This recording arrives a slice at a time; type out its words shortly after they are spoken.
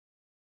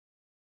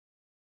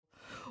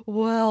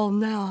Well,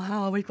 now,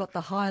 how we've got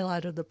the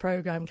highlight of the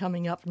program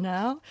coming up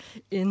now.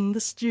 In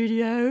the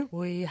studio,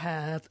 we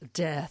have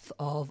Death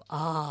of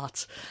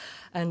Art.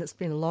 And it's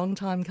been a long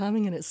time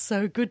coming, and it's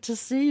so good to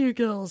see you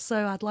girls.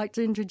 So I'd like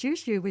to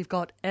introduce you. We've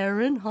got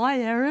Erin. Hi,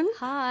 Erin.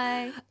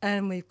 Hi.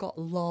 And we've got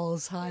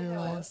Loz. Hi,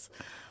 Loz.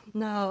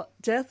 Now,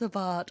 Death of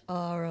Art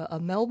are a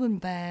Melbourne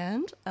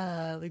band,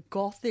 the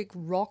gothic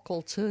rock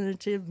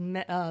alternative,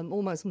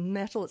 almost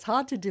metal. It's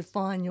hard to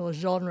define your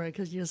genre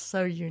because you're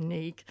so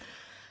unique.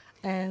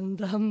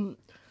 And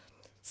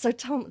so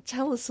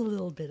tell us a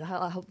little bit.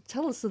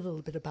 Tell us a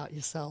little bit about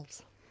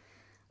yourselves.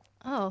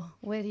 Oh,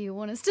 where do you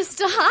want us to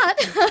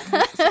start?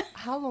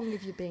 How long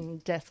have you been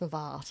Death of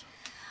Art?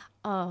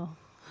 Oh,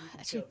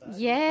 actually,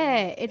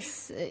 yeah. I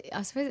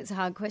suppose it's a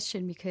hard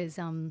question because,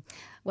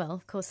 well,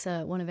 of course,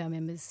 one of our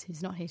members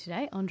who's not here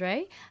today,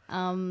 Andre,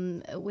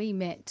 we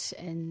met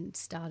and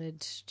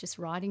started just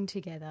writing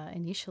together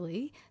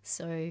initially.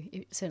 So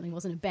it certainly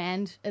wasn't a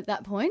band at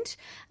that point.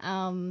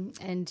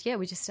 And yeah,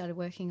 we just started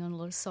working on a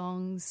lot of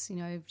songs.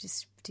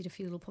 Just did a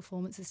few little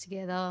performances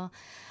together.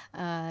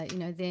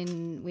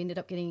 Then we ended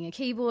up getting a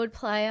keyboard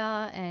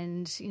player,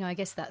 and I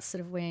guess that's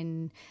sort of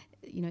when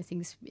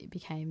things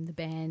became the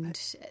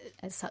band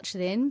as such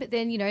then. But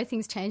then,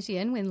 things changed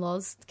again when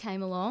Loz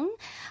came along.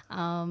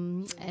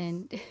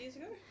 And years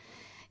ago?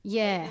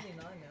 Yeah. Nearly 9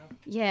 now.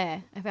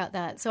 Yeah, about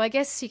that. So I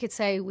guess you could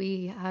say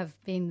we have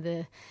been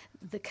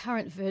the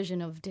current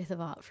version of Death of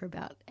Art for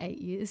about 8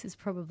 years is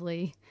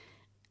probably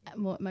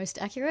most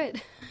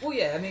accurate. Well,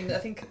 yeah, I mean, I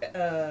think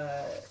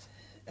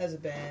as a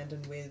band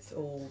and with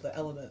all the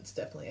elements,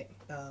 definitely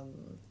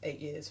 8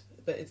 years.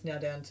 But it's now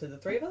down to the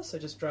three of us, so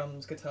just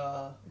drums,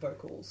 guitar,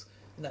 vocals,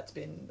 and that's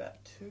been about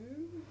 2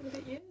 and a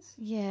bit years.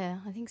 Yeah,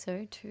 I think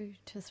so. 2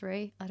 to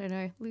 3. I don't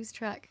know. Lose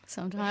track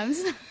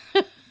sometimes.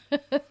 Yeah,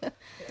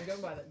 I'm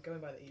going by the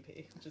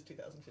EP, which is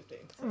 2015.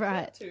 So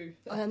Right. 2.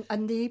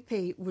 And the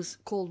EP was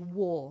called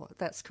War,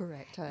 that's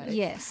correct, eh?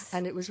 Yes.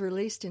 And it was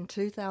released in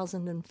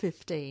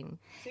 2015.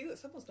 See, look,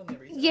 someone's done their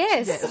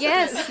research.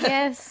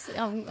 Yes.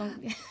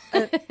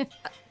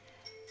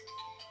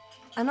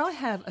 And I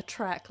have a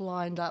track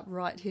lined up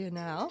right here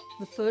now,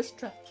 the first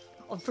track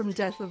from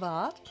Death of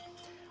Art,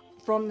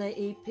 from the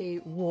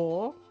EP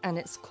War, and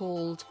it's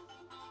called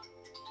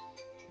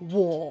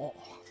War.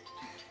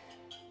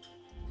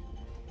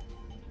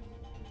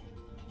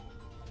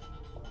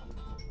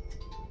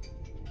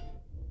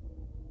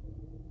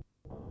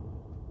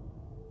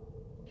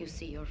 You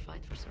see, your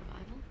fight for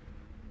survival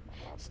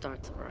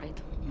starts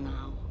right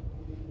now.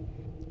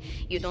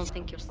 You don't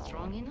think you're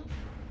strong enough?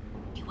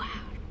 You are.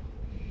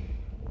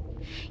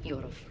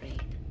 You're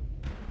afraid.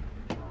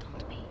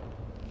 Don't be.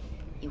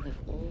 You have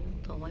all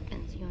the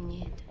weapons you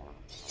need.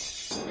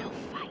 Now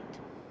fight.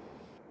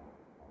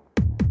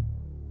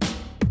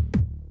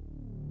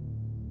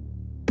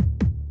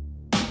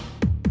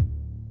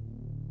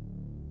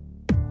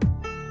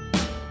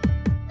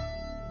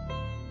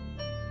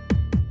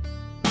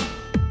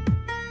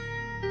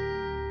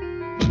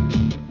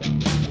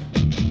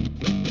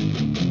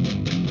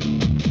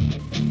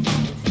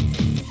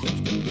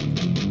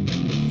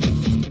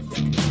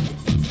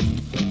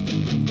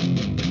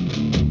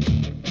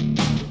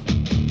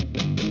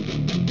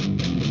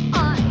 I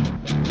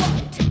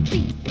want to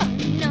be a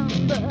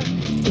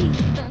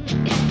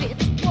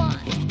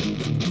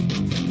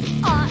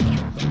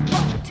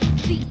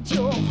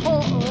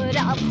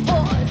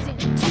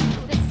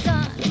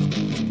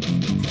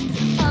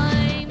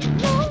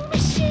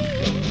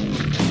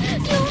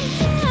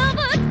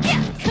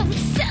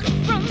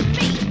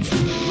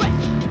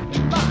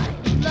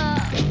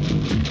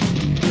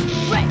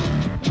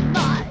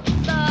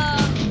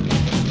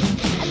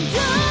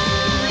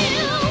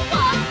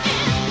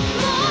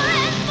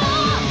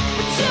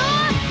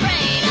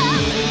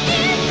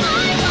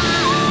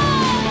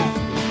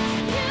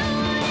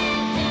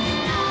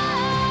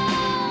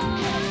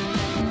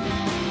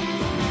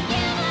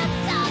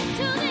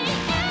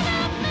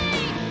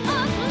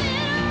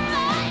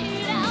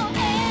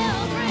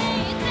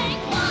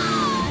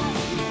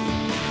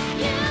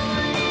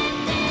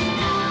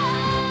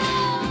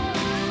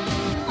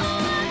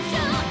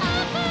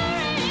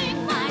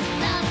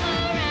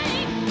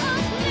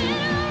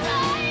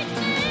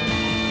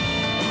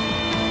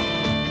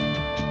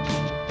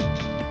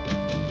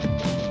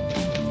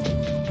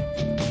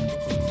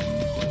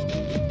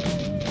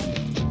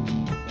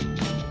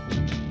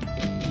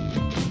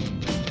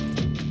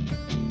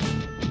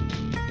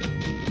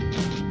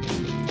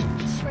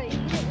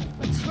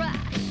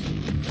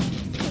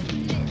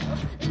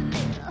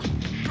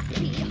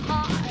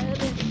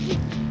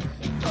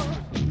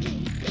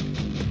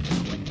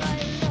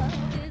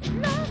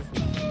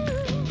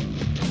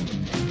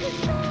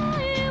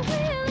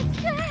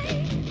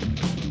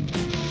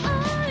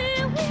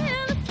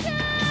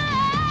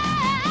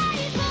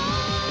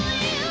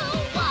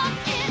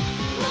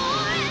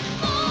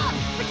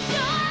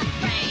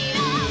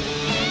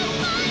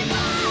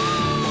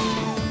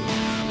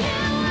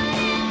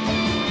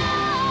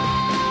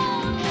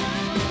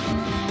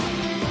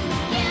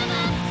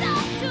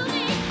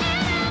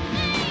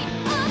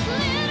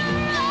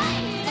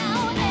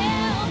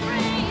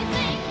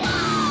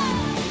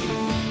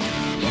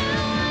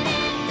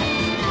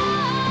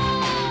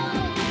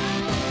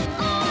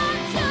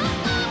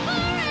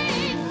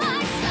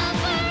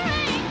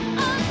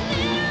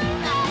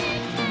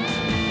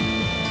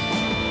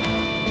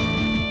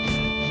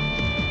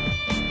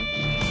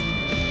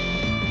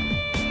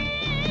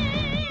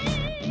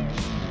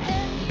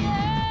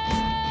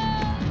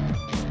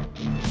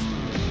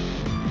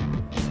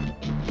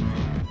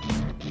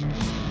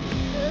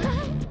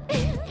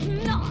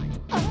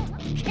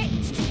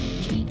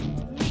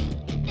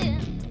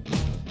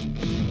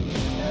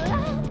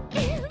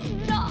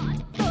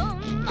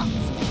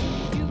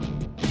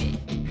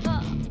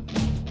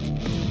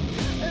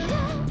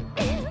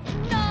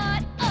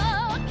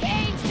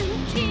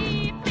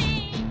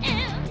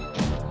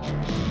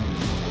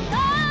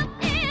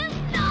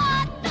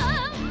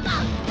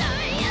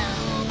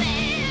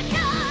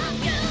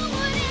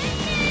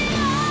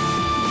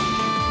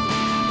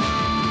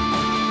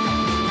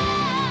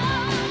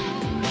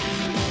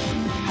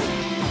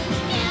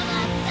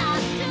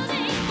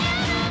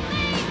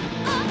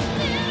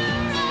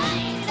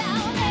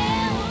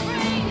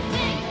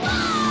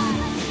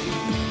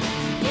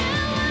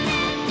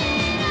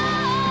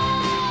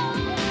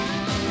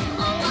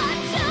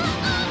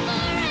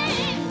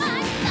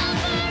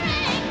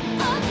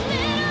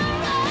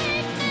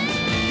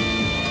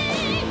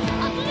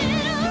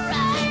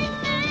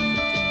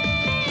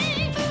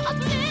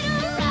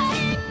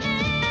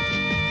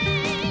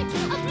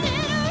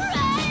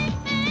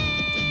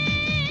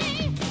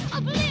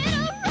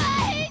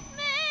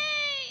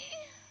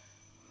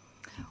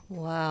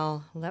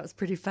Well, that was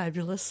pretty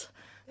fabulous.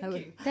 Thank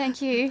you.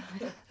 Thank you.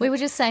 We were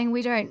just saying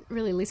we don't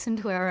really listen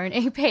to our own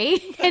EP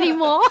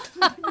anymore.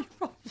 You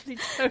probably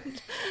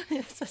don't.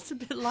 Yes, that's a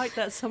bit like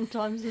that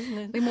sometimes,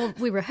 isn't it?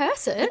 We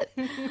rehearse it.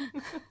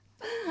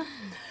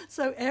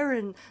 So,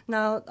 Erin,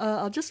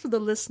 now, just for the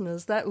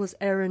listeners, that was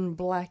Erin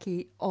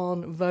Blackie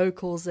on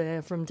vocals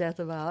there from Death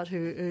of Art,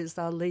 who is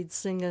our lead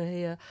singer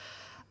here.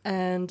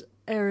 And,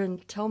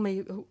 Erin, tell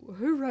me,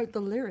 who wrote the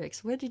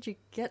lyrics? Where did you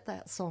get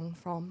that song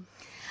from?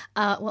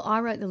 Well, I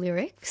wrote the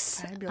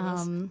lyrics.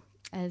 Fabulous.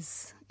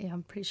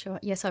 I'm pretty sure.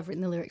 Yes, I've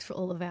written the lyrics for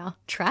all of our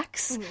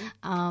tracks.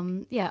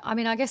 Mm-hmm. I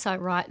mean, I guess I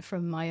write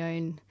from my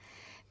own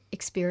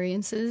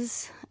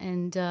experiences,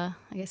 and I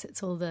guess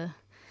it's all the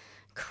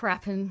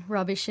crap and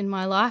rubbish in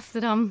my life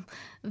that I'm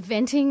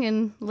venting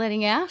and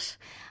letting out.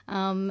 But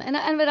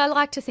I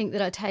like to think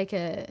that I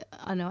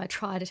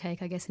try to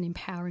take, I guess, an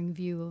empowering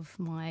view of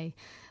my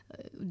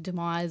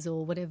demise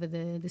or whatever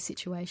the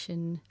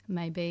situation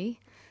may be.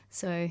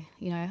 So,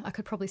 I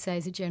could probably say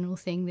as a general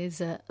thing, there's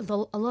a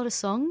lot of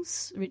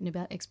songs written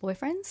about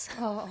ex-boyfriends.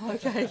 Oh,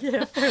 okay,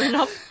 yeah, fair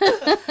enough.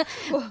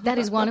 That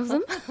is one of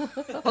them.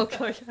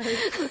 Okay.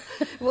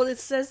 Well, it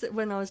says that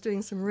when I was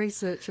doing some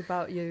research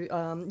about you,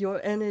 your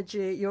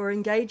energy, your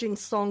engaging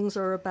songs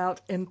are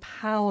about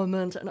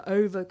empowerment and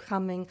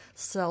overcoming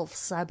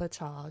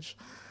self-sabotage.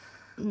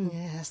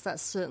 Yes,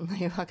 that's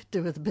certainly, I could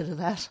do with a bit of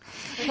that.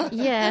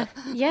 Yeah.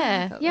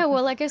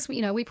 Well, I guess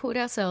we put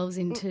ourselves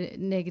into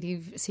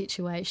negative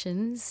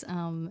situations,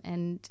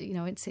 and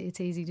it's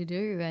easy to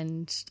do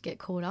and get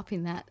caught up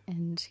in that.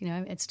 And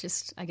it's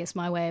just, I guess,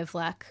 my way of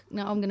like,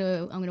 no, I'm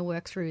gonna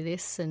work through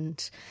this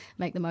and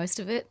make the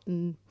most of it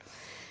and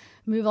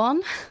move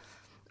on.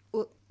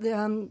 Well,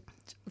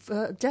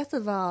 Death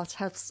of Art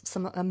has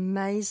some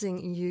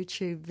amazing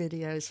YouTube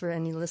videos for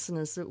any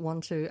listeners that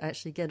want to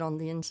actually get on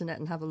the internet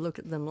and have a look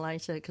at them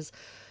later, because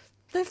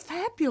they're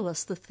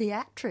fabulous, the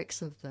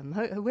theatrics of them.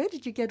 Where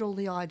did you get all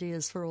the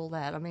ideas for all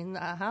that? I mean,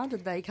 how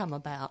did they come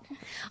about?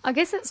 I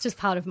guess that's just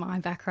part of my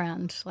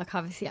background. Like, I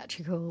have a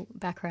theatrical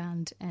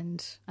background,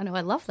 and I know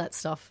I love that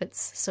stuff.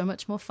 It's so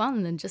much more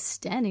fun than just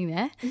standing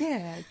there.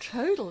 Yeah,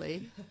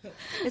 totally.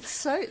 It's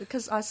so,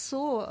 because I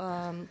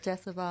saw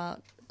Death of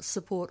Art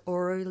support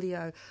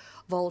Aurelio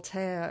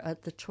Voltaire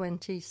at the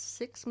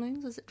 26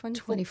 Moons, is it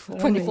 24?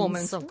 24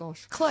 Moons, oh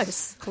gosh.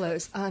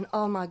 Close. And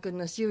oh my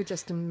goodness, you were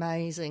just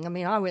amazing. I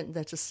mean, I went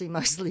there to see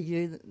mostly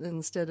you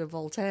instead of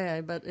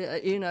Voltaire, but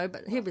but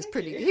he was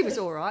he was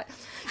all right.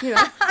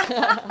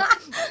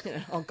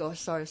 Oh gosh,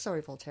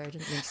 sorry Voltaire, I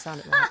didn't mean to sound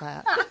it like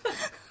that.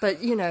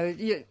 But,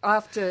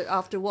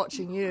 after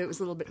watching you, it was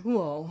a little bit,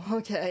 whoa,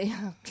 okay,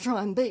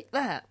 try and beat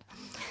that.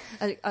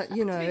 It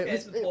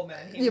was the poor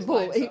man.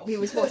 He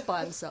was watched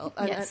by himself.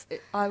 Yes.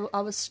 And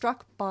I was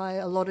struck by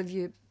a lot of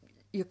your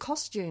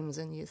costumes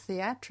and your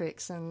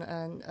theatrics,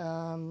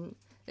 and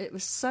it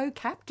was so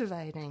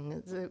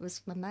captivating. It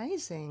was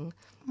amazing.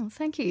 Oh,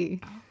 thank you.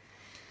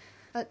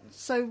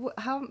 So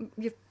how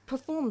you've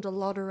performed a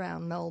lot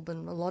around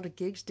Melbourne, a lot of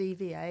gigs,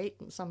 DV8,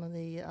 and some of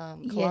the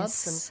clubs,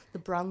 Yes. and the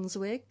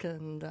Brunswick,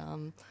 and.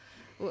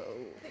 I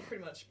think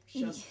pretty much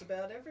just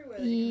about everywhere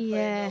that you can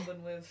play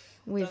in Melbourne,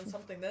 we've done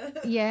something there.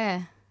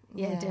 Yeah,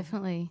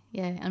 definitely.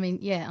 Yeah, I mean,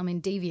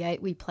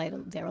 DV8, we played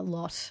there a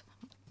lot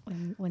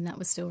when that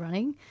was still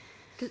running.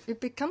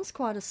 It becomes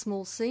quite a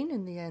small scene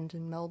in the end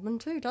in Melbourne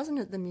too, doesn't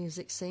it? The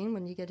music scene,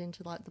 when you get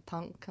into like the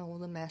punk or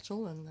the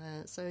metal,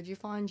 and so do you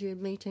find you're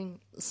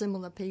meeting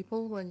similar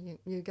people when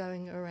you're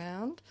going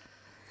around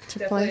to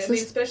Definitely. places? I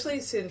mean, especially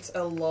since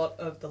a lot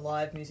of the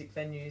live music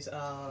venues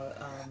are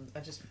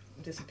just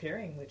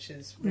disappearing, which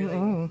is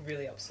really,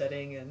 really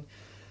upsetting, and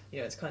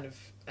it's kind of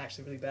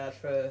actually really bad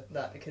for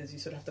that, because you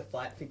sort of have to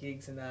fight for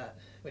gigs and that,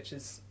 which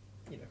is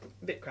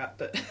a bit crap,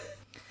 but.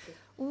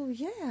 Well,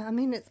 yeah. I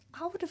mean, it's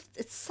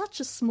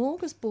such a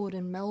smorgasbord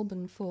in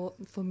Melbourne for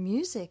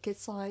music.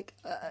 It's like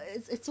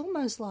it's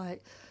almost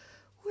like,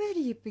 where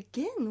do you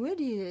begin? Where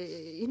do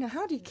you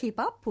how do you keep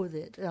up with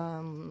it?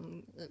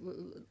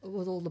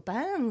 With all the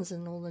bands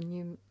and all the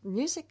new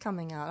music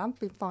coming out, I've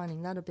been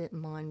finding that a bit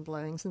mind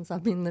blowing since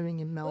I've been living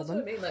in Melbourne.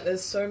 That's what I mean. Like,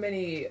 there's so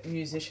many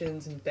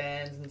musicians and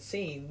bands and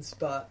scenes,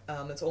 but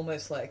it's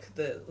almost like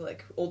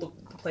all the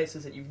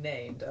places that you've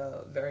named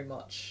are very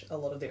much a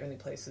lot of the only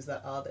places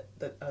that are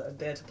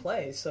there to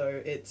play.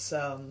 So it's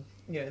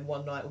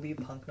one night will be a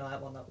punk night,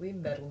 one night will be a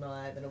metal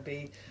night, then it'll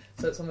be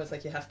it's almost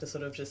like you have to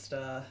sort of just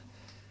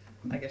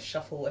I guess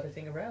shuffle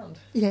everything around.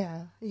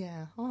 Yeah.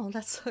 Oh,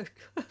 that's so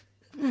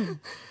good.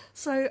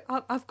 So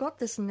I've got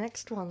this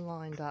next one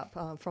lined up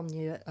from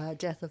the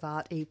Death of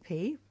Art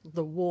EP,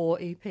 the War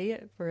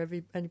EP. For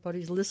anybody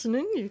who's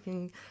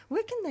listening,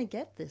 where can they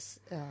get this?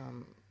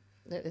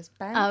 It's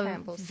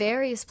Bandcamp or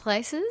various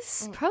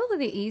places. Probably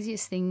the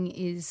easiest thing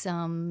is,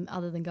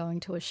 other than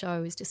going to a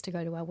show, is just to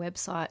go to our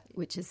website,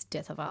 which is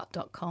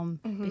deathofart.com,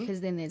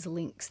 because then there's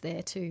links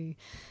there to,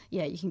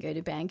 you can go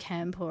to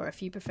Bandcamp, or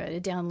if you prefer to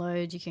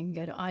download, you can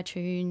go to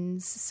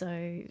iTunes. So,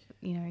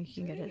 you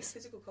can go to...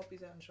 physical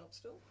copies out in shops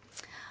still?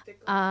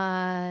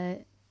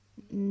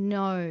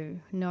 No,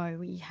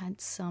 we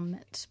had some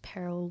at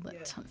Peril,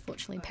 but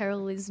unfortunately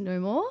Peril is no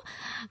more.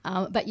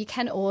 But you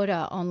can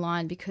order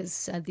online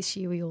because this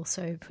year we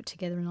also put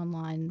together an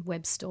online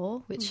web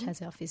store which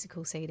has our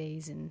physical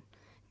CDs and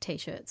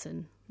T-shirts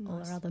and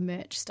all our other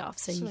merch stuff.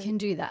 So you can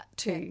do that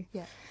too.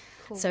 Yeah.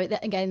 Cool. So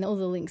that, again, all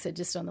the links are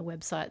just on the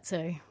website.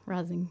 So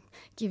rather than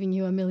giving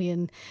you a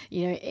million,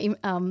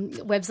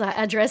 website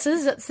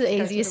addresses, that's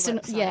the easiest. To the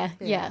website.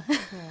 Yeah.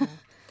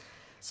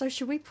 So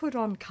should we put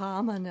on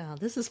Karma now?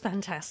 This is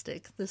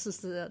fantastic. This is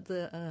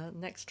the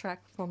next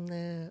track from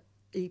the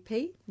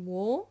EP,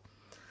 War.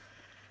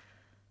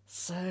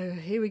 So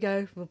here we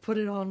go. We'll put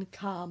it on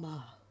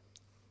Karma.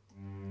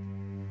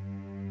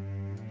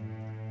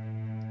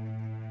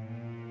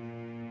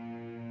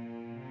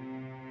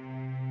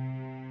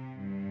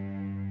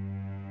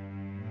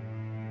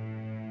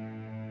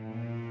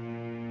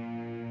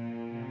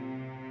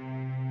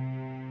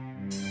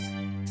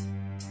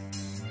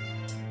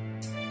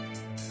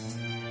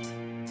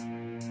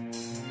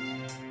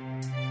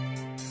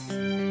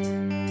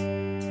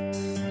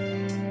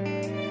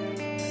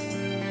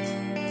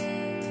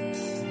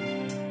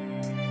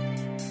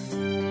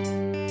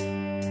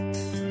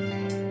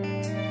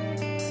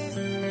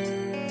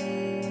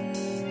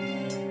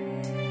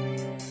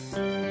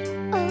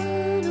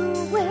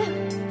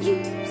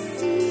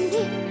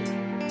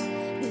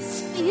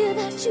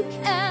 You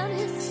can't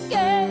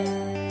escape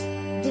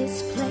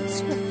this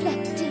place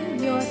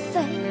reflecting your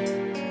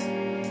fate.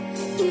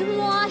 In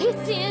what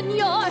is in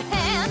your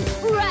hand,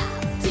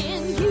 wrapped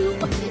in you,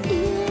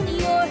 in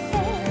your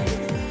head.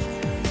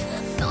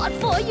 Thought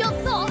for your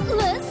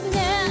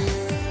thoughtlessness,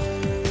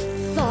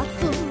 thought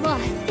for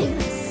my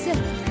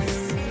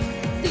innocence.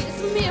 This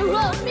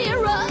mirror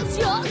mirrors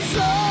your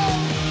soul.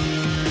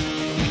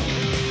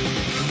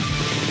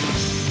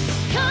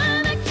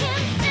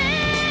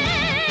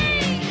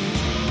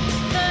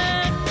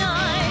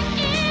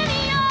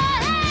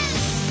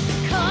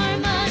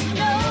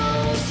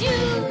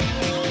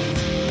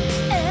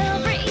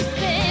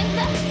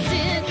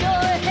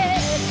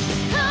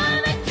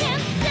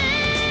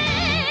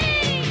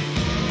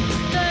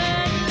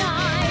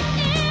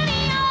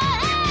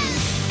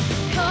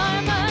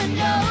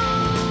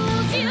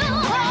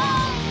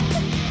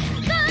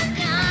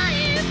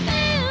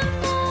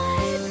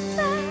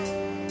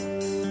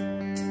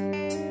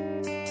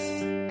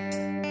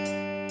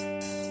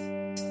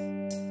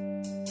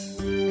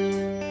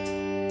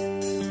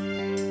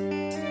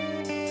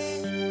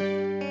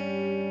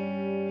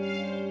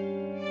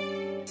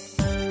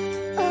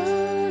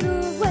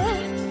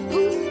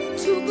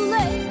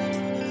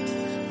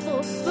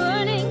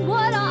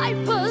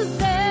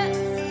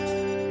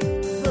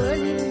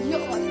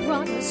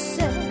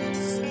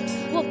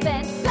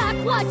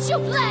 What you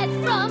bled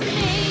from me,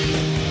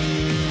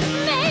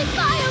 made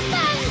by a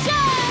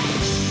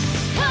vengeance.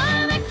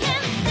 Karma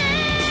can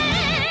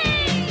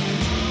sing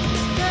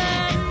the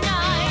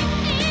night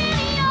in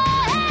your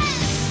head.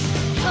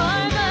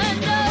 Karma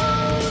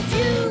knows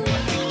you,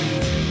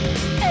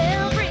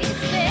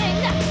 everything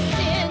that's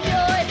in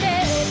your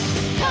head.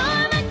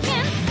 Karma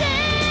can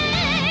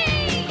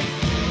sing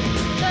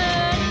the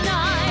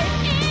night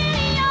in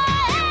your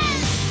head.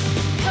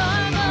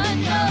 Karma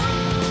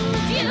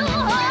knows you.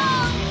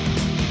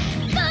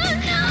 The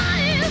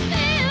night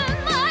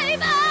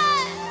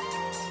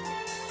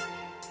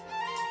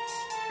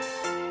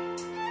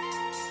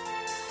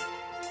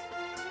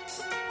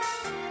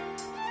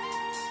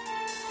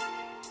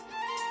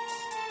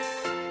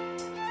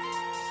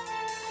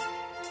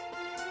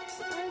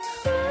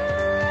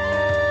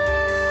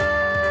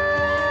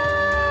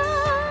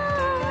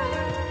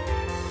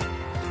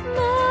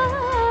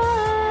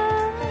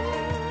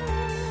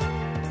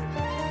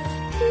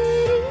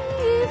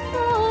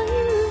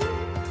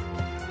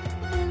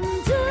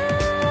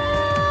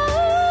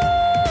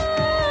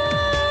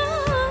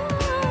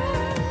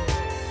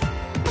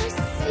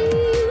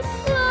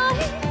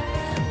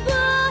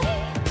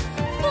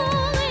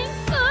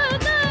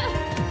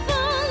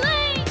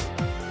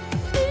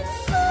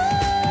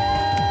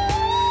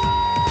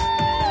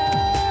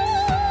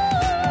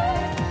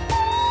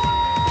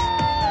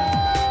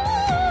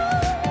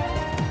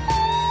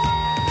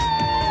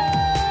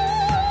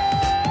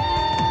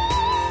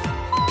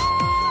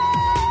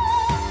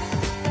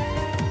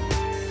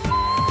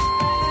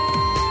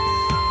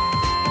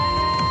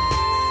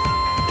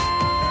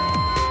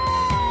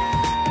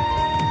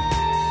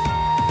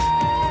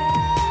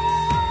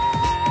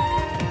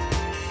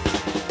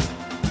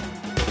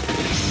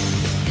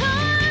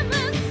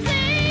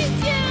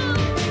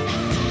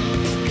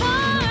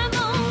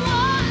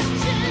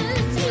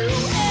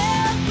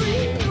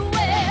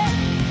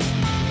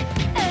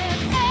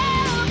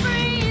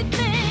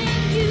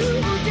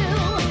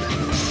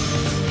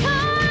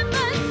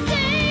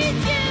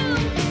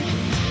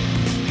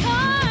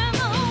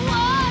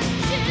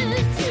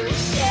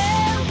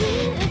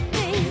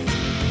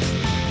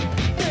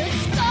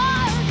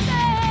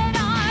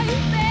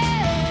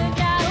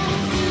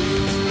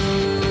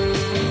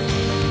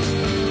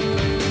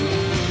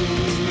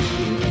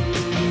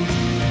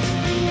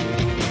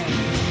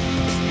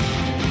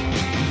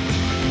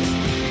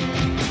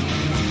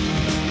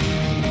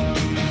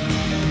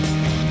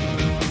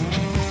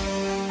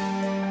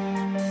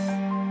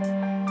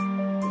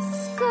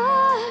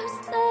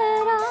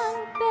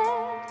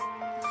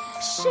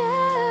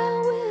share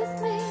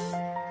with me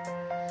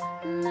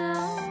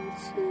now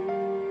too.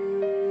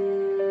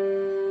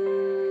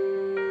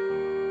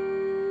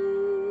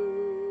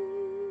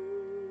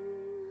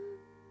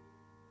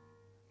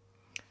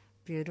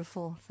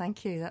 Beautiful.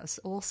 Thank you. That was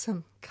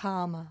awesome.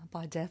 Karma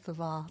by Death of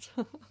Art.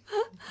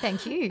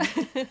 Thank you.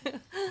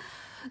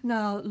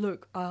 Now,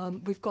 look,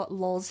 we've got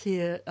Loz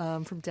here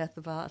from Death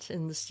of Art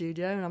in the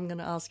studio, and I'm going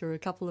to ask her a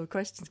couple of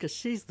questions because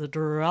she's the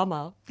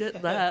drummer.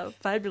 Get that.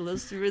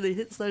 Fabulous. She really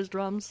hits those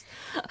drums.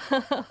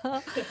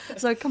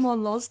 So come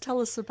on, Loz, tell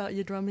us about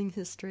your drumming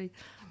history.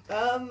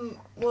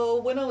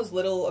 Well, when I was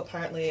little,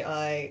 apparently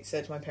I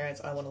said to my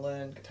parents I want to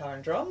learn guitar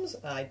and drums.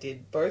 I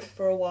did both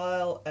for a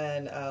while,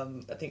 and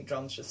I think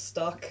drums just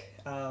stuck.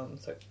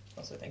 So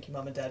also thank you,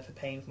 Mum and Dad, for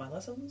paying for my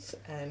lessons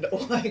and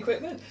all my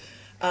equipment.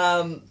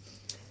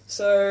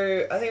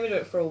 So I think we did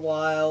it for a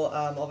while.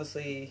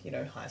 Obviously, you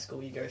know, high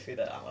school, you go through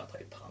that. I want to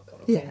play punk, I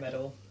want to play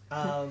metal.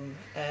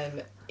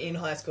 And in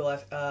high school,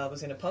 I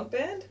was in a punk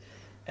band,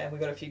 and we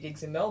got a few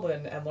gigs in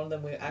Melbourne, and one of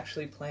them we were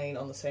actually playing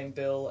on the same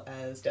bill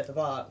as Death of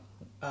Art.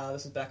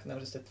 This was back when they were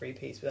just a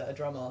 3-piece without a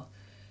drummer.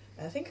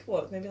 And I think,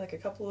 maybe like a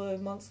couple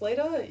of months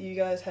later, you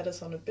guys had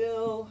us on a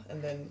bill,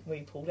 and then we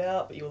pulled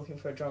out, but you were looking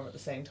for a drummer at the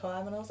same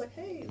time, and I was like,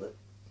 hey, look,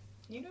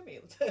 you know me.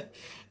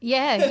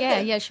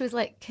 Yeah. She was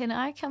like, "Can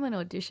I come and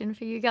audition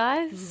for you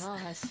guys?"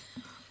 Nice.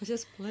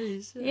 Just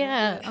please.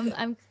 Yeah,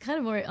 I'm kind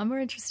of more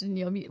interested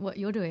in what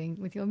you're doing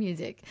with your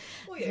music.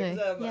 Well, yeah,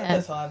 So, because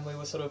at the time we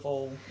were sort of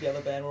the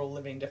other band were all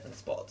living in different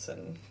spots,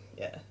 and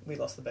yeah, we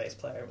lost the bass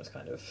player and was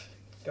kind of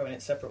going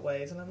its separate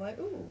ways, and I'm like,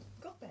 ooh,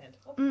 goth band,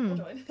 I'll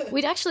join.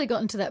 We'd actually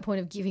gotten to that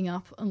point of giving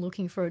up and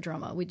looking for a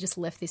drummer. We just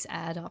left this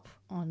ad up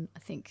on,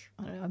 I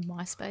don't know,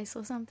 MySpace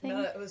or something.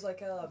 No, it was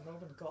like a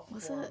Melbourne Goth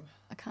Was forum. it?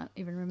 I can't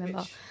even remember.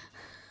 Which,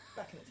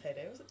 back in its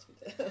heyday, was it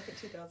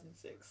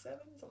 2006, 7,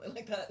 something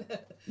like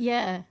that?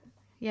 Yeah.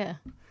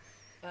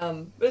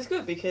 But it's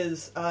good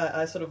because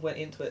I sort of went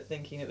into it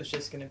thinking it was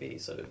just going to be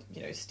sort of,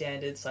 you know,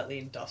 standard, slightly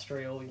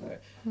industrial, you know.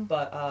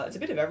 But it's a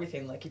bit of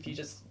everything. Like if you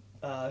just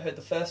heard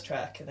the first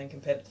track and then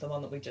compared it to the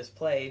one that we just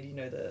played, you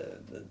know,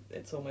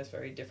 it's almost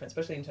very different,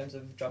 especially in terms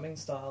of drumming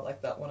style.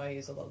 Like that one I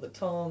use a lot of the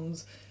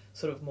toms,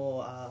 sort of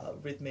more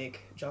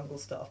rhythmic jungle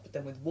stuff. But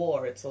then with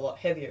War, it's a lot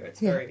heavier. It's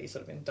very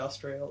sort of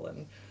industrial.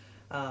 And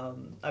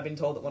I've been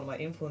told that one of my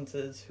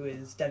influences, who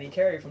is Danny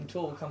Carey from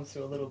Tool, comes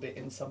through a little bit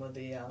in some of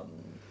the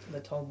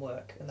tom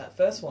work in that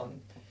first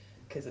one,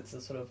 because it's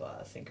a sort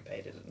of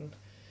syncopated and,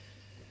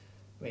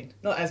 I mean,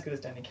 not as good as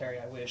Danny Carey,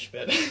 I wish,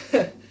 but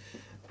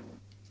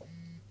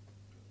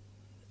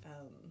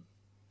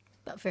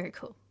But very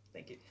cool.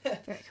 thank you.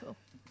 Very cool.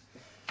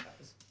 That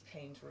was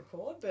pain to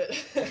record,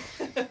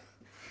 but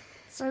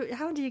So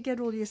how do you get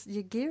all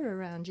your gear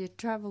around? Do you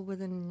travel with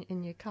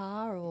in your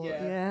car or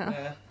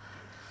yeah.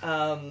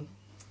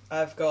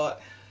 I've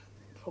got,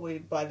 probably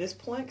by this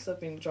point, because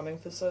I've been drumming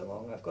for so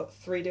long, I've got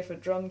 3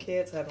 different drum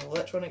kits. I have an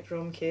electronic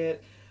drum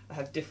kit. I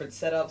have different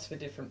setups for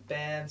different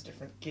bands,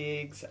 different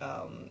gigs,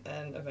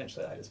 and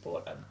eventually I just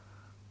bought a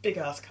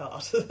big-ass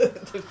car to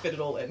fit it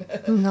all in.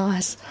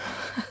 Nice.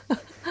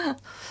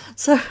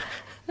 So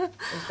It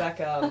was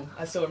back,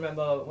 I still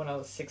remember when I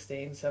was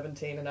 16,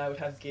 17, and I would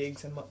have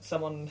gigs, and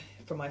someone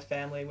from my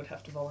family would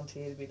have to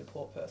volunteer to be the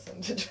poor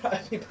person to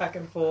drive me back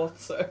and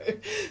forth, so...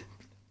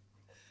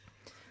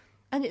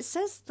 And it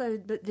says, though,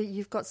 that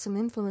you've got some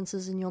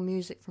influences in your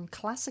music from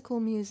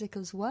classical music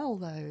as well,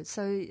 though.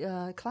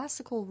 So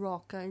classical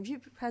rock, have you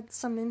had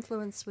some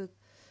influence with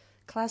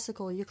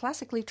classical? You're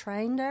classically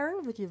trained,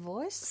 Erin, with your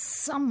voice?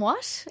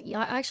 Somewhat.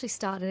 Yeah, I actually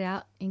started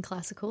out in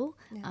classical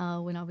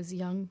when I was a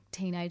young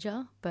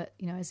teenager. But,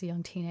 you know, as a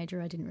young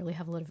teenager, I didn't really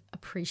have a lot of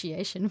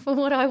appreciation for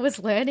what I was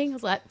learning. I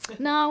was like,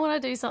 no, I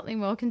want to do something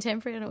more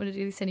contemporary. I don't want to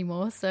do this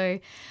anymore. So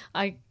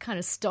I kind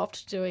of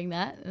stopped doing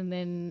that and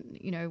then,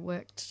 you know,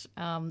 worked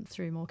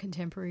through more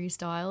contemporary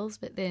styles.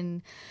 But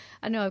then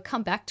I know I've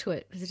come back to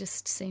it because it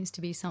just seems to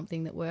be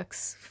something that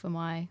works for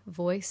my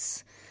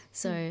voice.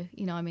 So,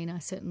 you know, I mean, I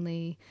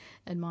certainly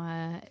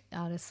admire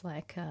artists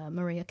like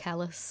Maria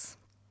Callas.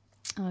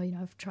 You know,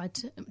 I've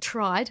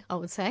tried, I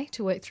would say,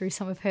 to work through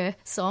some of her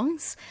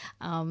songs.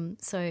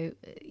 So,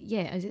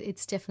 yeah,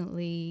 it's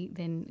definitely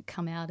then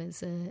come out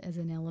as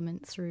an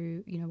element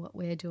through, you know, what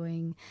we're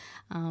doing.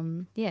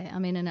 Yeah, I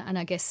mean, and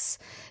I guess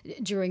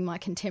during my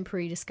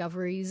contemporary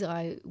discoveries,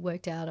 I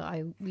worked out,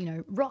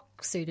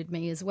 rock suited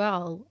me as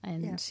well.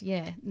 And,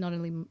 yeah, not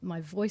only my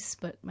voice,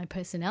 but my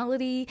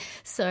personality.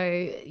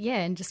 So, yeah,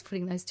 and just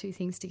putting those two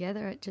things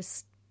together, it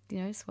just, you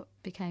know, it's what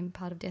became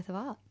part of Death of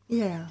Art.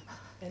 Yeah.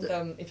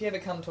 And if you ever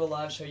come to a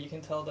live show, you can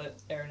tell that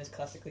Erin is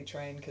classically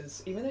trained,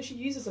 because even though she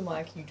uses a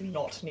mic, you do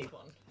not need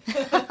one.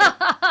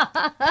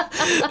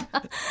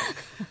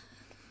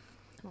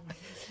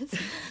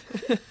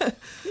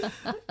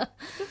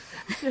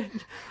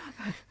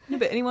 No,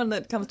 but anyone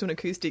that comes to an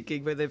acoustic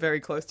gig where they're very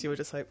close to you are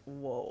just like,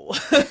 whoa.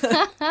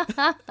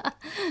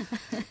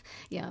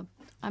 Yeah,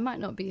 I might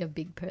not be a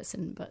big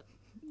person, but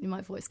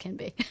my voice can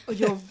be.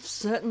 You've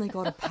certainly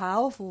got a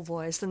powerful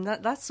voice, and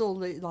that's all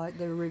the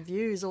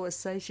reviews always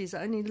say. She's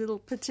only a little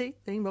petite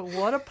thing, but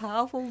what a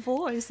powerful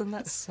voice, and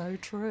that's so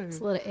true. There's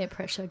a lot of air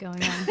pressure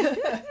going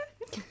on.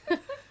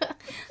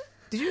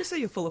 Did you say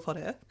you're full of hot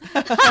air?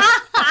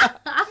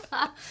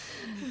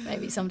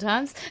 Maybe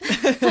sometimes.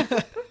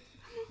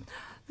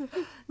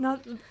 Now,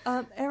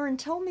 Erin,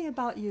 tell me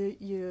about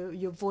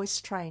your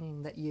voice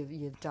training that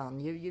you've done.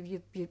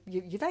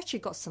 You've actually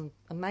got some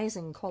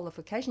amazing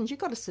qualifications. You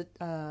got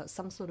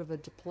some sort of a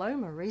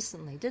diploma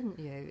recently, didn't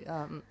you?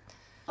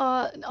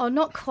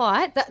 Not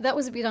quite. That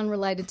was a bit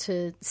unrelated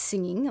to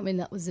singing. I mean,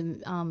 that was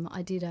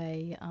I did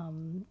a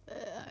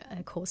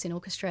course in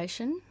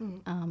orchestration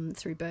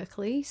through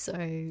Berkeley.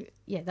 So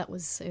yeah, that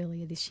was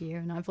earlier this year,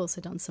 and I've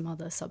also done some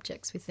other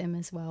subjects with them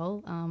as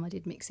well. I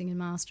did mixing and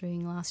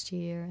mastering last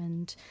year,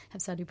 and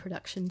have started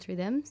production through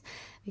them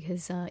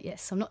because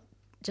yes, I'm not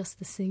just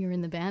the singer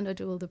in the band, I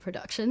do all the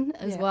production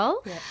as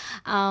well.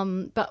 Yeah.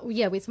 But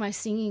yeah, with my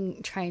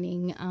singing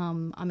training,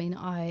 I mean,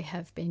 I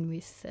have been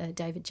with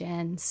David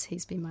Jans.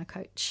 He's been my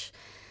coach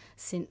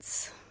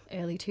since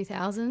early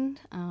 2000,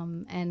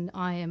 and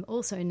I am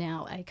also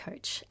now a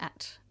coach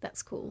at that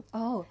school.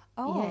 Oh,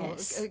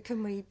 yes.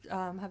 Can we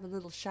have a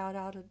little shout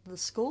out at the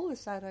school?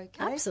 Is that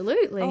okay?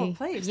 Absolutely. Oh,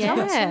 please. Yeah.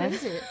 Tell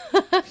us, who is it?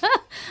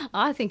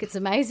 I think it's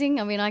amazing.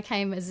 I mean, I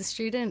came as a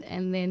student,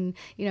 and then,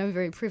 you know, I'm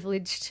very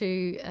privileged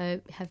to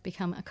have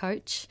become a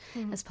coach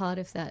as part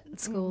of that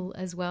school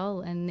as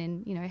well, and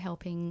then, you know,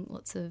 helping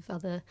lots of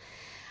other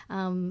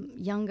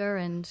younger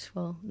and,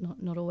 well,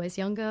 not always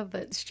younger,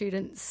 but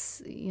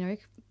students, you know,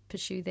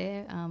 pursue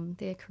their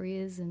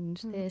careers and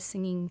their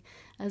singing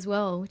as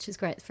well, which is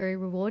great. It's very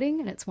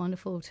rewarding, and it's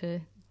wonderful to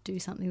do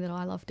something that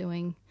I love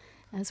doing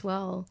as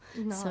well.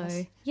 Nice.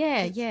 So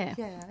yeah.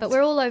 But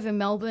we're all over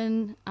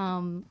Melbourne.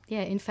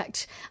 In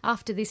fact,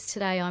 after this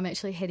today, I'm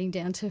actually heading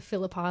down to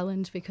Phillip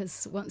Island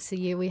because once a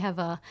year we have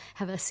a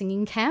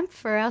singing camp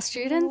for our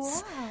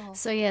students. Wow.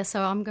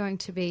 So I'm going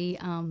to be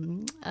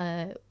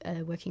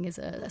working as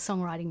a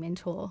songwriting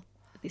mentor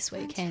this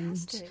weekend.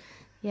 Fantastic.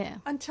 Yeah.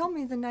 And tell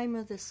me the name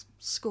of this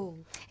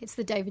school. It's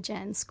the David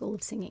Jan School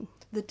of Singing.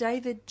 The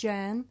David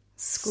Jan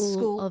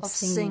School of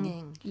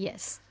Singing.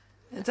 Yes.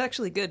 It's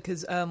actually good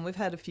because we've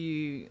had a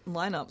few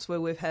lineups where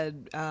we've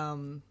had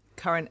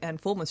current and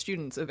former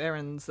students of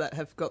Erin's that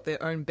have got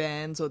their own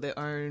bands or their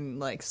own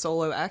like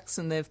solo acts,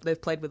 and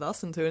they've played with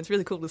us, and so it's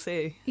really cool to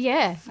see.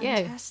 Yeah.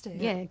 Fantastic.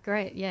 Yeah,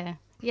 great. Yeah.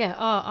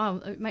 Yeah,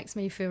 it makes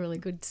me feel really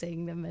good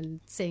seeing them and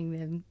seeing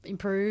them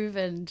improve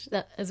and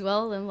that as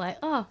well. I'm like,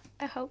 I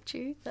helped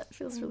you. That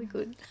feels really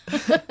good.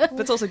 But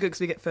it's also good because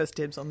we get first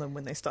dibs on them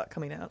when they start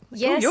coming out. Like,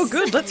 yes. Oh, you're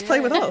good. Let's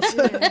play with us.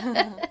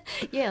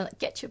 Yeah, like,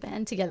 get your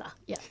band together.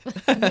 Yeah.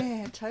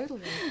 Yeah,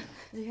 totally.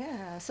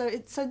 Yeah. So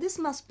this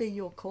must be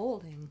your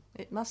calling.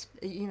 It must,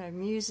 you know,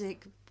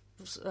 music,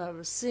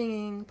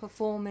 singing,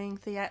 performing,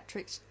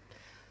 theatrics,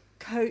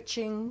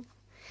 coaching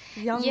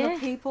younger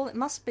people. It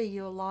must be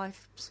your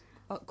life's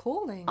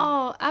calling.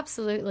 Oh,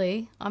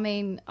 absolutely. I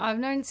mean, I've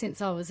known since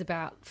I was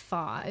about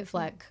 5,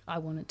 like, I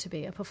wanted to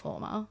be a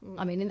performer.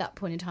 I mean, in that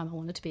point in time, I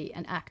wanted to be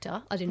an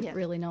actor. I didn't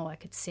really know I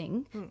could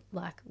sing,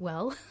 like,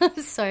 well.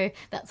 So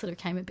that sort of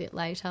came a bit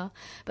later.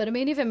 But, I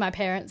mean, even my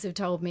parents have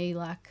told me,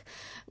 like,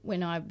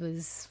 when I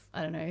was,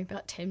 I don't know,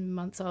 about 10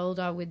 months old,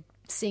 I would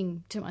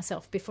sing to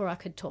myself before I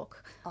could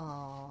talk.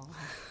 Oh.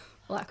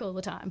 Like, all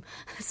the time.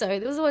 So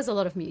there was always a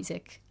lot of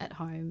music at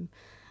home.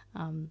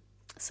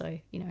 So,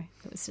 you know,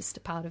 it was just a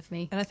part of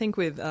me. And I think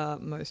with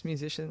most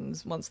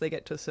musicians, once they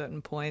get to a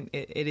certain point,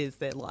 it is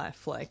their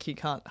life. Like, you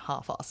can't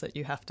half-ass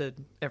it.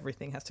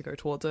 Everything has to go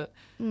towards it,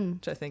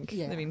 which I think,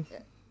 I mean...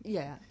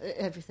 Yeah,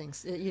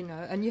 everything's, you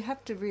know, and you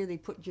have to really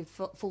put your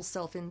full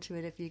self into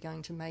it if you're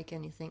going to make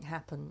anything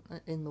happen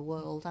in the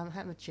world,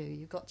 haven't you?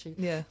 You've got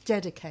to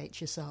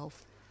dedicate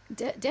yourself.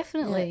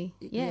 Definitely,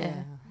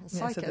 yeah. It's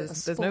like so a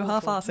there's no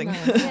half-assing.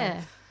 No. Yeah,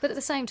 but at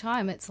the same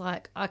time, it's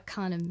like I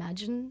can't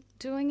imagine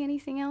doing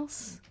anything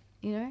else.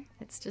 You know,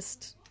 it's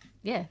just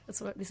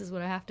this is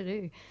what I have to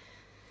do.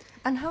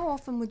 And how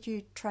often would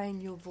you train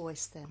your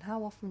voice then?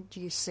 How often do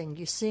you sing? Do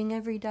you sing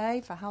every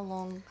day? For how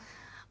long?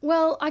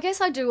 Well, I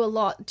guess I do a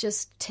lot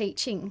just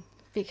teaching.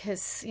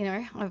 Because, you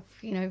know, I've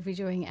been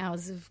doing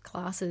hours of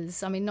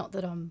classes. I mean, not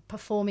that I'm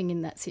performing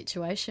in that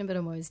situation, but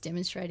I'm always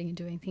demonstrating and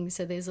doing things.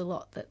 So there's a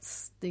lot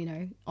that's, you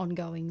know,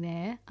 ongoing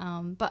there.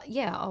 But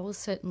yeah, I will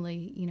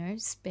certainly, you know,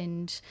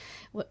 spend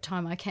what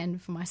time I can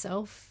for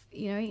myself,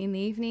 you know, in the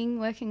evening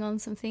working on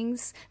some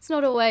things. It's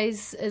not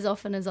always as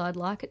often as I'd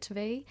like it to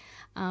be.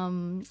 I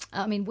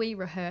mean, we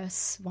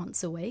rehearse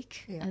once a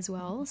week as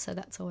well. So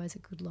that's always a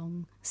good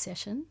long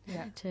session.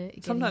 Yeah. To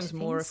get sometimes into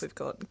more things. if we've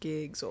got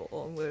gigs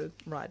or we're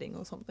writing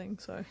or something.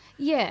 So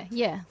yeah,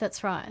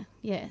 that's right.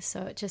 Yeah,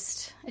 so it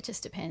just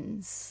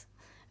depends.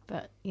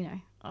 But, you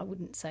know, I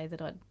wouldn't say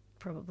that I'd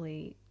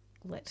probably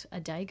let a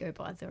day go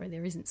by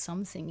there isn't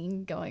some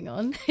singing going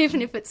on,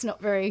 even if it's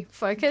not very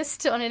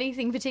focused on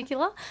anything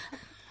particular.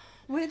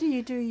 Where do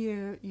you do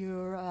your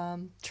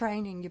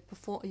training,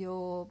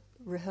 your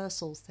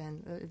rehearsals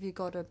then? Have you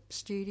got a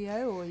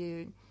studio or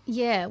you...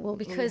 Yeah, well,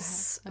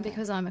 because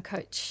I'm a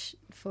coach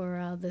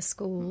for the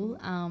school,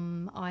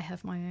 I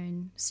have my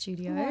own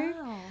studio.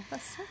 Wow,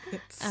 that's so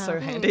good. It's so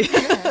handy.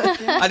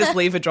 I just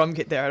leave a drum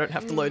kit there. I don't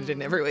have to load it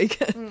in every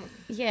week.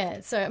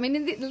 Yeah, so I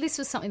mean, this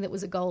was something that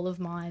was a goal of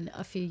mine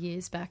a few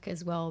years back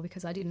as well,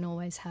 because I didn't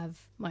always have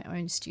my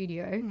own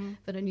studio,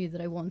 but I knew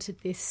that I wanted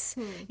this,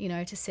 you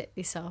know, to set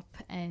this up.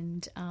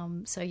 And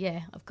so,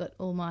 yeah, I've got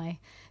all my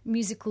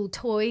musical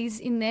toys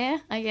in there,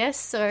 I guess.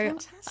 So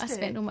Fantastic. I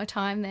spend all my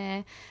time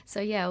there.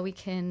 So, yeah, we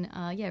can,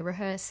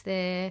 rehearse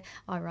there.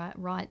 I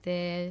write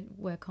there,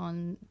 work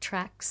on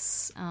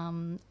tracks,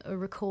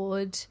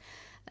 record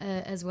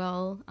as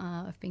well.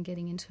 I've been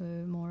getting into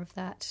more of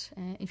that.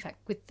 In fact,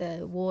 with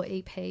the War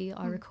EP,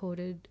 I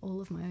recorded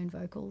all of my own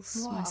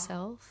vocals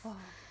myself,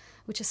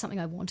 which is something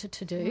I wanted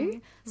to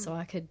do, so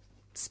I could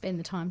spend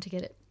the time to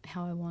get it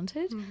how I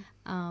wanted.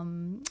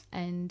 And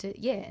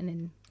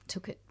then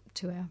took it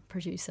to our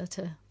producer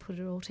to put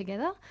it all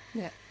together.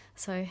 Yeah.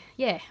 So,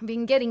 yeah, I've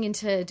been getting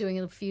into doing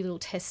a few little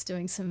tests,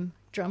 doing some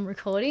drum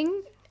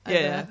recording.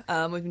 Yeah,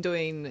 we've been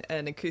doing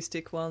an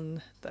acoustic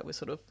one that we're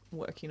sort of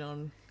working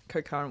on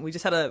concurrent. We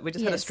just had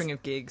a string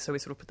of gigs, so we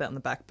sort of put that on the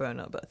back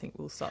burner, but I think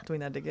we'll start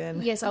doing that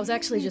again. Yes, I was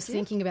actually just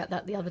thinking about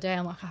that the other day.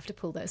 I'm like, I have to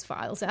pull those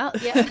files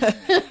out. Yeah.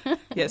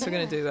 Yes, we're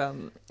going to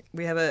do...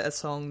 we have a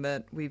song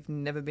that we've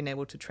never been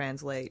able to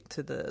translate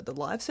to the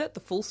live set, the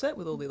full set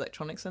with all the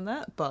electronics and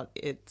that, but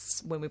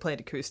it's when we play it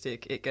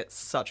acoustic, it gets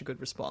such a good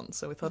response.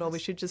 So we thought, we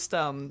should just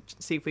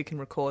see if we can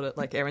record it.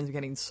 Like, Erin's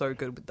getting so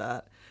good with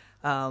that.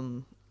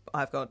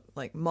 I've got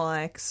like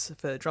mics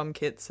for drum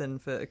kits and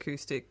for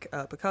acoustic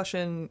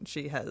percussion.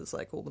 She has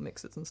like all the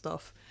mixes and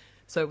stuff.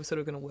 So we're sort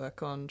of going to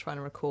work on trying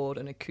to record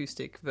an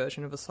acoustic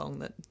version of a song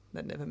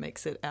that never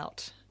makes it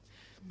out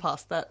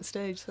past that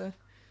stage. So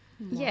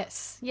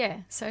yes,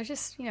 yeah. So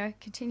just, you know,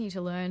 continue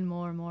to learn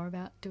more and more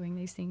about doing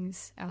these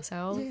things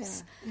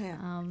ourselves. Yeah.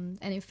 And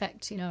in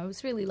fact, you know, I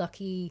was really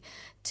lucky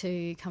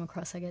to come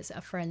across, I guess,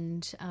 a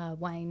friend,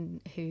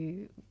 Wayne,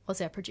 who was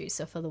our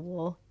producer for the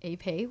War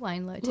EP,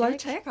 Wayne Low-Tech.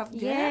 Low-Tech,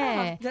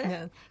 Yeah.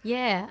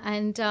 Yeah.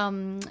 And,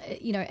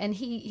 you know, and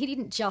he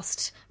didn't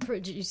just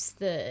produce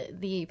the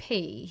EP.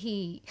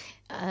 He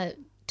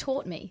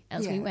taught me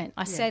as we went.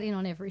 I sat in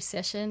on every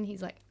session.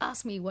 He's like,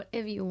 ask me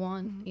whatever you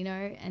want, you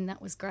know, and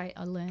that was great.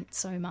 I learnt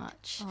so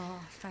much. Oh,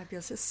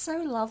 fabulous. It's so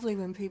lovely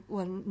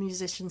when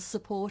musicians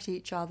support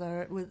each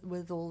other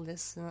with all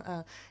this.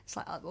 It's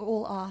like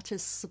all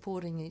artists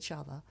supporting each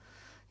other.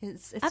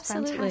 It's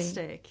Absolutely.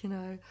 fantastic, you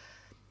know.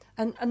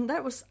 And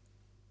that was...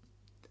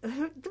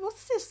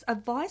 What's this?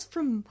 Advice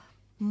from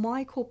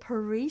Michael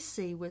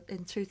Parisi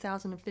in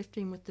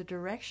 2015 with the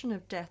direction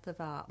of Death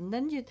of Art. And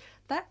then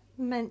that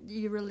meant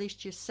you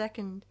released your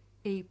second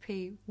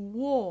EP,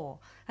 War.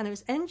 And it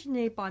was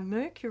engineered by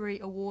Mercury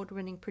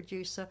award-winning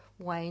producer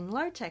Wayne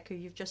Low-Tech, who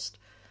you've just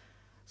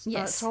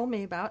told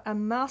me about,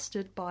 and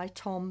mastered by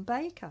Tom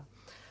Baker.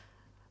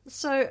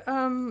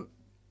 So...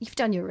 You've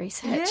done your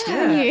research,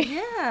 haven't you?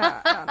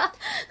 Yeah.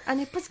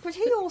 But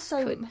he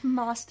also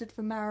mastered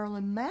for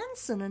Marilyn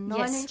Manson and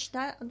Nine Inch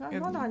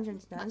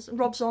Nails,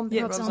 Rob Zombie.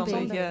 Yeah, Rob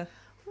Zombie, yeah.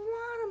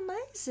 What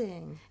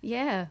amazing.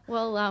 Yeah.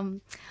 Well,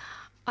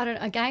 I don't.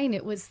 Again,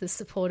 it was the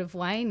support of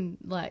Wayne,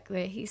 like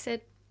where he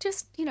said,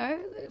 just, you know,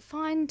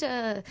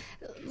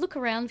 look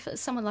around for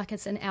someone like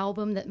it's an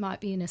album that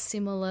might be in a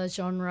similar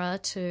genre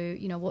to,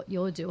 you know, what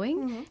you're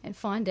doing, and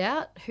find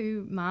out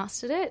who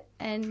mastered it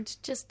and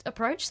just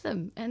approach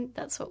them. And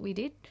that's what we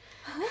did.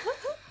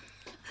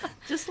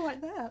 Just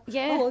like that.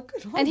 Yeah. Oh,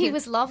 good on and he you.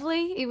 was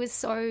lovely. He was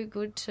so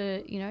good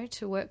to, you know,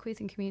 to work with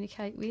and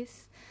communicate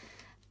with.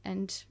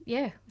 And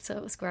yeah, so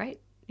it was great.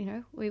 You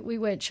know, we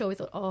weren't sure. We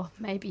thought,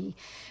 maybe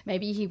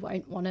he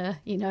won't want to,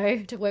 you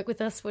know, to work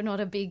with us. We're not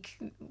a big,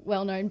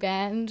 well-known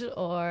band,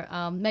 or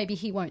maybe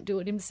he won't do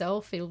it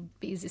himself. It'll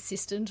be his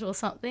assistant or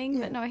something. Yeah.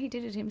 But no, he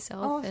did it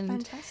himself. Oh, and,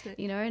 fantastic!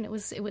 You know, and it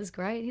was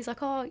great. He's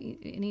like, and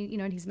he, you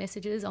know, in his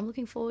messages, I'm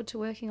looking forward to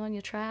working on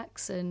your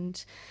tracks,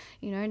 and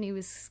you know, and he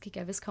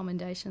gave us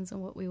commendations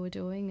on what we were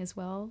doing as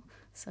well.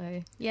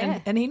 So yeah,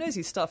 and he knows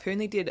his stuff. He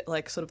only did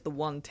like sort of the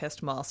one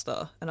test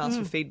master and asked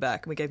for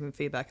feedback, and we gave him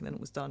feedback, and then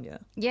it was done.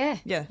 Yeah.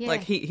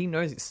 Like he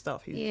knows his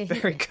stuff. He's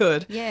very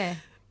good. Yeah,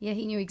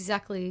 he knew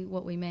exactly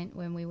what we meant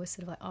when we were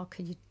sort of like,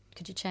 could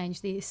you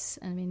change this?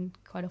 And I mean,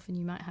 quite often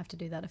you might have to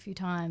do that a few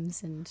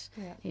times, and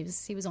he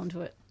was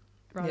onto it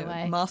right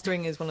away.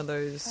 Mastering is one of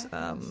those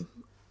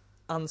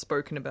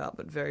unspoken about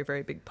but very,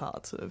 very big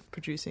parts of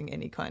producing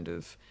any kind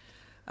of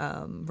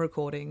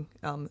recording.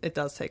 It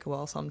does take a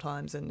while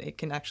sometimes, and it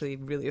can actually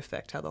really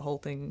affect how the whole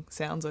thing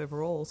sounds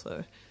overall.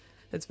 So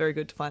it's very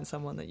good to find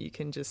someone that you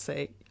can just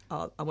say,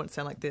 I want it to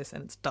sound like this,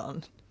 and it's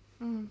done.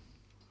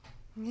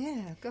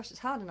 Yeah, gosh, it's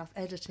hard enough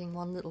editing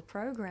one little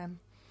program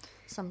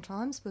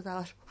sometimes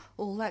without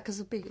all that, because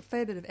a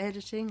fair bit of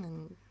editing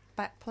and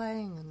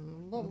backplaying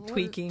and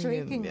tweaking.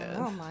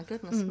 Oh my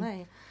goodness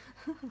me.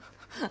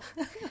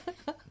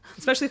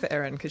 Especially for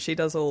Erin, because she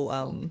does all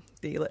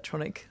the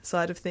electronic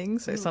side of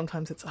things, so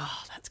sometimes it's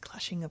that's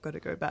clashing, I've got to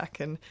go back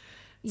and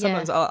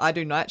sometimes I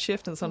do night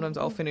shift, and sometimes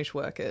I'll finish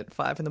work at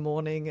 5 a.m,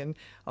 and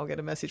I'll get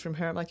a message from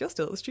her. I'm like, "You're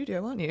still at the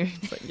studio, aren't you?"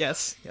 She's like,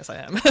 yes, I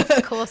am.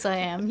 Of course I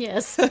am,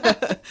 yes.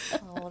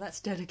 Oh, that's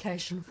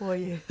dedication for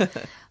you.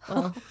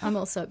 Well, I'm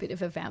also a bit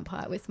of a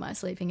vampire with my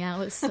sleeping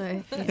hours,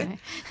 so, you know.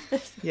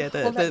 Yeah,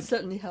 Well, that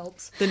certainly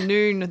helps. the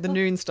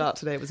noon start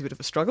today was a bit of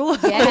a struggle.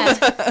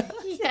 Yeah.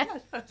 Yeah,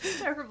 it's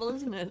terrible,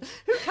 isn't it?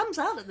 Who comes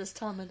out at this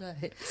time of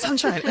day?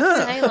 Sunshine.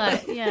 Ugh.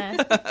 Daylight, yeah.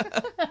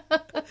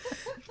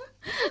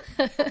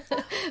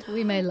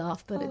 We may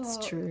laugh, but it's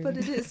true. But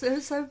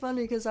it's so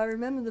funny because I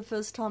remember the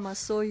first time I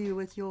saw you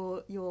with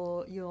your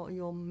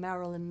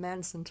Marilyn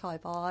Manson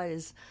type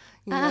eyes.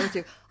 You know,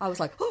 I was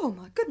like, oh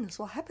my goodness,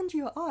 what happened to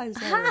your eyes,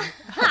 Erin?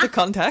 The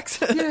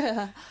contacts.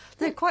 Yeah,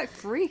 they're quite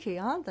freaky,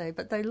 aren't they?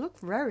 But they look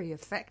very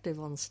effective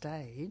on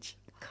stage.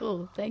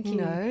 Cool, thank you.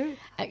 You know?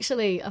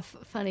 Actually, a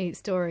funny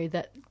story,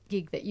 that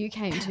gig that you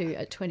came to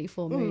at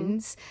 24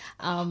 Moons,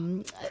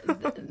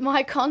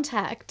 my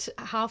contact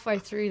halfway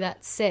through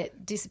that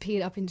set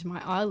disappeared up into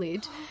my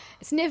eyelid.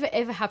 It's never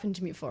ever happened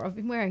to me before. I've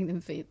been wearing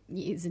them for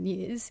years and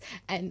years,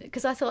 and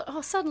because I thought,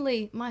 oh,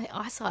 suddenly my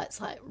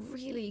eyesight's like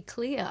really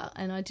clear,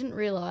 and I didn't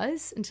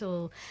realise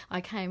until I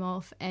came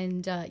off,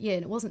 and and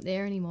it wasn't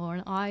there anymore,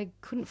 and I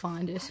couldn't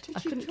find it. I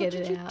couldn't get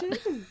it out.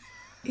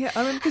 Yeah,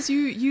 I mean, because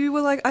you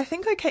were like, I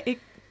think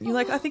you're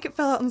like, I think it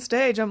fell out on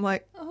stage. I'm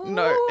like,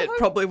 no, it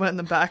probably went in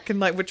the back, and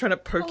like we're trying to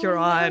poke your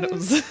eye, and it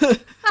was.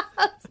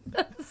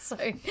 So,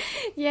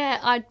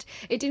 yeah,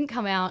 it didn't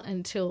come out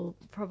until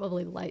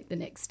probably late the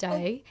next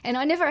day, and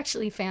I never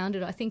actually found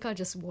it. I think I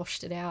just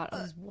washed it out.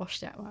 I just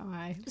washed out my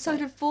eye. So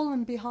it had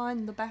fallen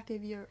behind the back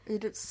of your...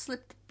 It had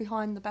slipped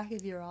behind the back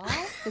of your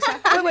eye? Is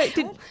that Wait,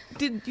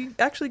 did you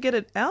actually get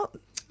it out?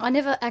 I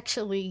never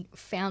actually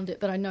found it,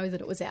 but I know that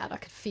it was out. I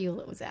could feel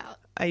it was out.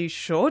 Are you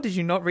sure? Did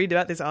you not read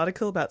about this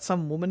article about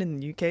some woman in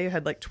the UK who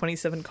had like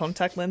 27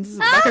 contact lenses in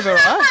the back of her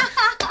eye?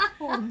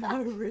 Oh,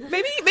 no, really?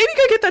 Maybe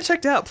go get that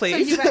checked out, So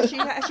please. you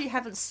actually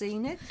haven't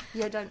seen it?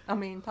 You don't... I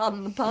mean,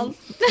 pardon the pun.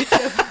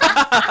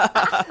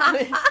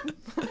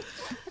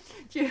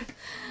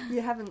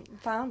 you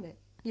haven't found it?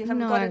 You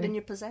haven't got it in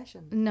your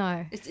possession?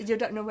 No. You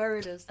don't know where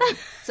it is, then.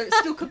 So it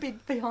still could be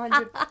behind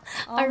your... Oh,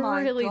 I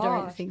my really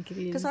don't gosh. think it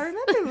is. Because I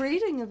remember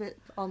reading a bit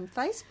on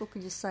Facebook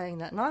of you saying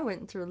that, and I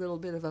went through a little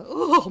bit of a,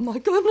 oh my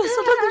goodness,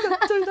 I don't think I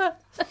can do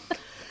that.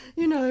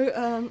 You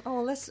know,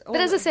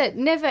 But as I said,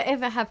 never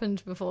ever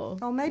happened before.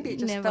 Oh, maybe it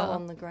just Never. fell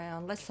on the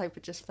ground. Let's hope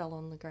it just fell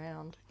on the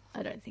ground.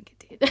 I don't think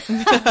it did.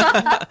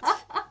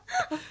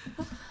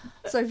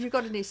 So have you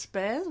got any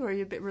spares, or are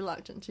you a bit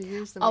reluctant to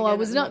use them? Oh, I again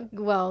was at not.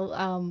 the-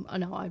 Well, I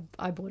know.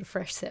 I bought a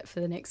fresh set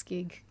for the next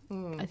gig.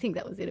 I think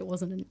that was it. It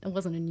wasn't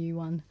a new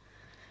one.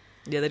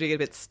 Yeah, they do get a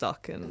bit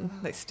stuck, and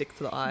they stick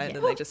to the eye, and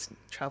then they just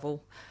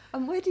travel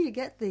And where do you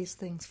get these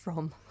things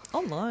from?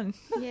 online.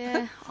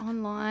 Yeah,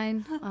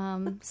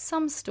 online.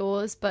 Some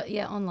stores, but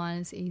yeah, online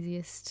is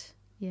easiest.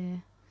 Yeah.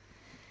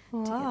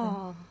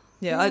 Wow.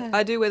 Yeah,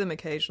 I do wear them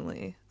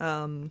occasionally.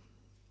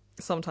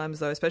 Sometimes,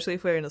 though, especially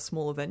if we're in a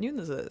smaller venue and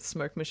there's a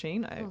smoke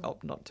machine, I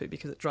opt not to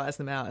because it dries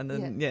them out. And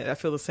then, I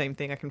feel the same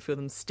thing. I can feel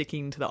them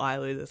sticking to the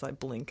eyelid as I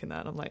blink and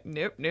that. I'm like,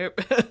 nope.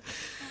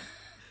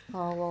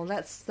 Oh, well,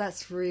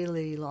 that's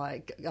really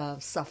like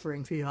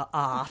suffering for your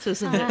art,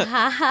 isn't it?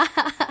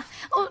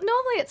 Oh,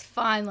 normally it's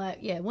fine. Like,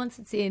 yeah, once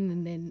it's in,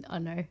 and then I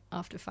know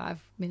after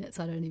 5 minutes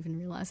I don't even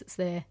realise it's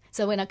there.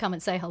 So when I come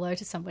and say hello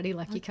to somebody,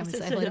 like you come and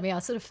say hello to me, I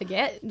sort of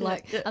forget.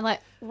 Like, I'm like,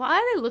 why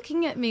are they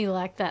looking at me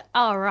like that?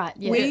 Oh, right,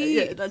 yeah.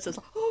 Yeah, that's just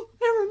like, oh,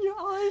 Erin, your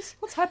eyes.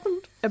 What's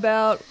happened?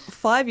 About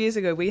 5 years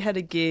ago, we had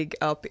a gig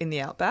up in the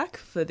Outback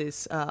for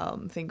this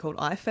thing called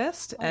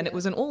iFest, and it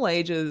was an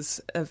all-ages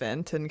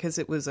event, and because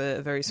it was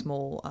a very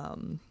small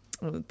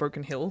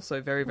Broken Hill,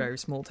 so very, very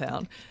small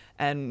town,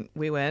 and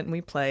we went and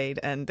we played,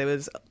 and there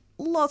was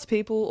lots of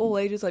people, all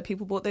ages, like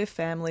people brought their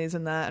families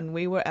and that, and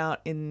we were out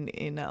in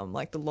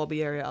like the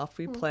lobby area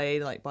after we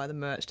played, like by the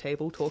merch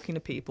table, talking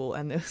to people,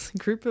 and there was a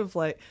group of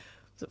like,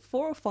 was it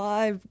 4 or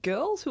 5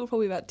 girls who were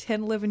probably about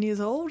 10, 11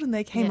 years old, and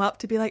they came up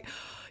to be like,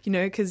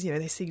 because,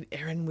 they see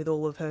Erin with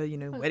all of her,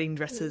 wedding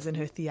dresses and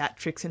her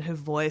theatrics and her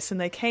voice, and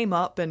they came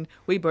up, and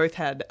we both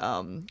had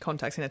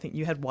contacts in. I think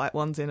you had white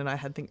ones in, and I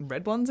had,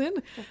 red ones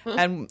in,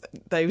 and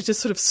they just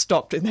sort of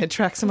stopped in their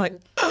tracks. I'm like,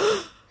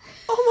 oh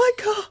my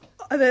God.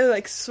 And they're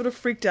like sort of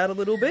freaked out a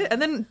little bit.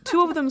 And then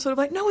 2 of them sort of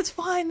like, no, it's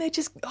fine. They're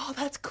just, oh,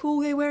 that's cool.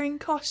 They're wearing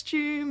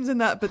costumes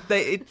and that. But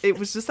it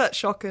was just that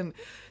shock. And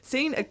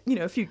seeing,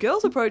 a few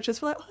girls approach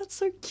us, we're like, oh, that's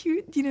so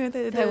cute.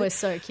 They were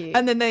so cute.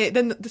 And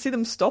then to see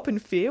them stop in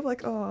fear, we're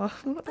like, oh,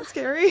 not that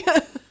scary.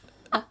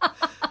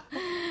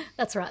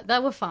 That's right. They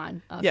were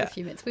fine after a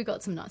few minutes. We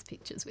got some nice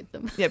pictures with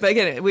them. Yeah, but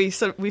again, we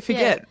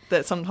forget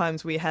that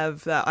sometimes we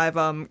have that. I've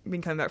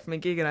been coming back from a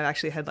gig, and I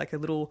actually had like a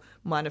little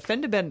minor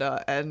fender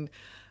bender, and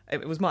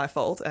it was my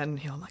fault,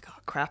 and I'm like, oh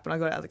crap, and I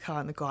got out of the car,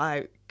 and the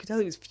guy could tell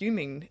he was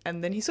fuming,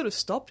 and then he sort of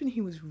stopped, and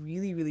he was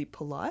really, really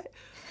polite,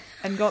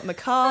 and got in the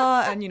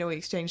car and, we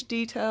exchanged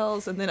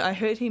details. And then I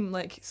heard him,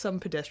 like, some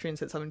pedestrian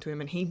said something to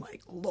him and he,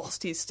 like,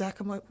 lost his stack.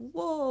 I'm like,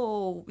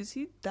 whoa, is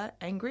he that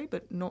angry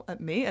but not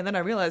at me? And then I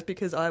realised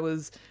because I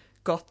was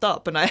gothed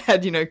up and I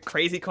had,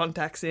 crazy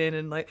contacts in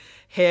and, like,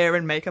 hair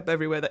and makeup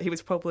everywhere that he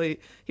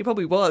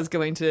probably was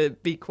going to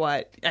be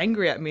quite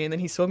angry at me. And then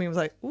he saw me and was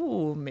like,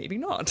 ooh, maybe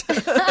not.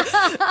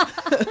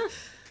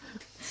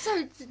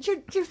 So,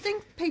 do you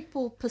think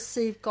people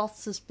perceive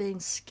goths as being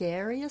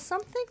scary or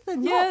something? They're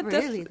Yeah, not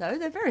really, though.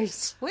 They're very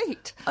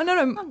sweet. Oh, no,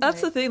 Aren't that's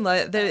they? the thing.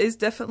 Like, there is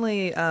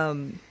definitely, I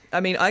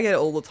mean, I get it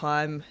all the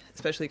time,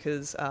 especially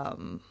because,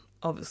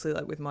 obviously,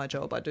 like, with my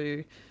job,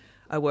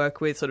 I work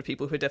with sort of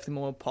people who are definitely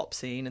more pop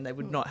scene and they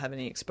would not have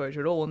any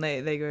exposure at all. And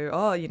they go,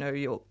 oh,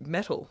 you're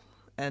metal.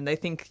 And they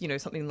think,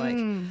 something like...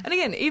 And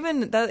again,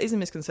 even that is a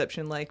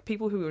misconception. Like,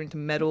 people who are into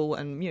metal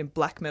and,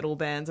 black metal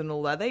bands and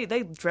all that, they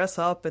dress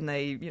up and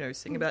they,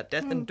 sing about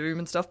death and doom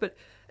and stuff. But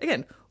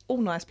again, all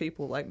nice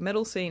people. Like,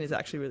 metal scene is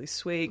actually really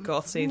sweet.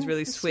 Goth scene's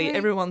really sweet.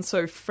 Everyone's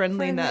so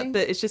friendly in that.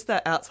 But it's just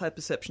that outside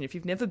perception. If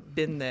you've never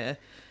been there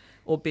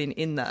or been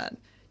in that,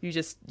 you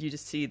just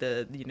see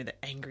the, the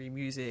angry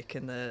music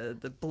and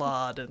the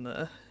blood and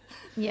the...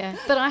 Yeah,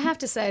 but I have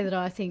to say that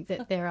I think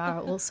that there are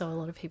also a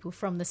lot of people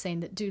from the scene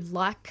that do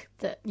like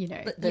that, you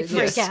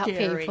freak out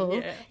scary,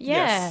 people.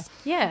 yeah.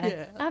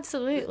 Yeah,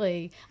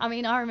 absolutely. I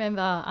mean, I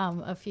remember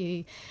a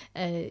few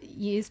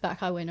years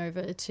back I went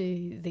over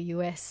to the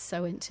US.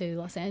 I went to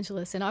Los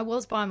Angeles and I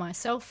was by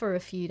myself for a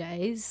few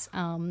days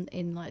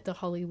in like the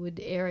Hollywood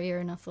area,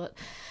 and I thought,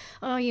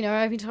 oh,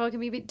 I've been told it can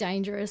be a bit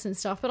dangerous and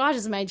stuff, but I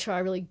just made sure I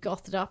really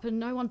gothed up and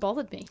no one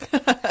bothered me.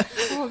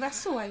 Oh,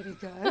 that's the way to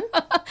go.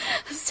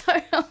 So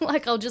I'm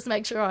like, I'll just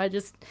make sure I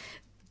just,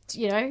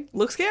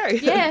 Look scary.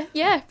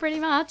 Yeah, pretty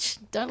much.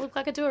 Don't look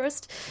like a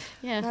tourist.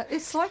 Yeah.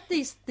 It's like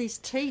these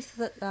teeth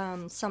that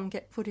some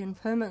get put in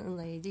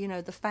permanently,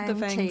 the fang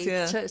fangs, teeth,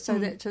 yeah.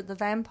 to the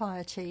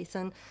vampire teeth.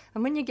 And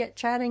when you get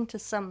chatting to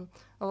some,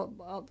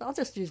 I'll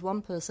just use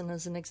one person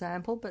as an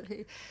example, but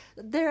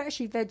they're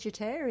actually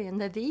vegetarian,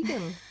 they're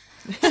vegan.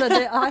 So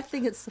I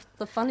think it's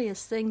the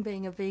funniest thing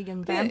being a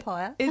vegan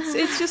vampire. It's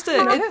just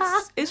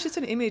it's just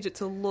an image.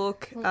 It's a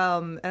look,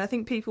 and I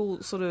think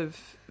people sort of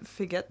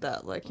forget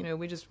that. Like,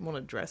 we just want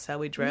to dress how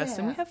we dress,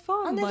 and we have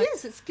fun. And like,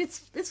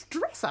 it's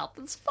dress up.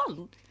 It's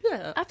fun.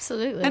 Yeah,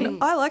 Absolutely.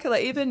 and I like it.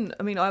 Like, even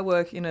I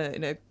work in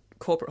a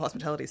corporate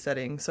hospitality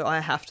setting, so I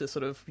have to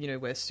sort of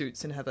wear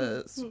suits and have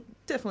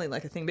definitely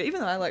like a thing. But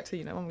even though I like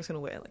to I'm just going to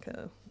wear like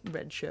a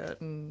red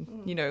shirt and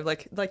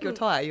like your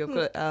tie. You've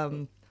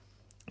got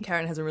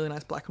Karen has a really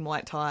nice black and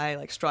white tie,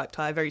 like striped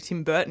tie, very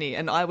Tim Burton-y,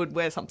 and I would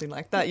wear something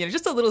like that.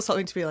 Just a little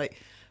something to be like,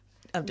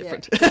 I'm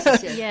different.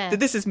 Yeah.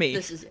 This is me.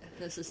 This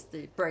is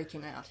the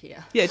breaking out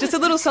here. Yeah, just a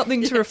little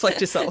something to reflect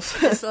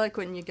yourself. It's like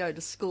when you go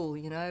to school,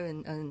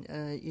 and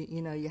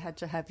you had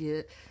to have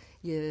your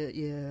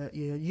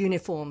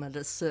uniform at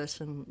a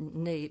certain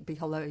knee,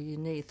 below your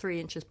knee, 3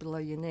 inches below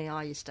your knee.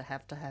 I used to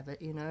have it,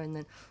 and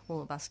then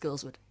all of us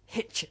girls would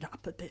hitch it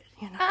up a bit,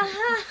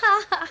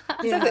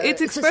 Exactly.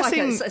 It's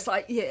expressing. It's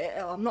like,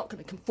 I'm not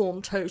going to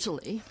conform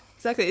totally.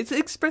 Exactly. It's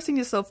expressing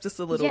yourself just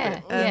a little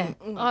bit. I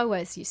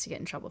always used to get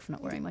in trouble for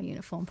not wearing my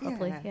uniform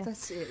properly. Yeah.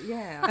 That's it.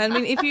 Yeah. And I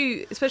mean, if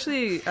you,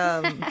 especially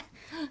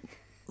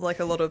like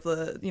a lot of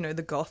the,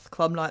 the goth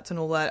club nights and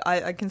all that,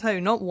 I can tell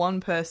you, not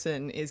one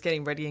person is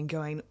getting ready and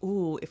going,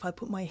 ooh, if I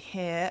put my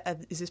hair,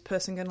 is this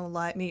person going to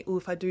like me? Ooh,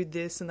 if I do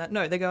this and that.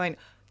 No, they're going,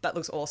 that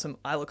looks awesome.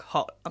 I look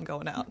hot. I'm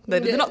going out.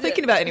 They're not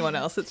thinking about anyone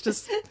else. It's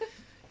just,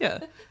 yeah.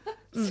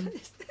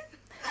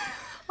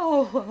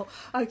 Oh, well,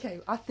 okay.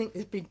 I think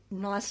it'd be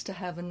nice to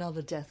have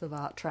another Death of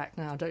Art track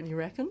now, don't you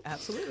reckon?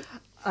 Absolutely.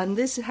 And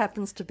this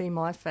happens to be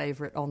my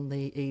favourite on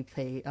the EP,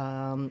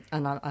 and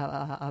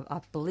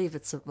I believe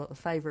it's a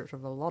favourite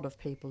of a lot of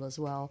people as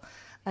well.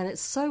 And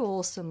it's so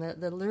awesome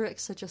that the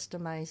lyrics are just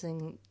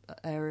amazing,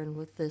 Erin,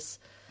 with this.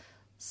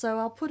 So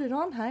I'll put it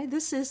on, hey?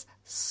 This is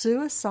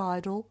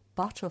Suicidal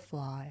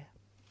Butterfly.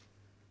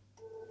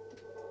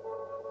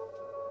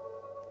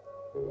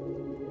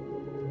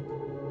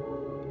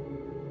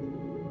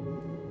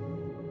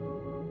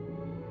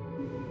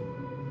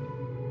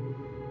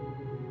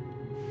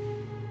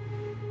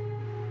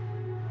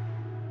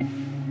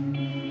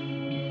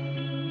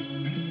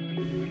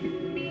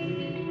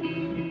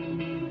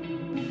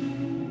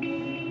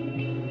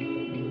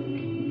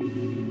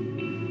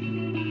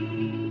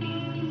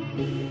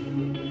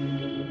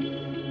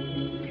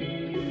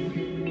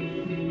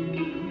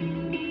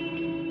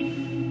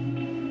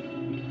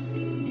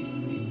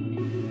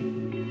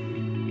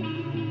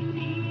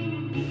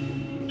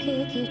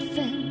 Picket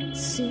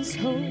fences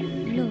hold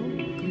no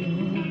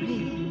glory,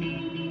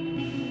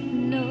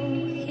 no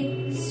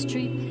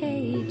history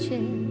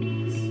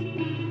pages,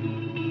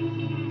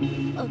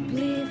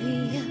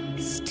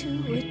 oblivious to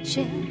a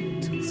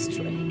gentle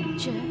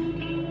stranger.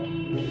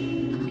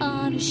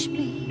 Punish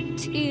me,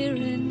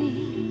 tyranny,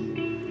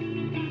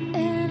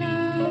 and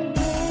I'm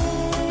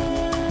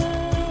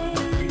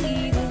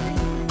able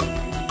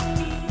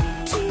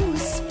to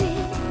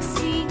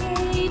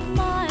asphyxiate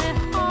my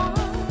heart.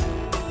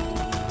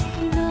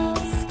 No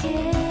scared.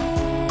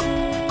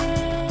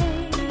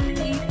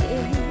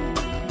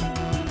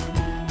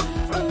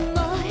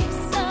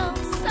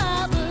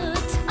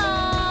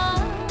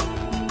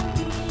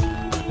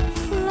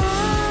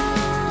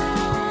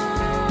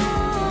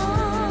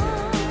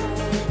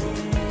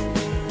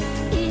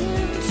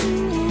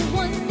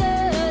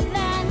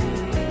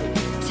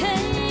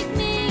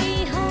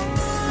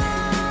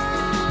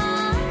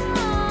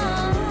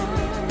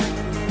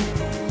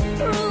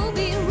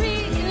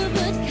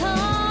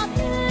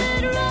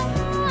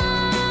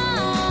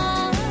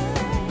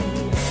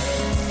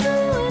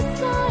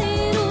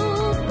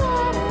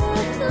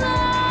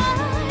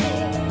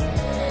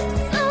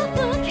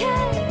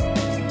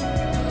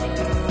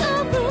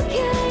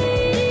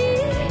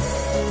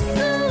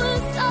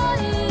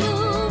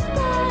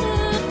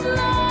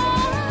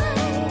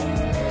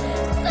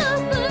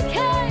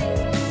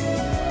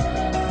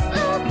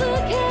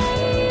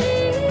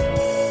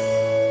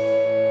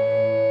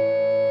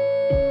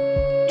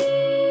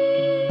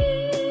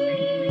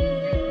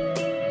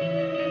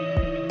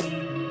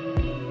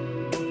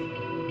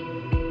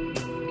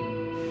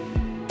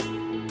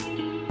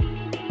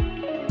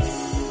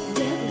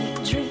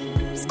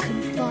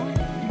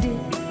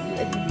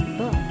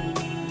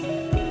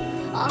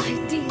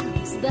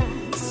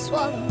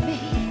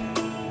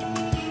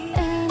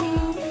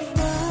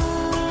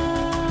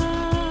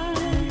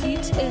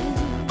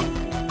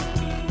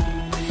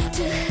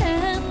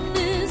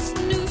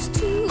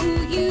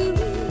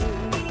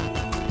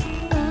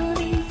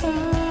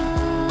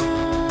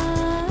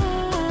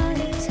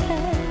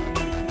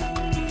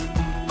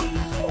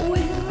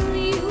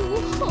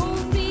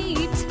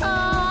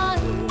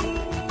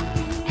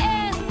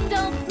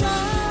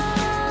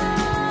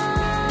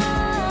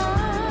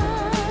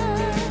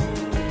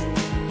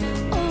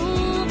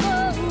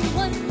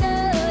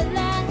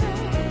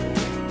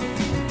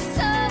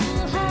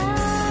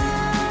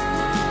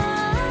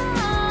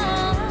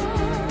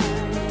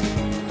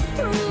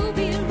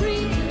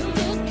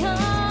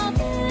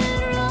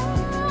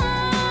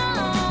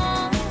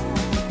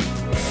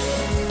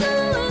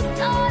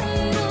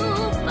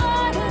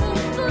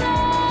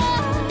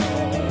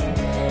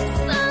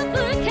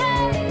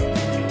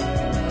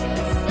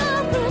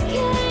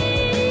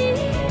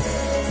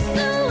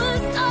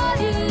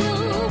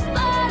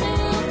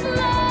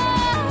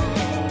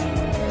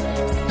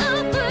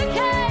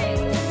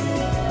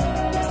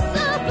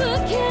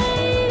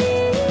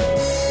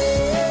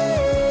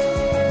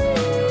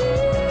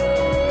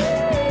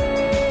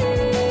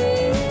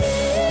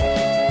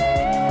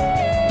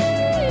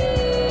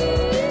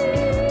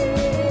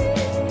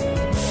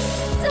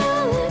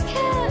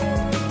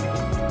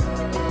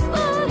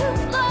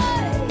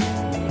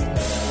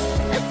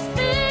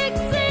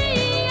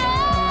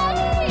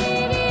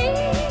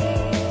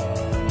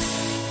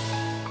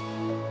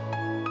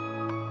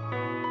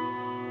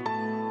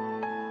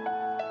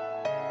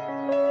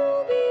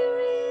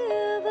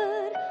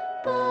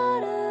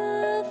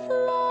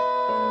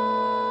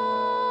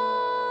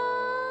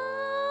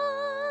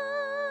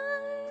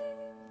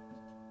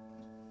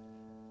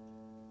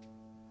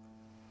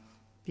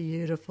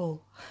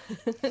 beautiful.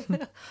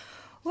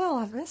 Well,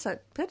 I guess I'd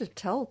better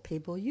tell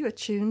people you are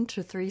tuned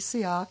to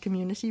 3CR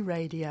Community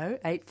Radio,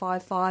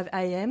 855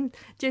 AM,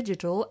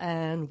 digital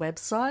and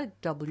website,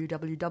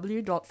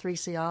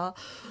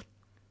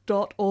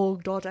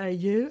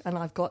 www.3cr.org.au, and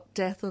I've got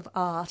Death of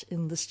Art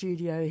in the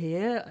studio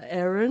here,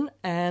 Erin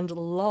and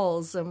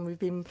Loz, and we've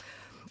been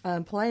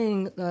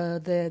playing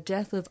their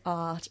Death of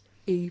Art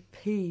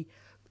EP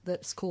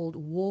that's called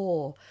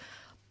War.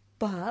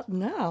 But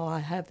now I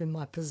have in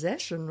my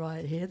possession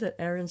right here that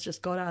Erin's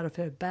just got out of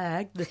her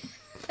bag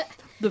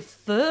the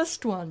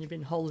first one you've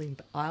been holding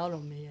out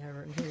on me,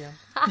 Erin, here.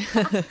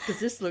 Because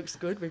this looks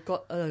good. We've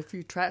got a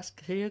few tracks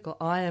here. Got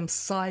I Am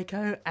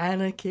Psycho,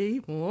 Anarchy.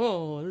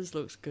 Whoa, this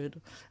looks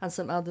good. And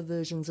some other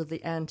versions of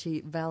the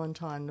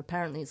Anti-Valentine.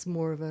 Apparently it's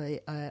more of an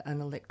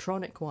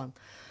electronic one.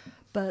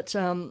 But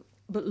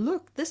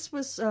look, this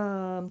was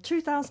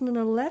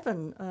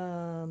 2011,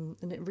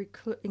 and it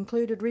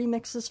included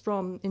remixes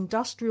from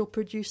industrial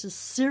producers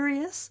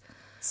Sirius.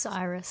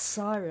 Cyrus.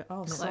 Oh,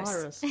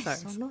 Close.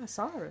 Cyrus. Oh, no,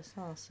 Cyrus.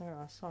 Oh,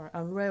 sorry.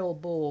 And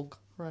Railborg.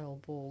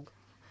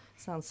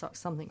 Sounds like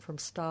something from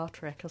Star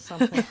Trek or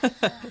something.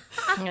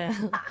 Yeah.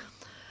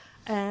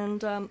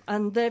 And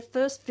their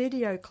first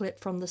video clip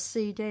from the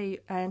CD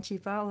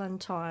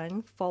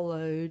Anti-Valentine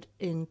followed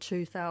in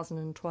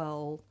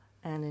 2012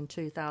 and in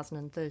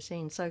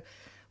 2013. So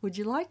would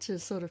you like to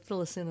sort of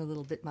fill us in a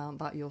little bit, Mum,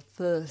 about your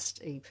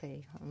first EP?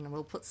 And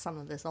we'll put some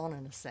of this on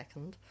in a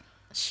second.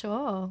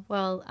 Sure.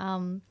 Well,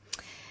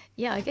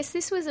 yeah, I guess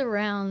this was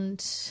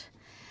around,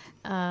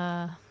 we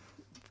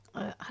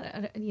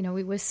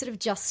were sort of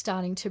just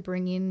starting to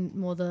bring in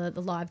more the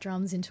live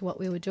drums into what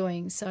we were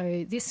doing.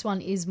 So this one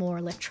is more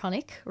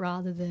electronic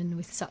rather than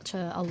with such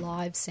a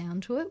live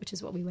sound to it, which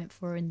is what we went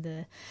for in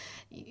the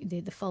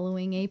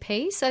following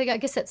EP. So I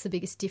guess that's the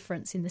biggest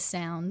difference in the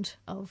sound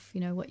of,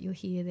 what you'll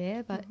hear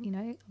there. But,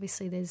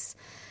 obviously there's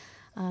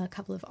a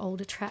couple of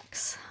older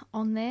tracks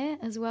on there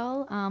as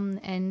well,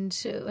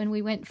 and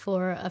we went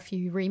for a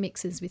few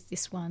remixes with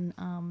this one.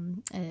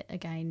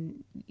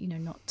 Again, we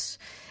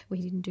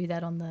didn't do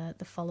that on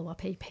the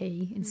follow-up EP.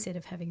 Instead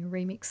of having a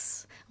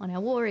remix on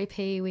our War EP,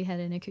 we had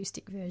an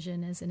acoustic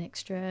version as an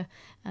extra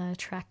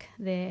track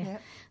there.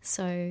 Yep.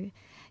 So,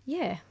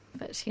 yeah.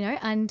 But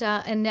and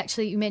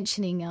actually, you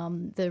mentioning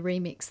the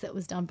remix that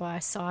was done by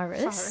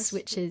Cyrus,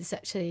 which is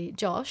actually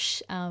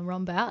Josh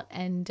Rombout,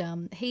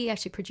 and he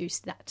actually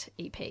produced that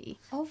EP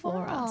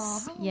for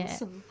us.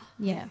 Awesome.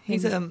 Yeah.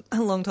 He's a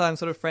long time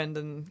sort of friend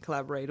and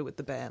collaborator with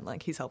the band.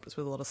 Like, he's helped us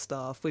with a lot of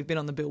stuff. We've been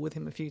on the bill with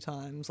him a few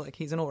times. Like,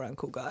 he's an all-round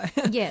cool guy.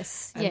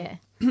 Yes, yeah.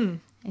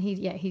 And he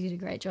did a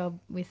great job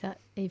with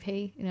that EP.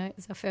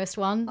 It's our first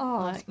one.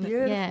 Oh, it's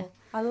beautiful. Yeah.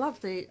 I love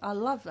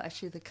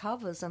actually the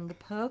covers and the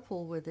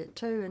purple with it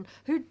too. And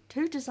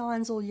who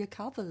designs all your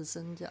covers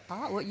and your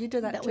art? What, you do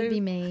that too? That would be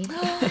me.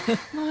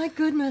 My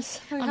goodness.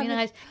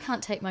 I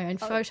can't take my own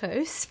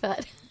photos,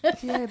 but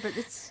yeah, but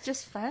it's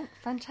just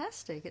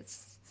fantastic.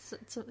 It's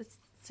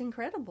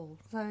incredible.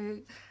 So,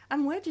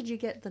 and where did you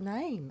get the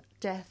name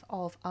Death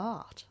of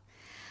Art?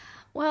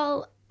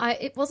 Well,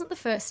 it wasn't the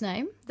first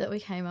name that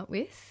we came up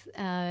with.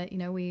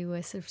 We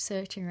were sort of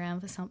searching around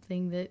for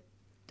something that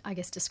I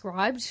guess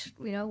described,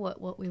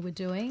 what we were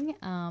doing.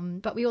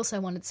 But we also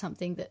wanted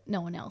something that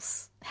no one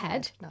else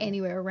had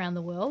anywhere around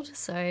the world.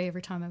 So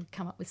every time I would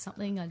come up with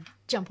something, I'd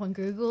jump on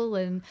Google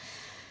and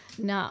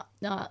so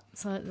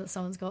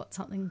someone's got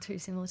something too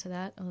similar to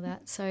that or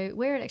that. So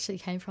where it actually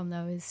came from,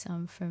 though, is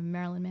from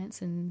Marilyn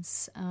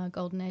Manson's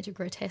Golden Age of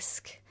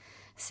Grotesque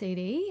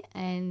CD,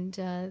 and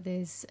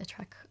there's a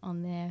track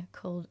on there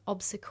called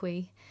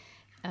Obsequy,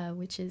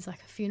 which is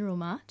like a funeral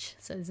march,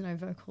 so there's no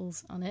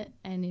vocals on it,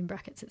 and in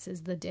brackets it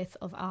says the death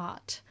of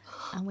art,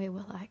 and we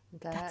were like,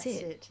 that's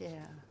it.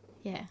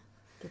 Yeah,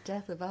 the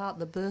death of art,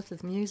 the birth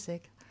of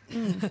music.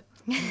 And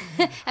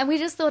we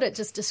just thought it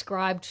just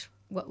described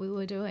what we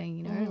were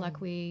doing,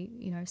 like we,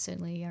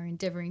 certainly are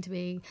endeavouring to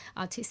be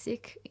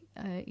artistic,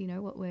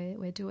 what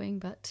we're doing,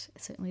 but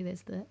certainly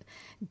there's the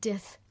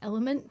death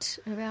element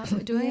about what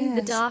we're doing,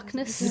 the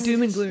darkness. The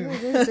doom and gloom.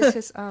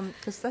 Because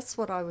that's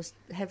what I was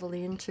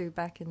heavily into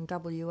back in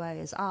WA,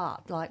 is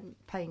art, like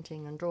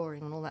painting and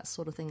drawing and all that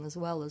sort of thing, as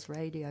well as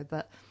radio.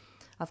 But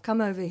I've come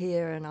over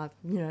here and I've,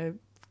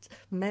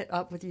 met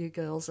up with you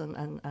girls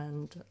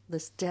and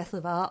this Death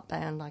of Art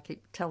band I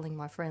keep telling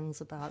my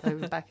friends about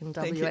over back in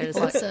WA. It's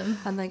awesome.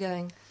 And they're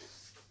going,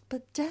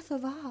 but Death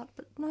of Art?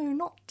 But no,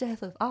 not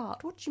Death of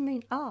Art. What do you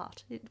mean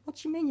art? What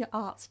do you mean your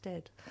art's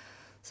dead?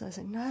 So I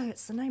said, no,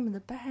 it's the name of the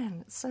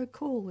band. It's so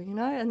cool,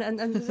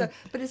 and so,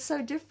 but it's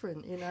so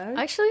different,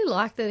 I actually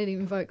like that it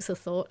invokes a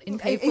thought in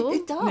people.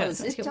 It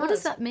does. It does. What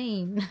does that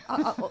mean?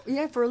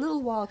 Yeah, for a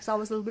little while, because I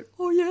was a little bit,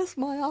 oh yes,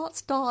 my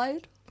art's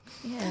died.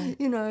 Yeah,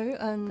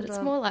 and but it's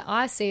more like,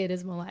 I see it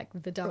as more like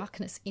the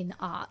darkness in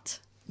art.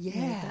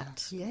 Yeah,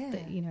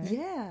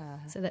 yeah.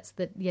 So that's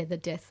the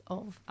death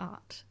of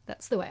art.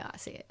 That's the way I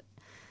see it.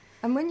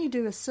 And when you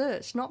do a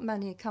search, not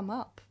many come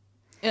up.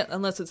 Yeah,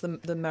 unless it's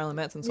the Marilyn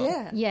Manson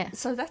song. Yeah.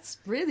 So that's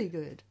really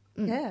good.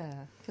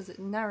 Yeah, because it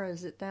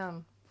narrows it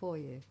down for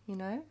you,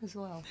 as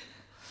well.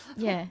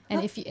 Yeah,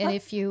 and if you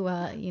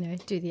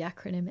do the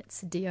acronym,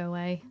 it's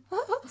DOA.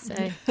 So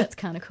that's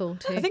kind of cool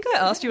too. I think I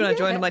asked you when I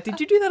joined. I'm like, did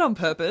you do that on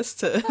purpose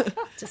to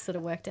Just sort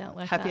of worked out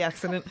like happy that.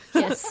 accident?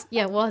 Yes,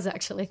 yeah, it was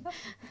actually.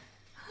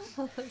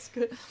 Oh, that's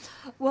good.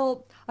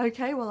 Well,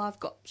 okay. Well, I've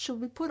got.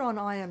 Should we put on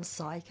I Am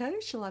Psycho?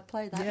 Shall I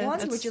play that Yeah, one?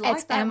 that's- Would you like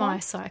It's that Am one? I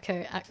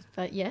Psycho?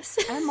 But yes.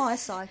 Am I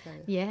Psycho?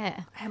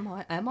 Yeah. Am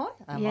I?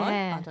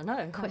 Yeah. I don't know.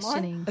 Am I?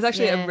 Questioning. It's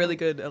actually Yeah. a really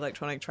good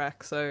electronic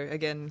track. So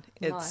again,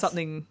 it's Nice.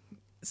 something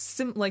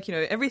like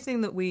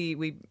everything that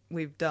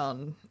we've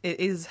done. It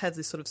has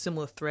this sort of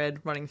similar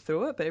thread running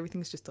through it, but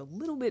everything's just a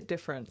little bit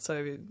different.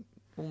 So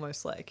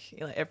almost like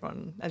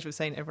everyone, as you were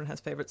saying, everyone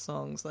has favorite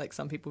songs. Like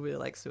some people really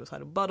like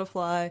Suicidal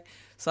Butterfly,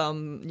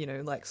 some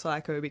like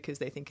Psycho because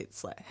they think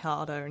it's like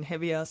harder and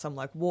heavier. Some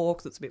like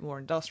Walk, that's a bit more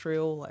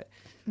industrial. Like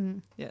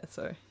yeah,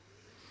 so.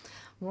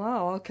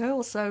 Wow,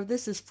 cool. So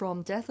this is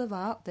from Death of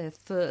Art, their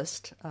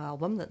first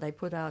album that they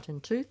put out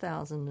in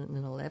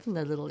 2011,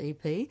 their little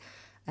EP,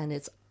 and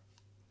it's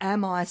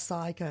Am I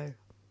Psycho?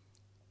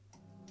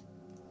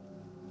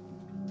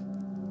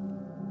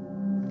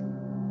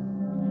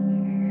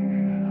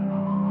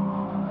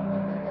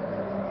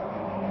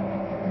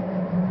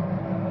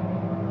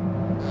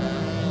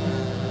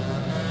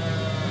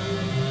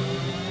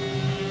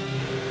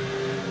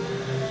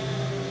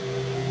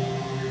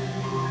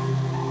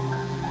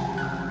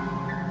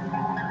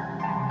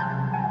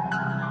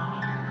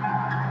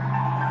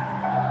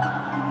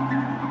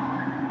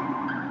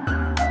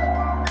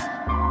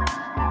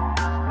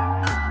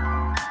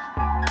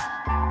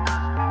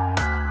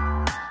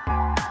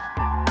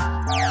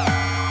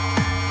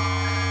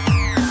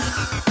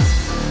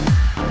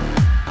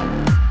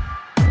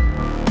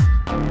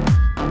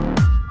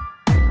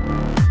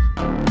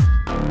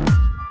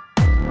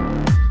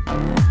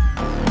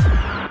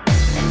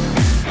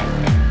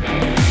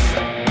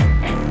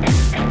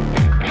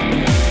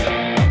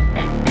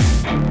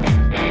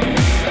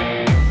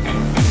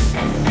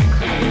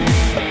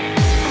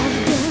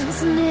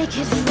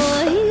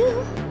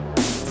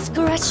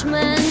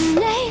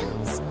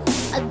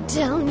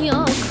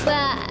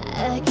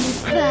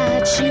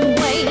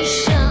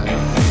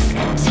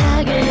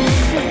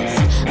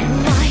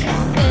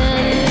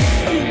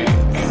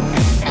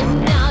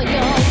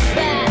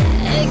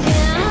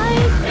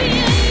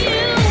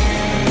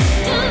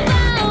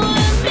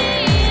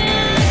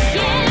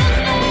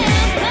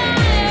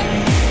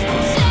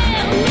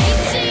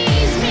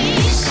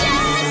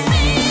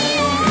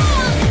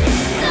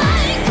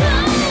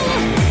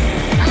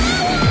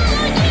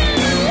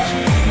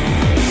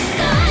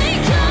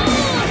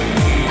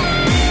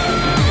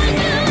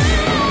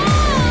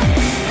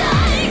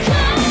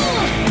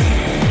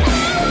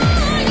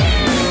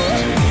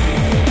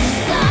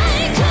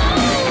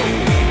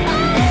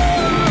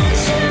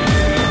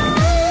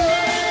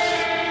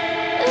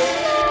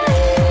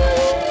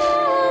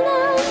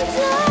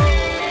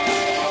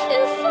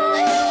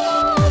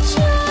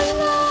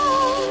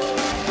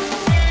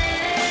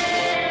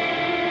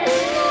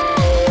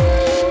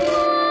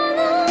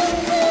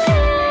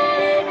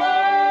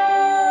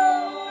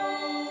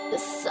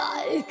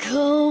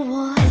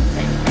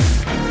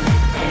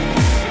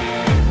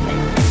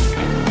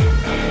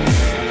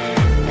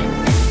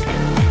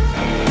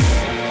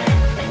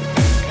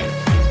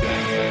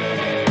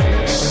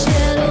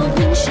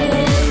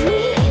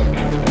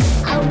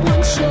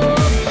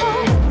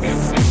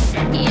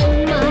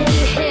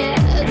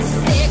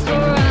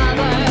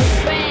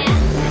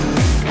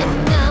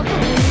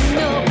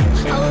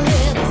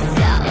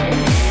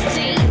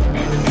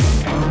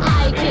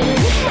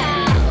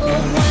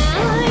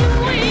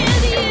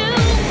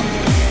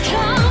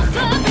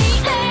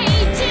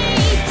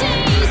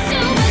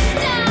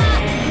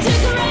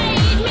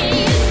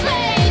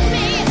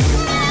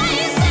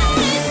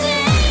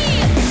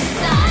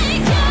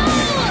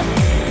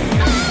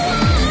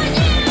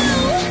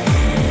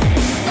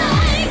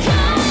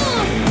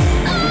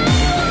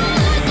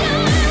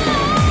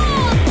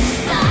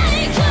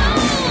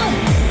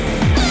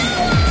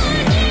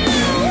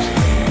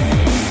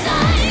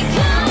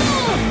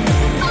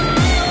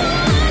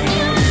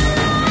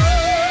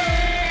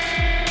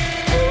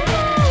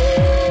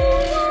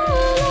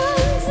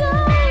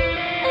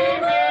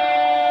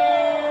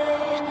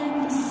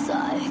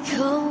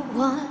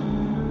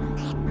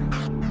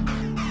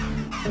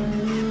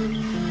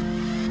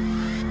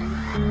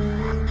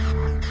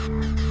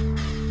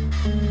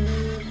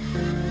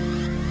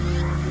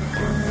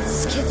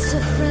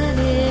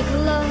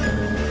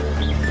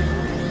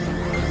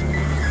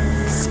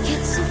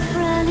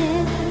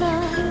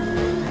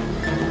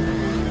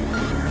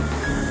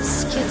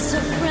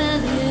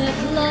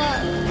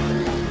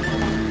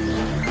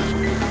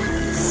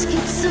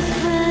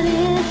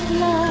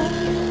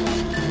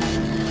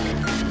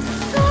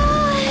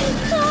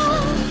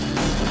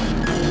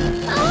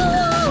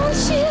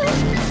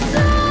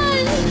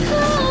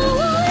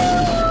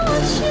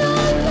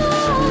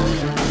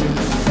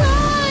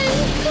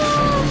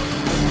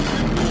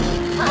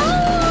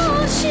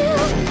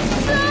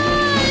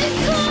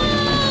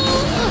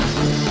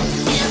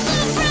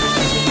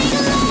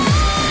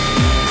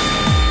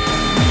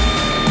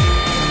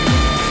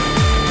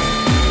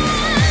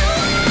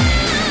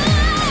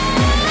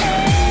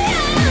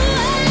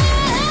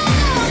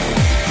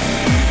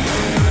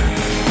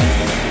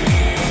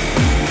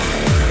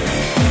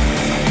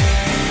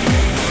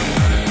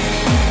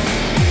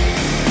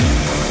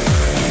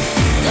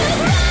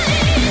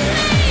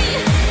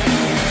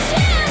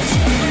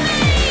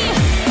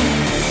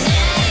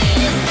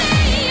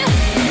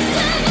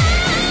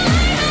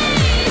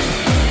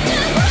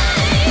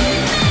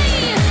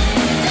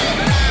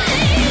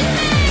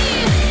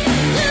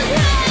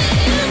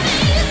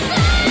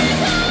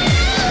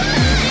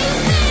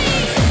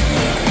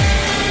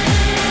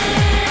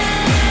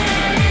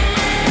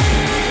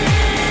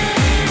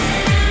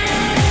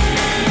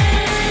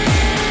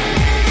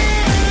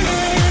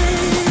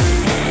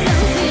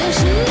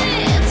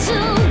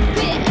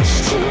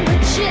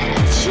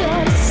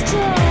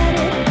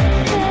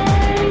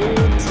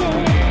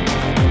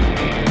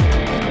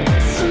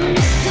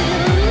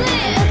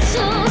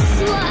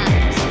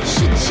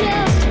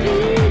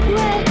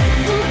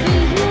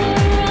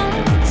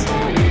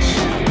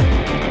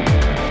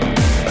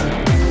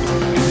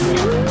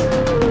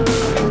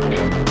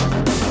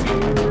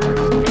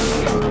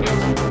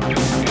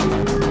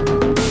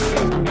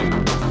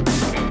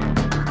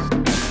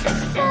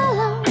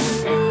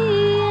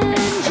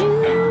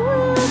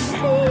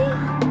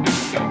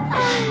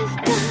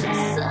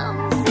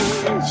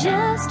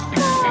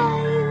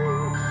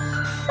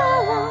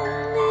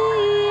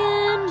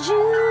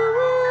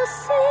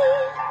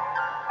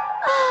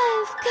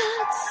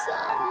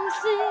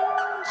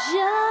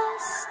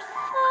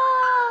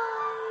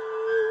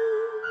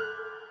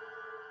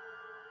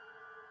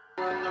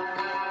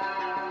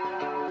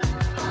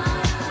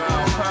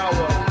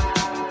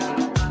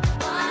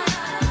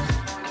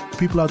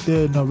 People out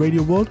there in the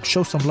radio world,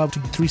 show some love to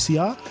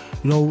 3CR.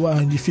 You know,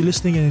 and if you're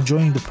listening and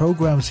enjoying the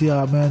programs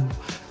here, man,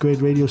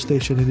 great radio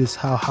station. It is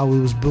how it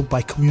was built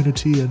by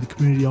community and the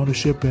community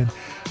ownership, and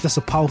that's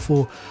a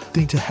powerful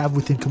thing to have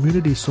within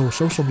community. So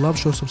show some love,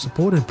 show some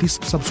support, and please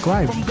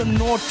subscribe. From the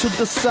north to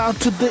the south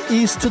to the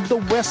east to the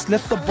west,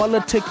 let the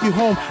baller take you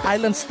home.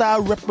 Island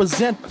style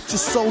represent, put your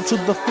soul to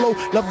the flow.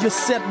 Love your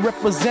set,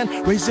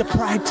 represent, raise your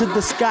pride to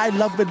the sky.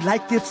 Love it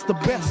like it's the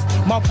best.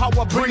 My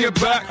power, bring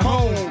it back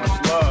home.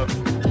 Love.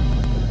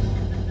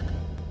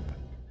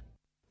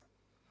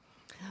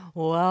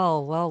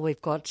 Well,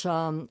 we've got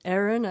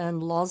Erin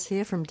and Loz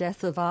here from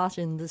Death of Art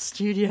in the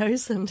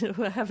studios, and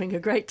we're having a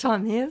great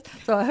time here.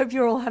 So I hope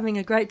you're all having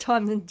a great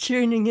time and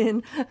tuning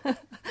in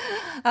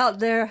out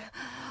there.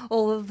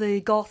 All of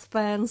the goth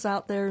fans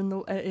out there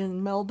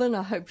in Melbourne,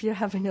 I hope you're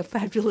having a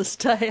fabulous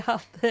day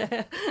out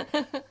there.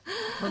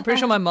 I'm pretty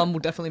sure my mum will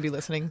definitely be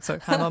listening, so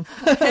hi, Mum.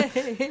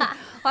 Hey.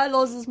 Hi,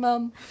 Loz's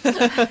mum.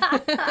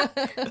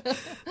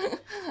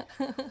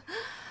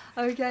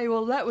 Okay,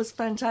 well, that was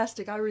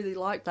fantastic. I really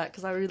liked that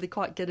because I really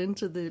quite get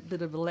into the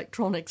bit of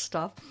electronic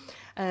stuff.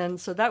 And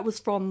so that was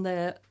from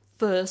their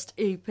first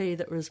EP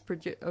that was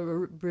put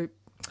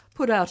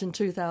out in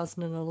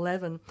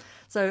 2011.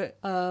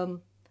 So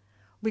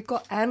we've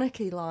got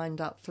Anarchy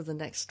lined up for the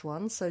next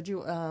one. So do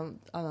you,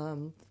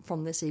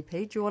 from this EP,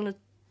 do you want to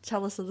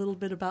tell us a little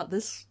bit about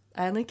this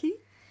Anarchy?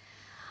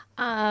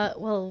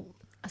 Well,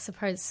 I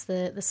suppose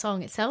the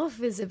song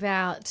itself is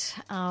about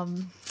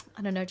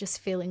I don't know, just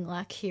feeling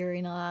like you're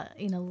in a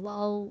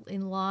lull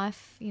in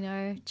life, you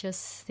know,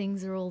 just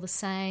things are all the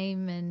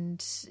same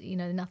and, you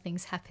know,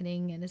 nothing's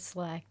happening, and it's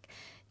like,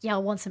 yeah, I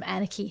want some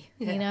anarchy,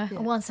 you know, I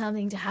want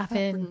something to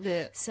happen.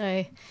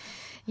 So,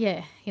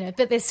 yeah, you know,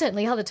 but there's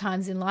certainly other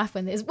times in life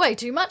when there's way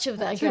too much of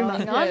that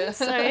going on.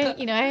 So,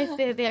 you know,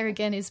 there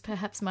again is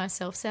perhaps my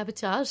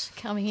self-sabotage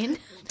coming in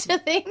to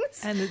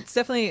things. And it's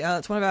definitely,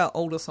 it's one of our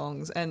older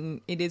songs,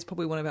 and it is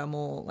probably one of our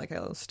more, like,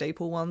 our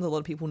staple ones. A lot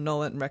of people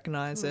know it and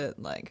recognise it.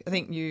 Like, I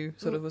think you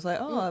sort of was like,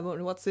 oh,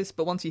 what's this?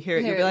 But once you hear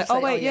it, you'll be like, oh,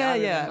 wait,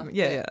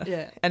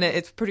 yeah. And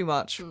it's pretty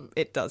much,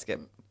 it does get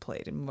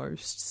played in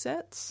most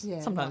sets.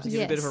 Yeah, sometimes you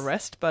give it a bit of a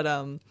rest, but,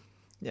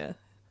 yeah,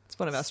 it's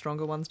one of our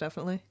stronger ones,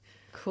 definitely.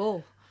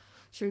 Cool.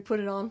 Should we put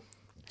it on?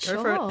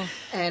 Go for it.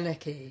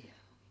 Anarchy.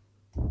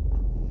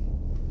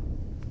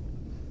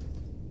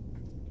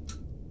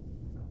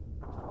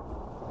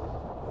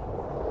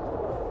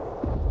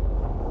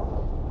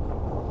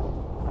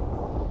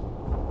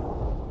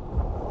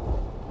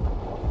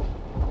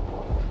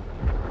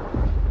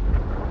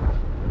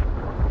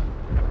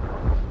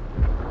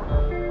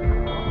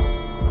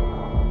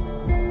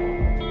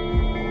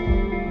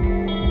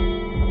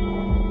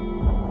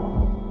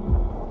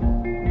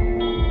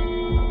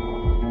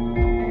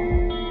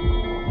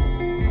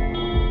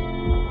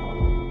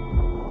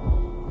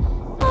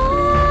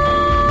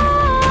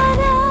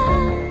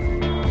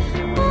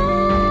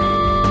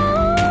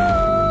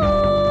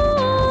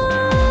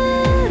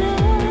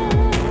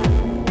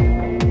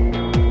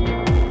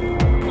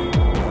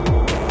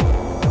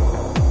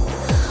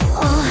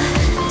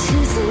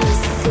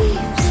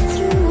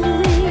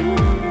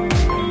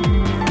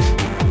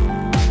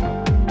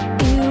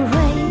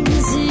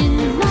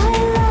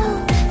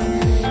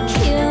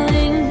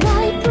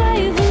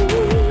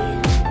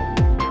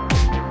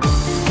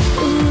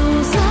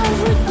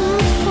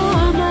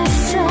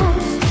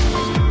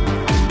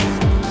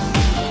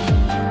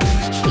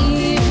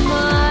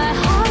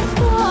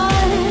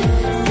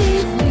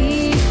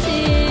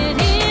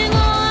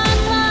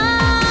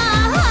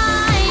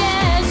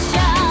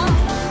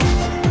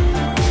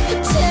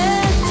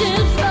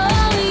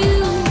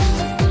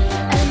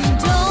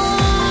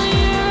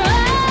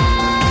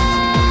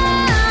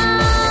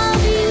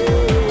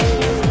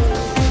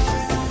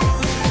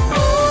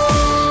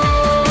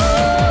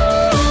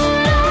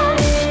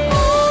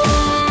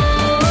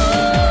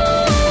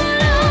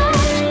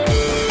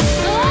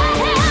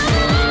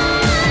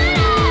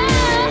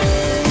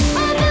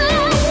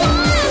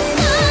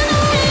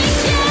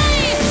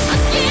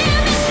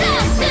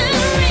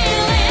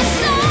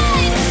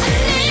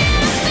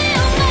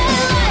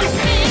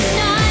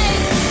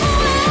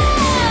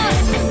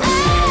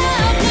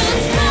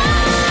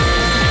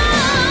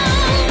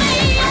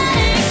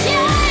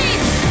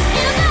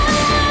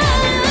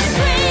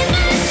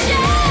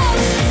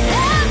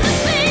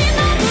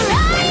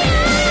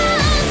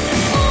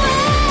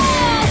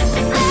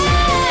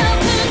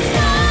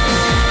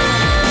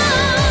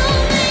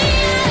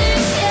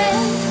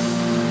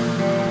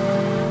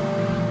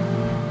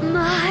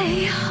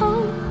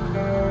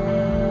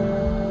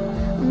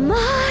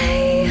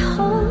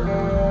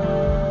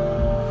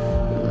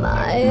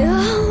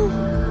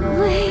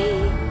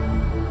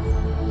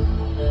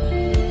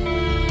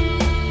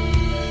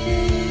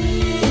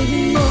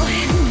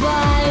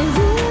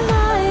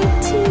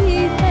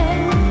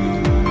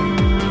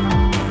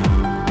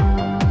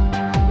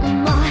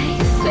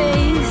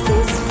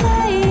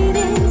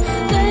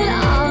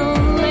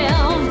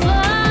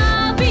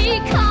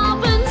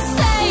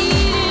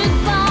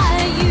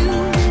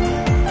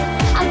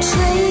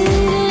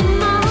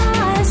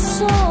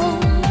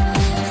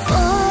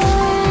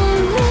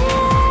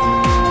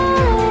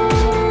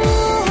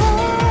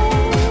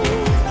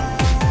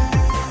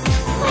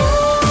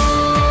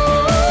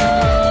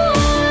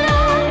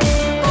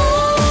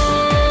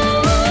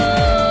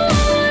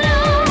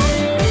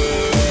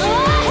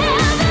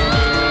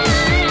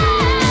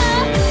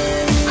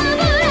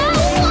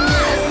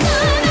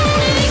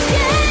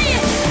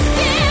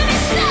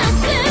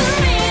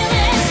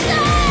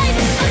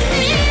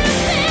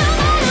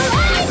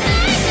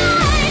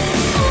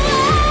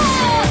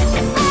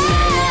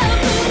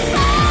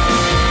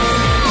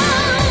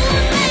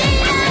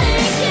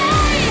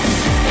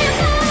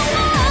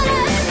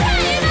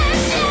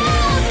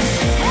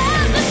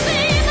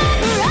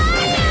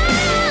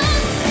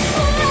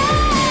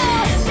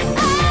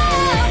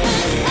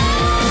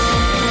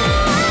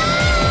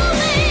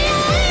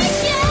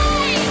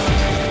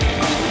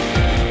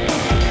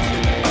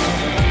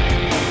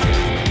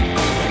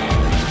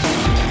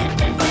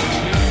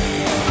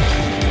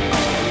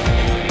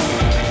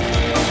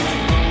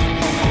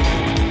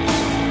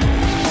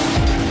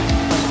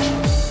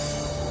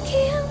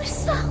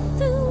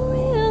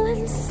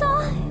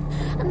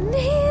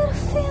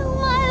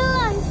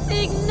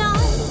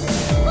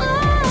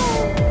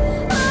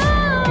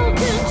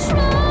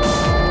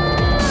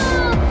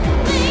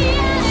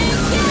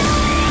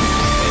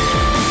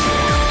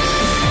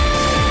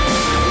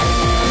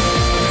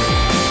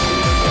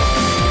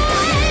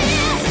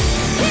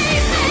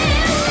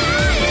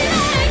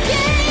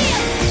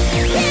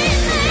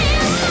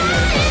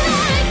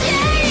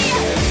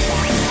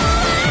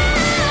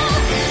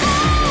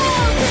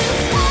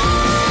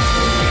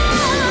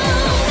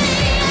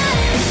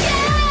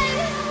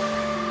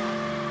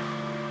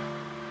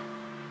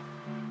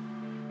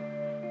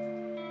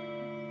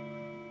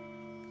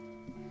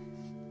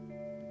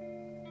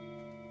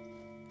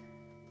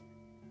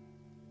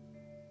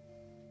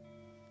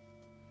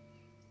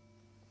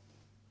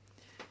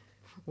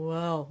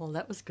 Well,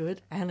 that was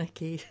good.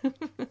 Anarchy.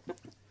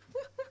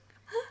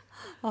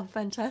 Oh,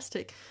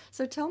 fantastic.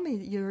 So tell me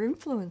your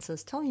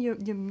influences. Tell me your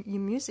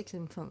music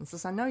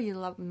influences. I know you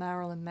love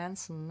Marilyn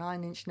Manson,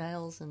 Nine Inch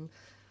Nails, and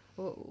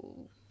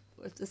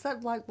is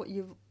that like what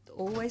you've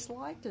always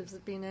liked? Has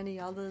there been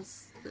any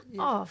others?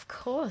 Oh, of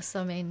course.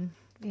 I mean,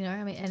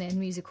 and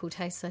musical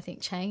tastes, I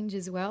think, change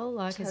as well,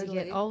 like as you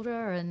get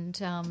older. And,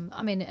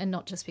 and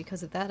not just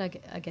because of that.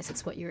 I guess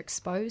it's what you're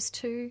exposed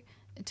to.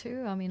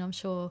 I mean, I'm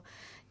sure,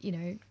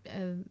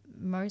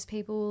 most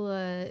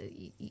people,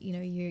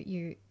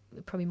 you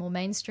probably more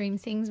mainstream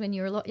things when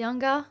you're a lot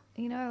younger,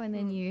 and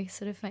then you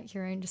sort of make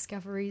your own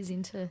discoveries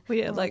into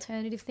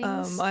alternative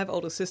things. I have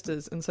older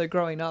sisters, and so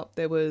growing up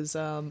there was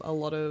a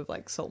lot of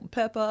like Salt and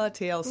Pepper,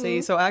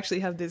 TLC, so I actually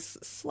have this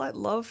slight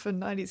love for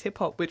 90s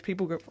hip-hop, which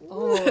people go,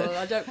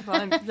 I don't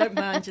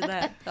mind you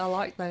that. I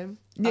like them.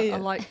 I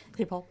like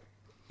hip-hop.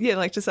 Yeah,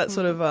 like just that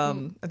sort of,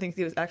 I think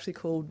it was actually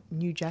called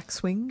New Jack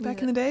Swing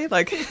back in the day.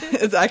 Like,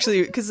 it's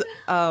actually, because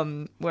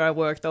where I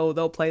work,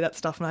 they'll play that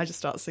stuff and I just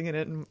start singing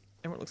it and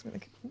everyone looks at me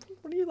like,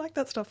 what do you like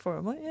that stuff for?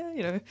 I'm like,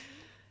 yeah.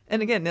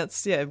 And again,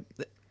 that's,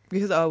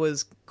 because I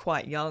was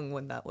quite young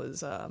when that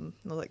was, I was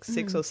like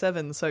 6 or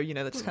 7, so,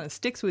 that just kind of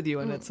sticks with you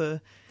and it's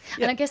a...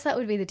 Yeah. And I guess that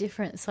would be the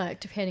difference, like,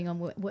 depending on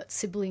what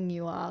sibling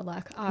you are.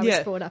 Like, I was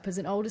brought up as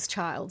an oldest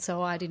child,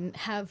 so I didn't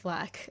have,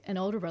 like, an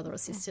older brother or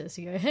sister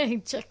to go, hey,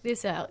 check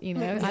this out,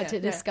 I had to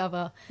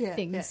discover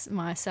things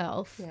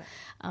myself.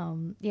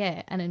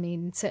 Yeah. And I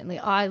mean, certainly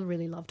I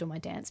really loved all my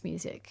dance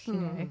music,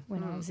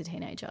 when I was a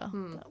teenager.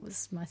 That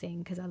was my thing,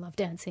 because I love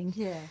dancing.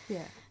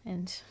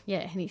 And,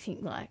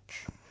 anything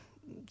like,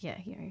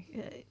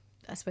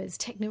 I suppose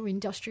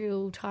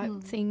techno-industrial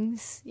type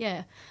things,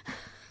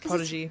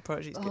 Prodigy's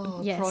good.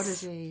 Oh, yes.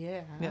 Prodigy,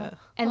 yeah.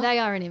 And they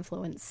are an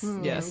influence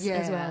yes.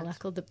 as well,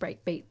 like all the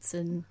break beats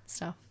and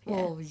stuff. Yeah.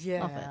 Oh,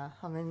 yeah. Love it.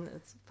 I mean,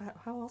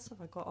 how else have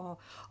I got?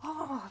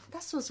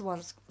 This was what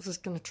I was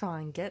going to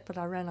try and get, but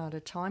I ran out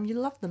of time. You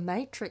love the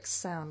Matrix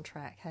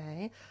soundtrack,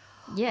 hey?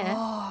 Yeah.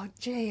 Oh,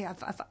 gee.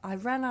 I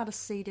ran out of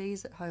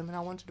CDs at home and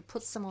I wanted to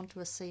put some onto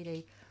a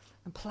CD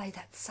and play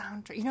that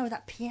soundtrack.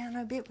 That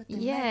piano bit with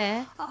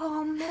the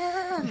Oh,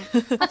 man.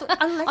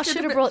 I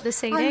should have brought the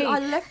CD. I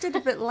left it a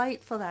bit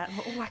late for that.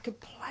 I could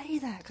play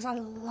that because I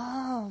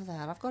love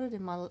that. I've got it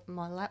in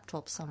my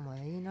laptop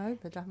somewhere,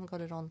 but I haven't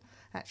got it on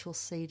actual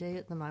CD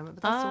at the moment.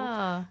 But that's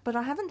all. But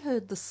I haven't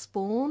heard the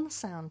Spawn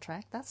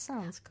soundtrack. That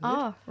sounds good.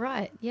 Oh,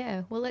 right.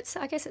 Yeah. Well,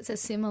 I guess it's a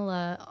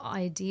similar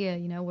idea,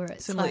 where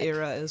it's similar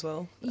era as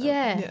well.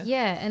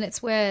 Yeah. And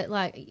it's where,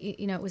 like,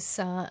 it was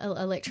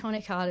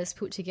electronic artists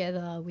put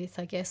together with,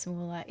 I guess,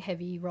 more like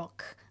heavy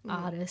rock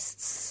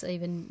artists,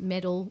 even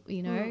metal,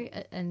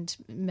 and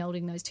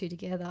melding those two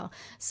together.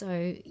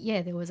 So,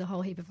 there was a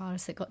whole heap of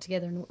artists that got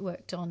together and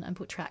worked on and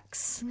put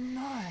tracks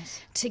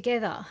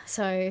together.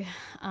 So,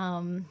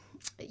 I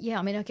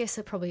mean, I guess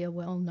probably a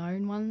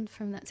well-known one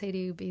from that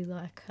CD would be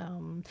like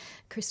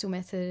Crystal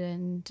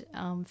Method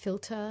and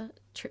Filter,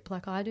 Trip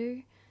Like I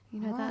Do.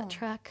 That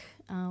track,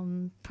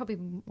 probably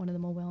one of the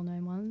more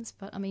well-known ones.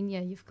 But I mean,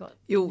 you've got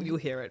you'll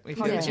hear it. If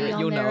you Prodigy hear it, on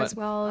you'll there know as it.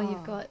 well.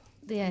 You've got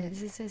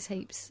there's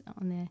heaps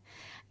on there.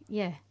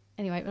 Yeah.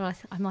 Anyway, but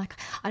I'm like,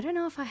 I don't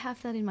know if I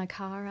have that in my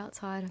car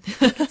outside. I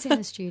think it's in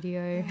the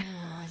studio.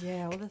 Oh,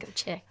 yeah. Well, go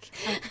check.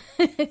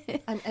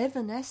 And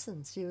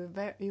Evanescence, you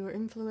were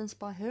influenced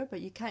by her,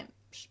 but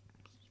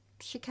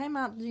she came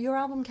out. Your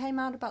album came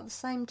out about the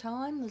same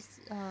time as.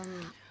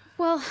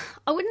 Well,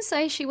 I wouldn't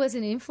say she was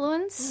an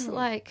influence,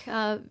 but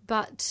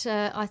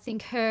I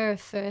think her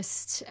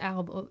first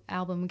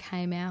album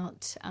came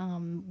out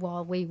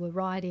while we were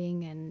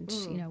writing, and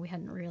we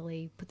hadn't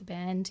really put the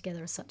band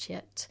together as such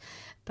yet.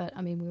 But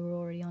I mean, we were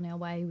already on our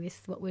way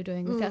with what we're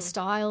doing with our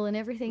style and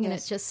everything, and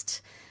it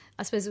just,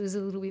 I suppose, it was a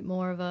little bit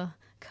more of a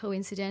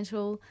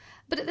coincidental.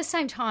 But at the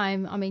same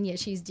time, I mean,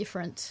 she's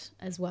different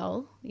as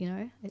well.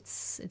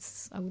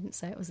 It's I wouldn't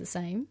say it was the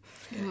same.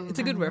 Yeah, it's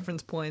a good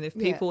reference point. If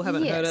people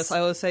haven't heard us, I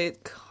always say it's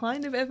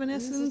kind of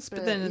Evanescence,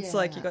 but then it's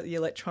like you got the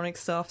electronic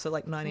stuff, so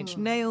like Nine Inch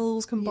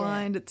Nails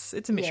combined. It's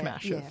a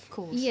mishmash of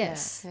course.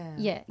 Yes,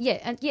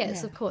 and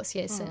yes, of course,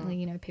 yes.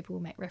 Certainly, people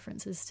will make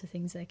references to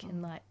things they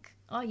can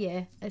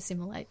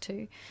assimilate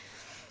to.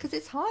 Because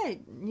it's high.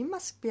 You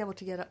must be able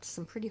to get up to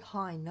some pretty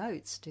high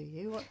notes, do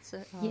you? What's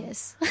it?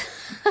 Yes.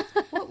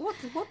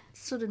 What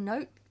sort of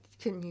note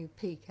can you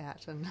peak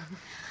at?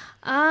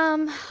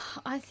 And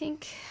I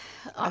think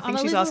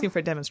she's asking for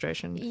a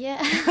demonstration. Yeah.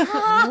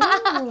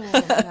 Oh,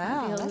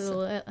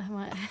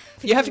 wow.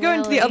 You have to go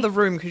into the other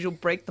room because you'll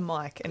break the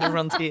mic and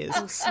everyone's ears.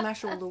 You'll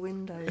smash all the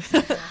windows.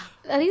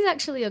 That is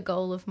actually a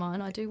goal of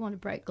mine. I do want to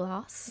break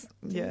glass.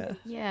 Yeah.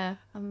 Yeah.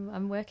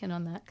 I'm working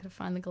on that. Got to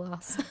find the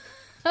glass.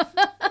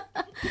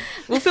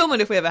 We'll film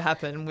it if we ever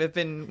happen.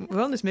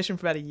 We're on this mission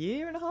for about 1.5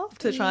 years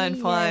to try and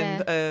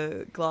find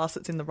a glass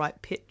that's in the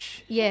right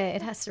pitch. Yeah,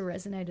 it has to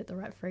resonate at the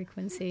right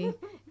frequency.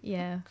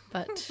 Yeah,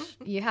 but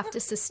you have to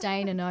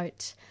sustain a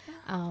note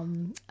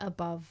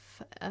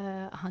above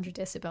 100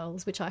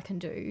 decibels, which I can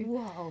do.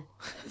 Wow.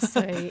 So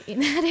in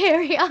that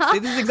area. See,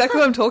 this is exactly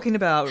what I'm talking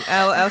about.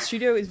 Our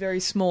studio is very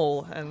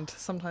small, and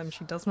sometimes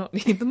she does not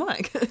need the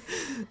mic.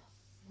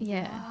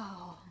 Yeah.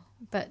 Wow.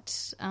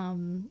 But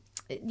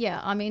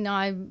yeah, I mean,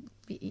 I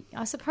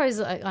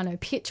suppose I know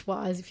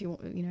pitch-wise, if you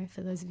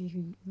for those of you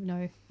who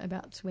know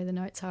about where the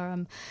notes are,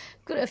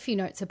 got a few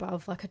notes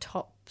above, like a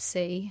top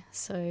C.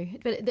 So,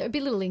 but they're a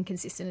bit little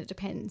inconsistent. It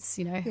depends,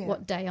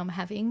 what day I'm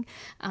having.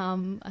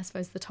 I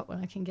suppose the top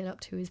one I can get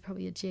up to is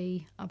probably a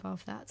G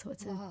above that, so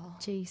it's a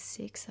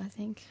G6, I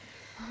think.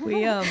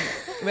 We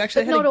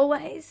actually but not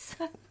always.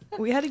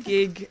 We had a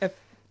gig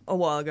a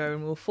while ago,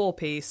 and we were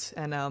 4-piece,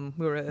 and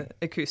we were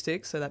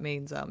acoustic, so that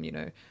means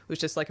it was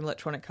just like an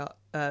electronic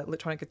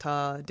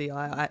guitar DI.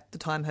 I at the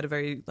time had a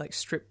very like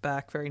stripped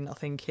back, very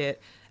nothing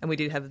kit, and we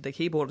did have the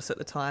keyboardist at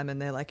the time,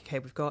 and they're like, okay,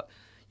 we've got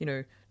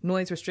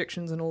noise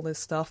restrictions and all this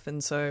stuff,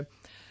 and so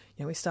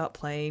we start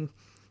playing,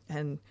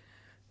 and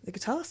the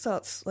guitar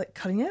starts like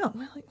cutting out.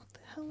 And we're like, what the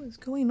hell is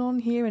going on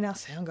here? And our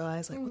sound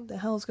guy's like, what the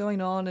hell's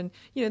going on? And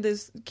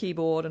there's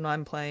keyboard, and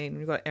I'm playing, and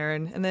we've got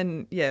Erin, and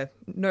then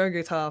no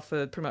guitar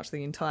for pretty much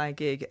the entire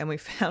gig. And we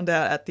found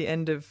out at the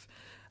end of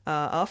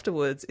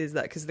afterwards is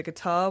that because the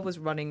guitar was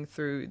running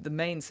through the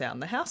main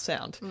sound, the house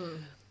sound,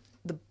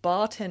 the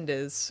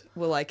bartenders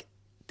were like,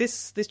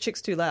 this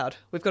chick's too loud,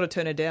 we've got to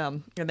turn her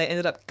down. And they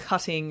ended up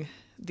cutting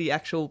the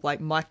actual like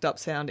mic'd up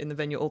sound in the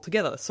venue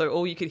altogether, so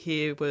all you could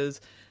hear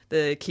was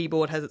the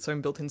keyboard has its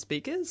own built-in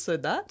speakers, so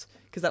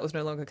because that was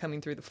no longer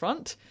coming through the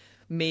front,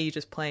 me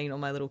just playing on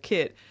my little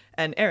kit,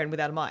 and Erin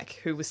without a mic,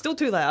 who was still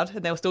too loud,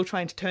 and they were still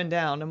trying to turn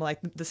down. I'm like,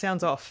 the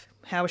sound's off,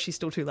 how is she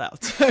still too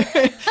loud? So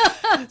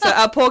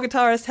our poor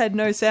guitarist had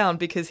no sound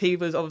because he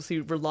was obviously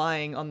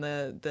relying on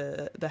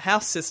the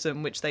house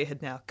system, which they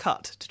had now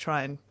cut to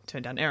try and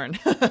turn down Erin.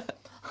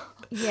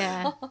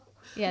 Yeah,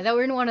 they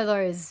were in one of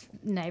those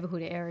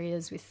neighbourhood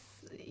areas with,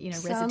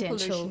 Sound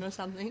residential pollution or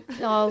something.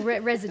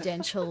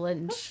 residential,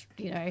 and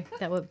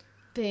they were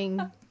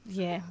being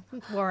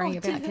worrying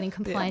about getting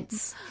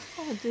complaints.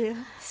 Oh dear.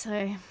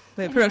 So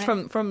Yeah, pretty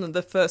much from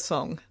the first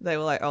song, they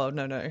were like, oh,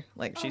 no,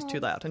 like, she's too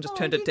loud, and just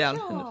turned it down.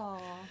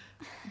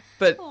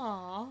 But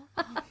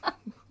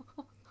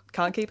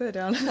can't keep her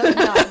down. No,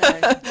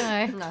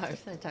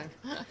 they don't.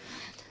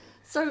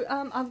 So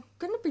I'm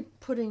going to be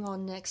putting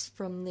on next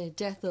from the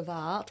Death of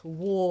Art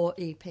War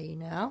EP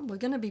now. We're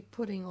going to be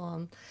putting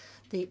on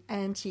the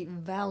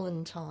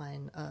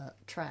Anti-Valentine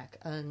track.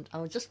 And I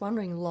was just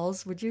wondering,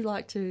 Loz, would you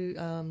like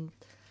to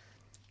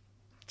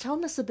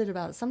tell us a bit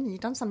about it? You've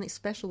done something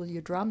special with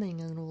your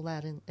drumming and all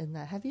that in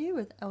that. Have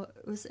you?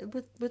 Was it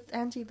with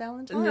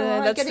Anti-Valentine?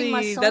 No,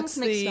 that's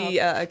the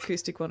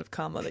acoustic one of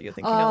Karma that you're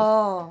thinking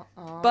of.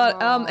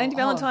 But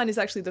Anti-Valentine is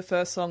actually the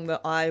first song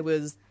that I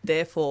was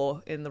there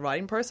for in the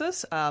writing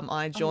process.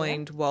 I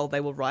joined while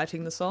they were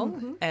writing the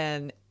song,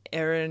 and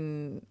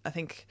Erin, I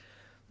think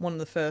one of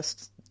the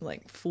first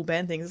like full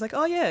band things is like,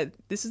 oh yeah,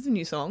 this is a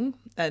new song,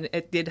 and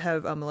it did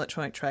have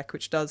electronic track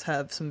which does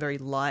have some very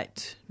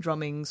light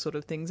drumming sort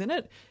of things in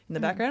it in the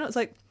background. It's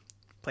like,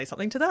 play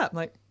something to that. I'm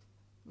like,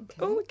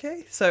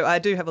 okay. So I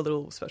do have a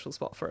little special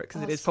spot for it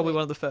because it is probably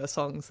one of the first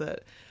songs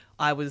that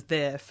I was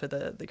there for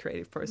the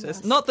creative process.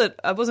 Nice. Not that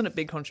I wasn't a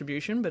big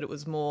contribution, but it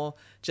was more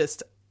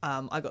just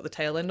I got the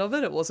tail end of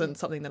it. It wasn't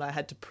something that I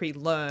had to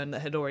pre-learn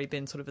that had already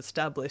been sort of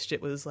established.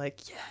 It was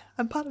like, yeah,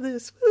 I'm part of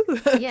this.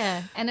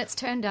 Yeah, and it's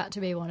turned out to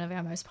be one of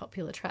our most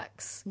popular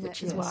tracks,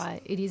 which is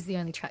why it is the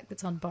only track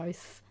that's on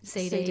both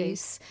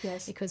CDs.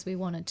 Yes. Because we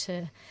wanted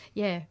to,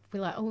 we're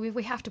like, oh,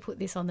 we have to put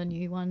this on the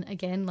new one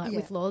again, like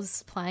with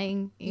Loz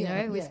playing,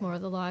 with more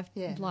of the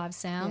live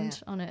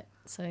sound on it.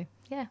 So,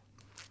 yeah.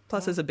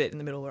 Plus there's a bit in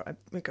the middle where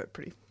we go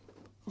pretty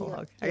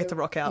hog. I get to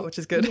rock out, which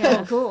is good.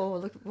 Yeah, cool.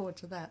 Looking forward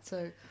to that.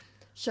 So,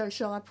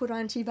 shall I put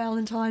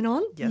Anti-Valentine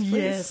on? Yes, please.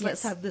 Yes,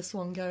 let's have this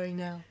one going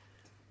now.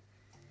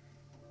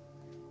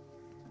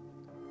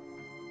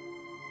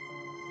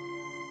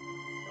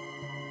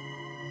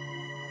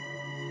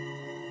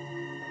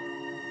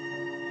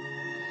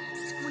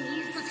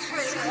 Squeeze the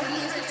trigger.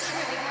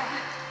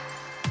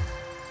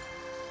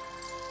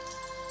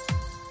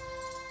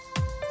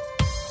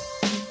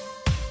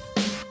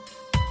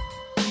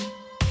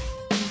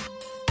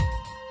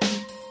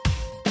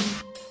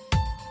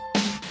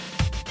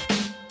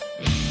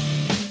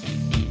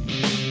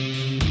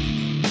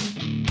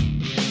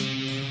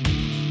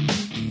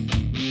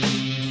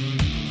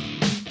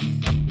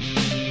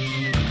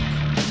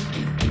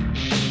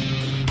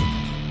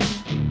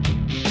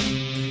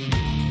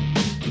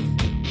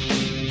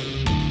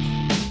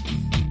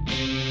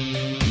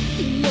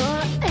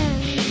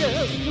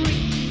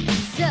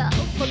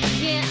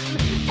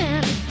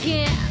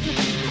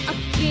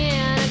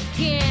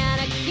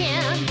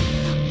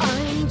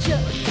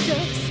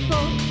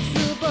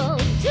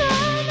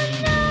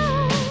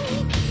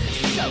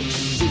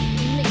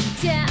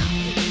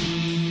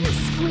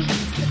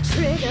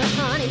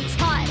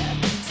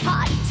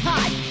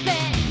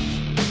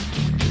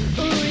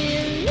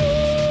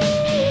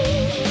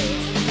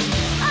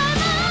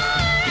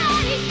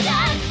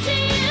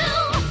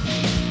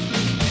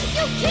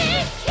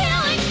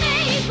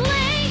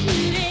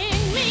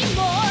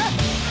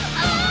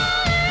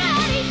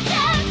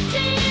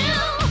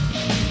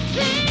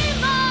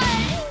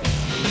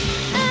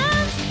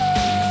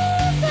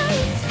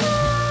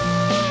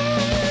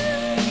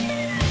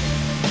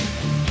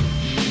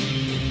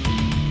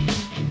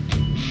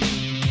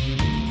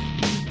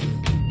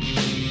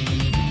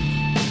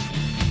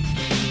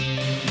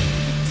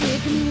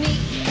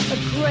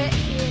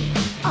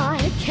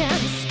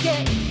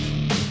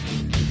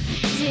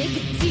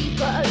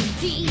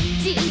 deep,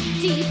 deep,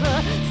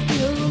 deeper.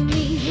 Fill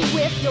me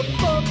with your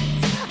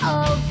bullets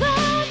of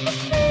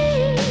empathy.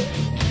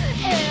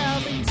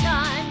 Every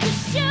time you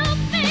shoot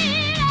me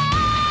down,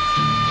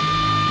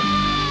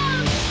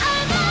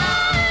 I'm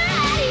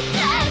already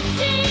dead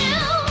to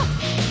you.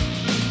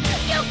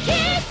 You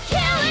keep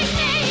killing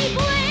me,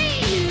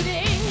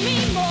 bleeding me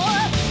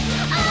more.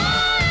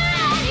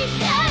 Already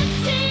dead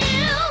to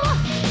you.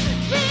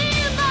 Be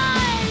my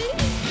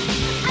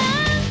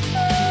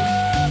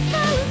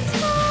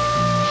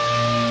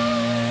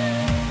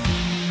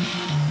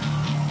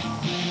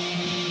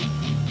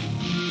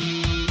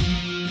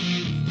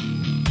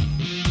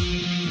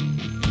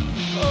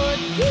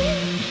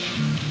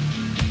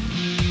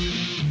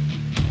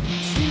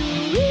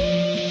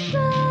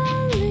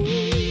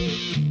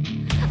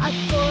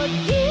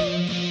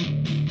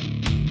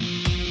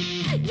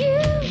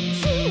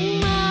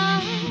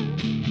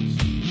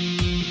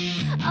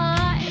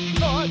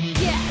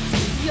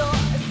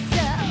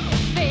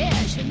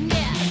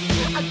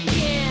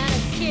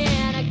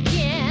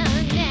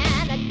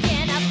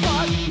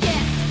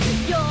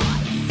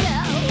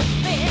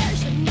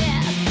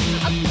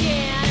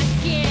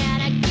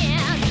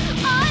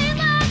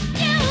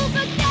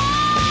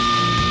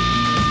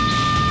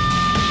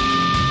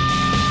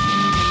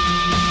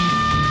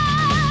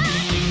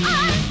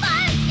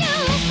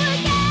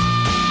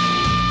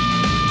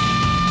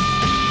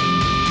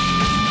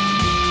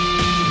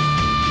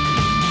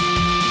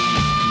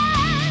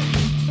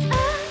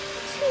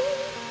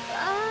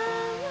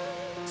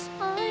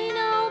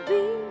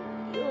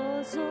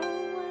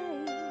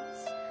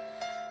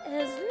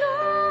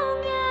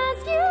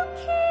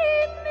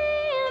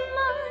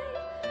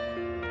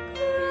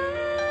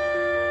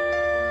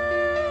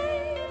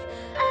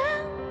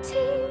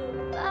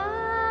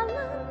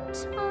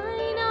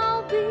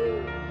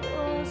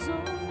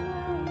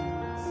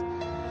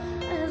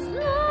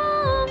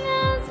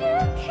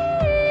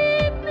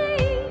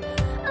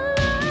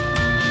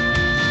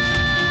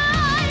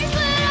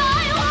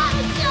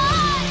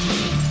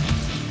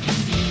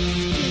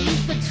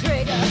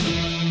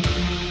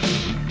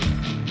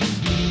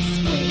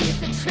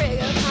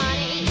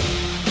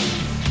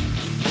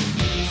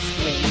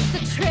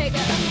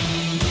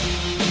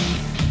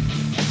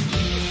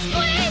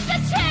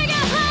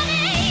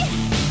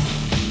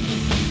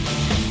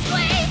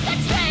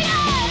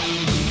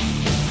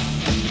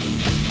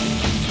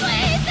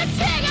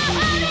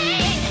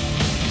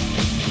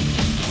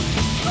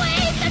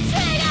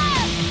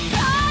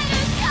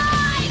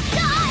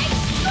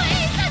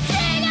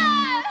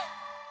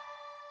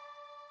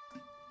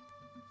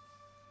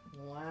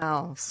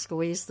Wow,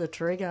 squeeze the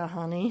trigger,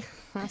 honey.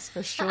 That's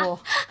for sure.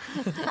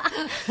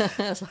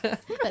 That's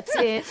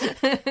it.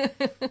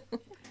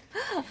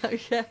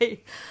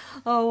 Okay.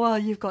 Oh, well,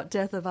 you've got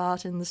Death of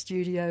Art in the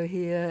studio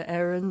here.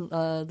 Erin,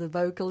 the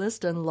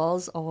vocalist, and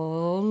Loz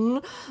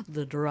on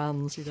the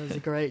drums. She does a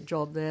great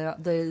job there.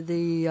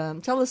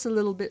 Tell us a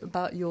little bit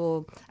about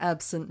your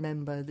absent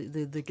member,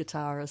 the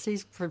guitarist.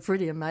 He's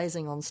pretty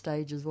amazing on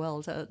stage as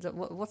well.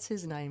 What's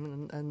his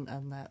name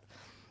and that?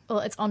 Well,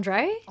 it's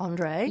Andre.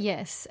 Andre?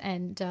 Yes,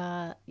 and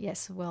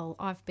yes, well,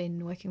 I've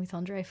been working with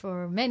Andre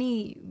for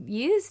many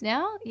years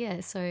now.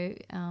 Yeah, so,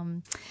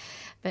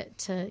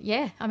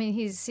 yeah, I mean,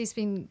 he's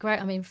been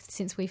great. I mean,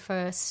 since we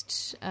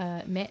first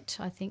met,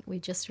 I think we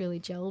just really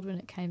gelled when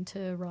it came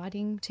to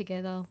writing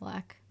together.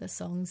 Like, the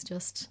songs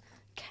just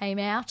came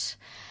out.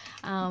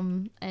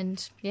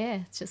 And, yeah,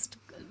 it's just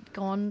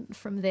gone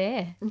from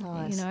there,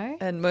 nice. You know.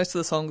 And most of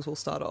the songs will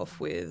start off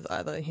with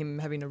either him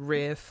having a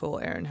riff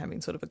or Erin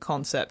having sort of a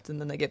concept, and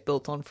then they get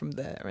built on from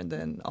there, and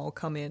then I'll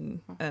come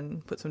in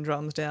and put some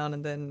drums down,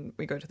 and then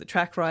we go to the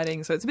track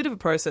writing. So it's a bit of a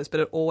process, but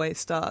it always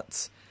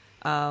starts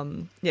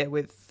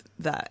with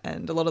that.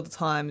 And a lot of the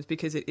times,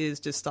 because it is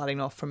just starting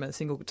off from a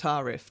single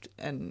guitar riff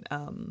and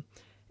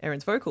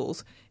Erin's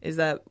vocals, is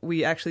that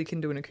we actually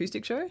can do an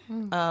acoustic show.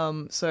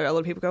 So a lot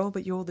of people go, oh,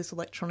 but you're this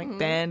electronic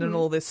band and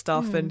all this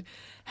stuff, and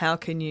how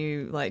can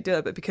you like do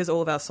it? But because all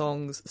of our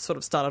songs sort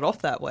of started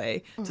off that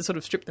way, to sort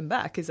of strip them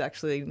back is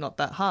actually not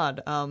that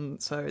hard.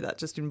 So that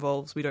just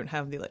involves, we don't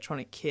have the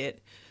electronic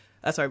kit,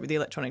 with the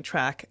electronic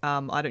track.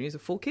 I don't use a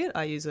full kit.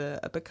 I use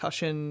a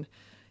percussion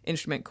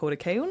instrument called a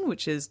Kaon,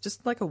 which is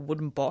just like a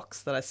wooden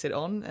box that I sit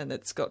on, and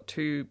it's got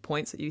 2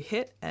 points that you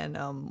hit, and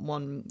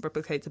one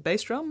replicates a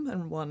bass drum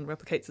and one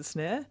replicates a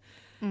snare.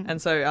 And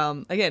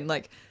so again,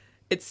 like,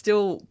 it's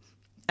still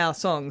our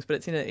songs, but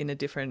it's in a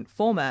different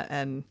format,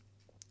 and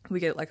we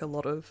get like a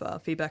lot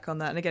of feedback on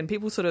that. And again,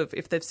 people sort of,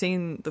 if they've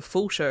seen the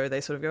full show, they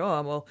sort of go,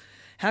 oh, well,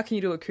 how can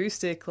you do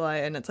acoustic?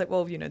 Like, and it's like,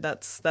 well, you know,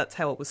 that's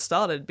how it was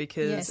started,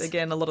 because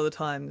again, a lot of the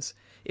times,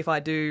 if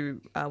I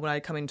do, when I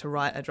come in to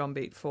write a drum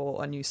beat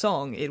for a new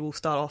song, it will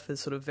start off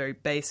as sort of very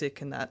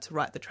basic, and that to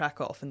write the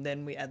track off, and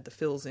then we add the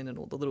fills in and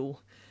all the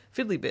little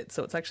fiddly bits.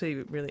 So it's actually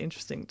really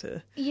interesting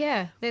to...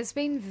 Yeah, there's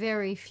been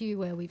very few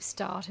where we've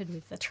started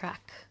with the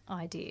track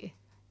idea.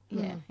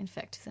 Yeah, in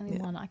fact, it's the only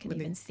one I can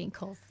even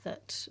think of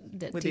that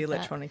with did the that.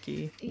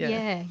 electronic-y.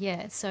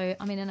 Yeah. So,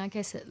 I mean, and I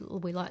guess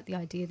we like the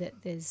idea that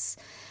there's,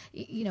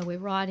 we're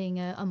writing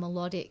a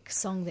melodic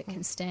song that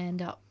can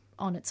stand up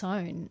on its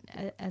own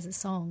as a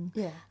song.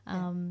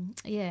 And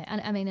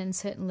I mean, and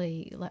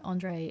certainly like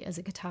Andre as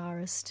a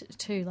guitarist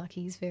too, like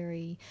he's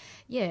very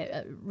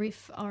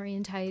riff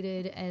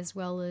orientated as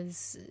well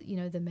as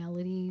the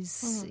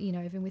melodies,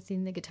 even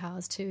within the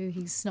guitars too.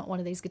 He's not one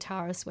of these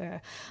guitarists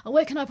where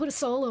can I put a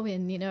solo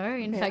in,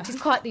 in fact he's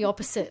quite the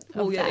opposite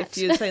of that. If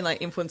you're saying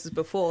like influences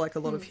before, like a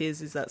lot of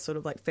his is that sort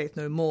of like Faith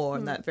No More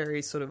and that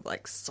very sort of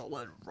like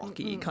solid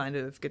rocky kind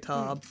of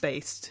guitar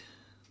based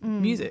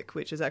music,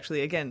 which is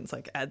actually, again, it's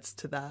like adds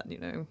to that,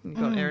 You've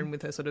got Erin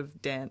with her sort of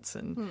dance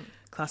and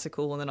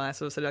classical, and then I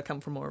sort of said I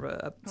come from more of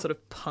a sort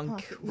of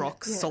punk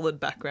rock solid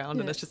background,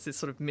 and it's just this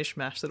sort of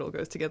mishmash that all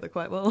goes together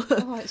quite well.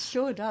 Oh, it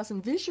sure does,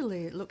 and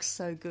visually it looks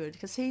so good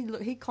because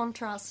he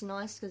contrasts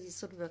nice because he's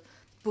sort of a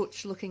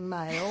butch-looking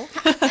male,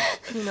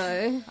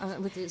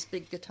 with his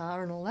big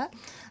guitar and all that.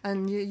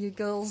 And you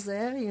girls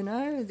there, you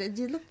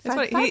look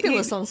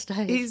fabulous on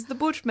stage. He's the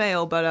butch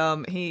male,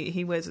 but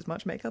he wears as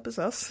much makeup as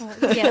us.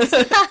 Yes.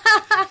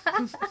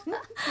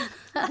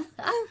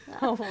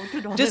 Oh, well,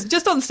 good on him.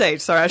 Just on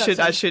stage. Sorry,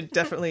 I should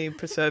definitely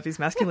preserve his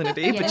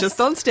masculinity, but just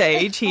on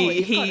stage,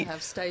 he can't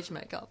have stage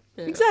makeup.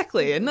 Yeah.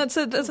 Exactly, and that's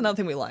another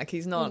thing we like.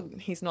 He's not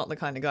the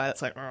kind of guy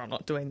that's like, I'm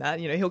not doing that.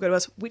 He'll go to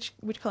us. Which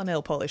colour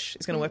nail polish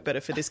is going to work better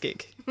for this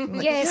gig?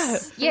 Like,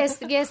 yes.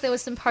 There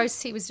was some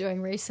posts he was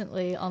doing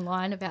recently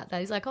online about that.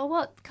 He's like,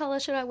 what colour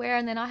should I wear?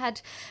 And then I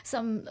had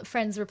some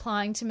friends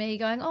replying to me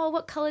going,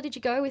 what colour did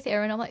you go with,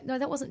 Erin? I'm like, no,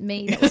 that wasn't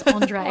me. That was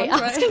Andre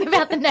asking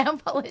about the nail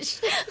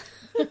polish.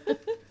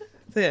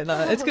 So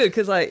it's good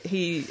because like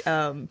he,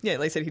 like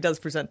I said, he does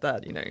present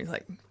that,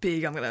 like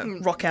big. I'm gonna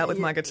rock out with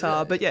my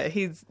guitar, but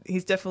he's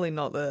definitely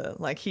not the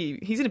like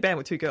he's in a band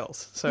with two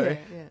girls, so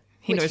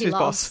he knows who's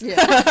boss. Yeah.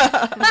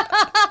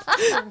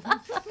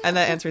 And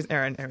that answer is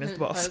Erin. Erin is the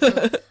boss.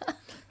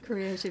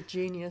 Creative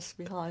genius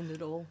behind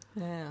it all.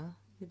 Yeah,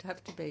 you'd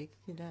have to be.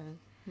 Do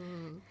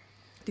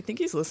you think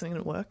he's listening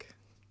at work?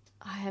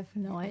 I have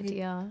no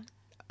idea.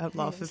 I'd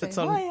laugh if it's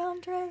on. Hi,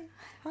 Andre.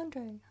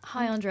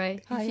 Hi, Andre.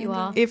 Hi, if you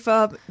are. If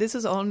this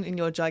is on in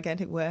your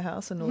gigantic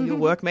warehouse and all your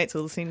workmates are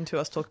listening to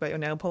us talk about your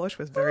nail polish,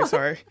 we're very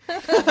sorry. They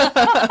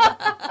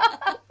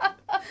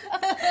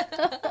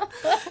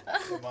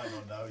might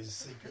not know his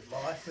secret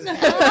life.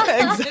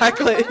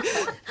 Exactly.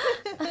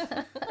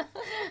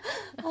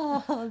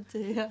 Oh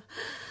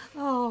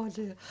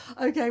dear.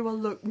 Okay, well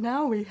look,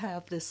 now we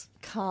have this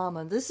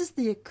Karma. This is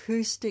the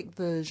acoustic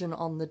version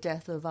on the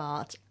Death of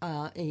Art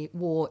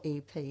War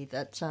EP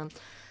that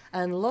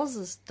and Loz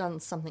has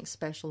done something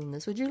special in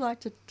this. Would you like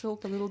to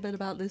talk a little bit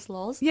about this,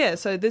 Loz? Yeah,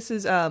 so this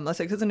is, like I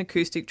said, it's an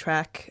acoustic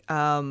track.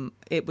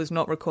 It was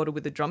not recorded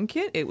with the drum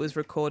kit. It was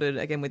recorded,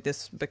 again, with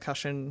this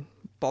percussion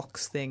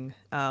box thing.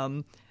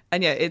 And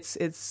yeah, it's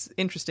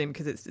interesting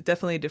because it's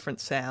definitely a different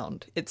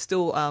sound. It's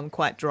still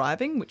quite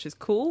driving, which is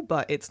cool,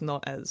 but it's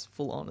not as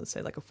full on as,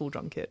 say, like a full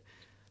drum kit.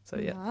 So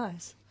yeah.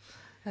 Nice.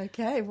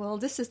 Okay, well,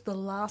 this is the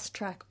last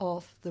track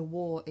of the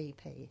War EP,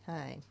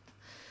 hey?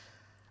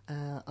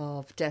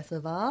 Of Death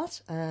of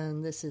Art,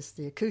 and this is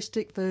the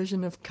acoustic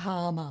version of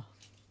Karma.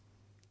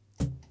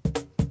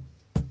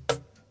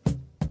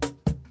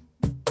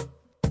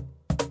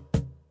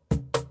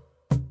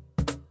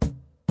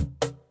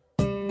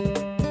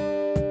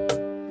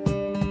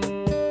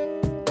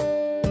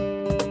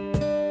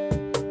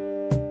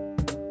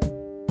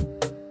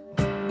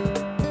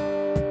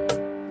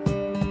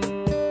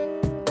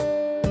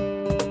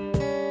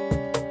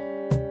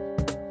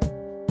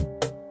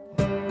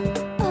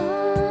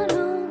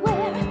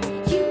 Unaware,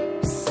 you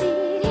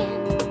sit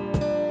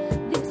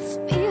in this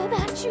fear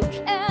that you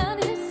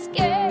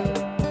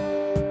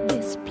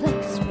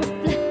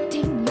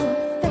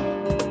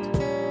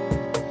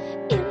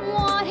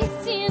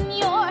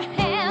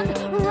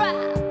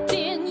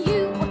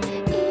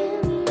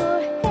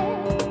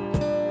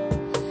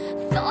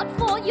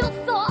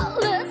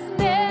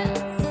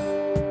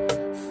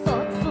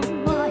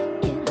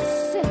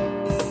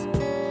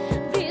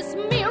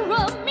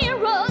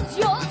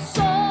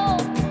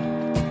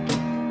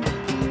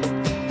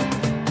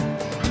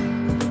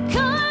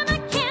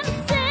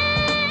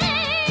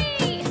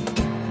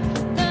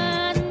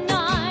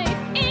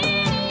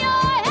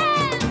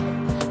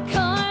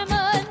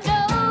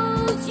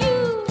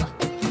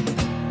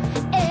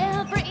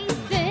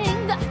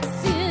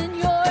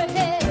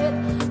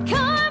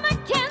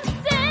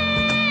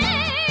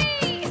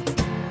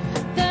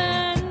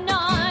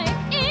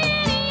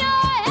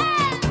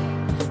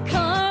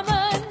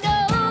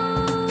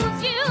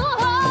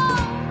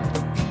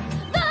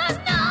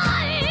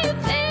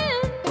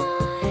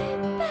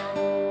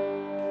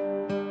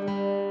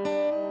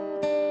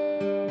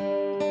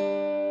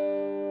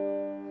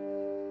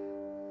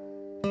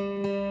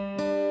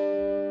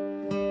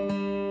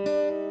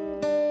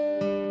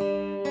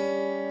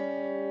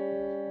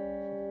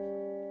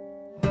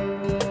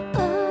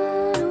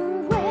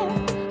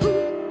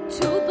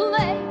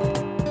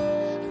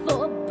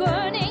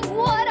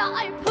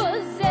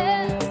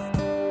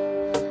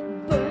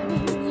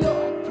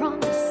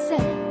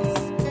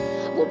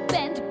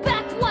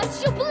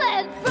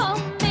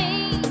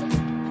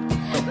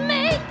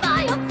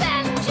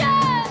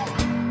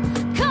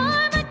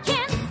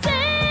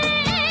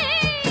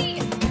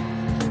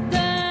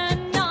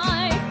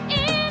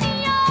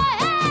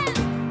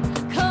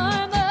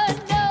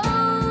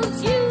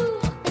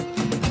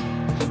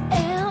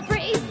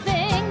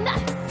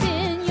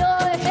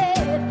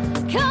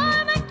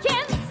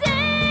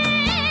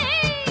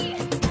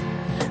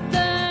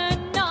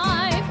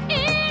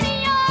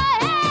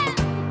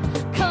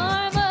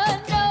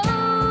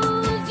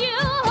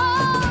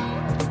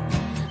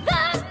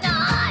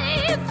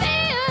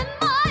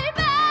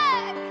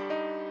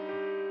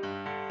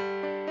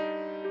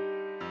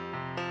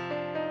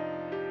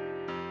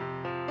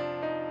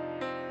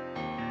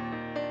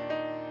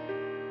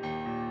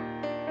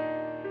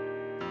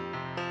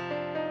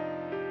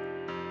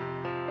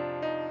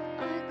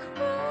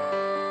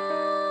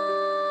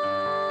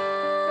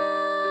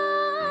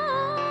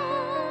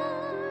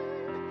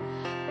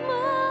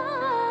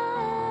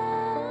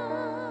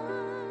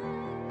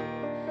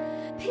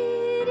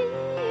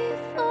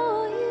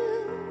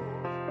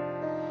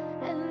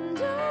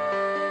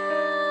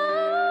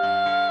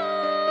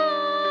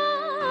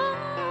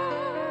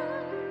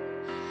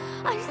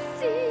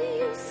see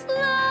you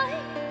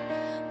slide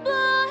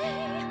by,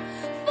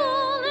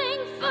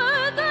 falling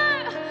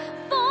further,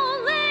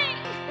 falling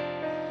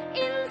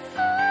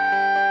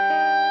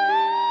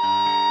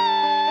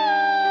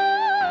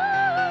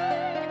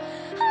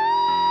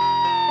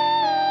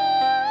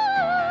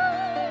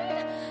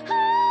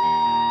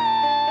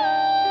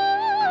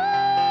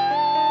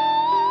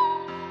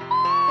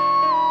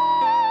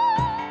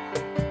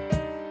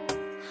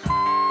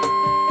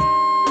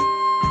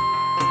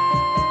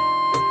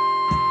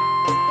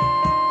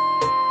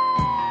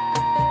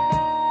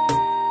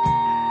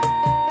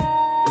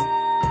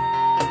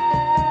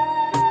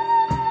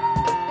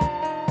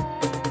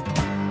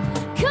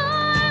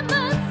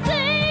Karma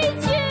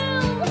saves you.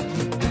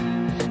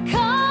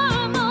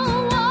 Karma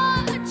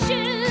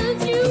watches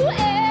you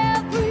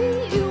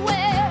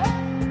everywhere,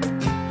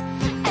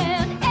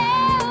 and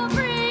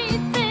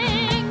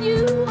everything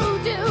you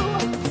do.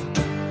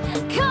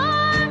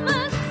 Karma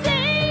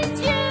saves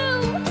you.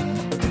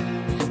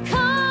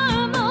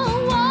 Karma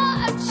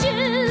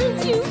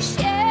watches you.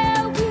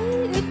 Share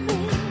with me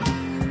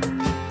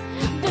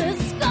the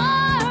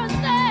scars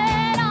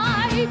that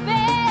I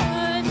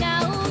bear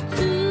now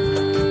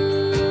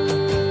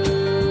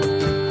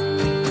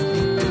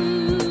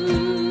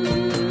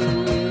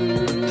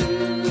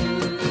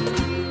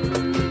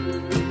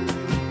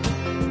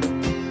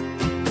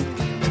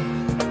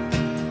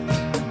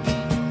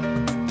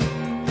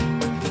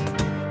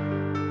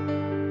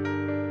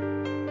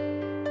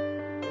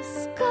The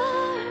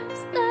scars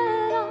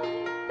that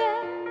I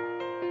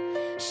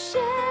bear,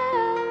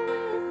 share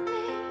with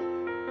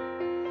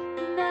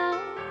me now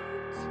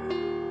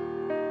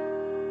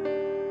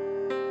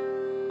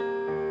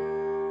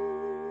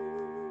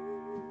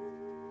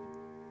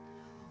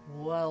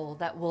Well,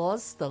 that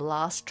was the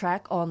last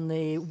track on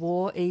the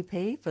War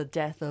EP for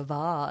Death of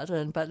Art,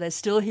 but they're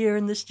still here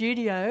in the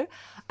studio,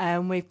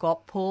 and we've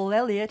got Paul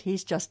Elliott.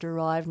 He's just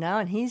arrived now,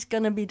 and he's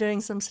going to be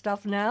doing some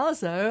stuff now,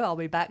 so I'll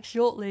be back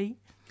shortly.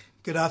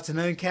 Good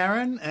afternoon,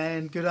 Karen,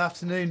 and good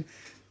afternoon,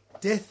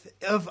 Death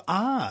of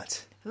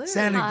Art. Hello.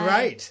 Sounded Hi.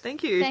 great.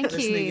 Thank you. Thank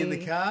Listening you. in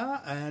the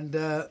car, and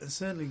it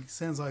certainly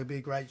sounds like it'd be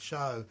a great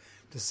show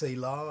to see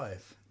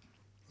live.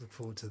 Look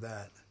forward to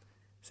that.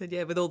 So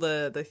yeah, with all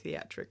the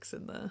theatrics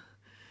and the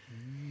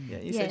yeah,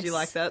 you said you Yes.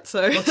 like that,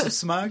 so Lots of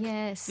smoke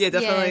Yes. Yeah,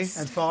 definitely. Yes.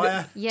 and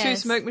fire. Yes. 2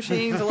 smoke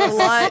machines, a lot of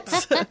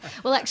lights.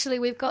 Well, actually,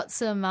 we've got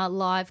some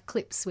live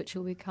clips which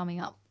will be coming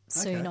up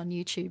soon Okay. on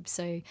YouTube,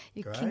 so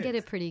you can Great. get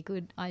a pretty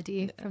good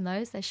idea from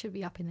those. They should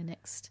be up in the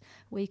next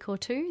week or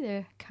two.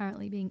 They're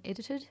currently being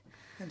edited.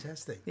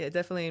 Fantastic. Yeah, it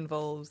definitely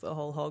involves the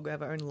whole hog. We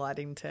have our own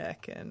lighting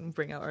tech and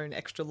bring our own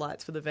extra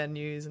lights for the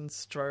venues and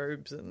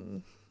strobes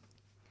and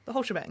the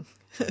whole shebang.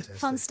 Fantastic.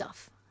 Fun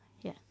stuff.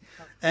 Yeah.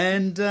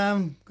 And,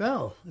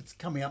 well, it's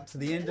coming up to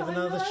the end of I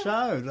another know.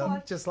 show,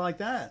 God. just like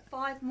that.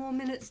 5 more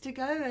minutes to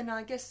go, and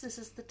I guess this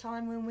is the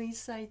time when we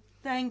say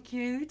thank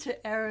you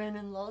to Erin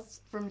and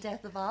Loz from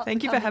Death of Art.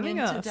 Thank you for coming having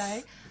in us.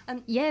 today.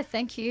 And Yeah,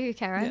 thank you,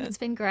 Karen. Yeah. It's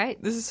been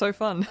great. This is so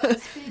fun.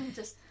 it's been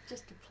just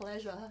a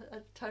pleasure,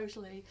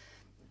 totally.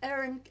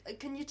 Erin,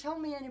 can you tell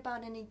me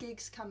about any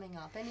gigs coming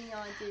up? Any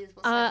ideas?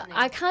 What's happening?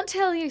 I can't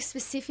tell you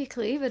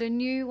specifically, but a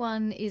new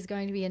one is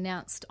going to be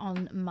announced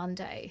on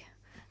Monday.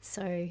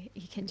 So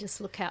you can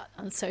just look out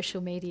on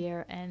social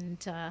media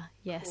and,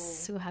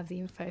 yes, we'll have the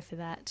info for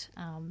that.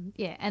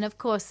 Yeah, and of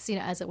course, you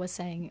know, as I was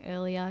saying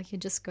earlier, you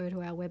can just go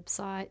to our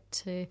website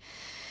to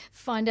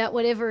find out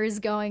whatever is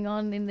going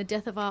on in the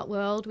Death of Art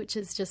world, which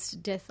is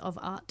just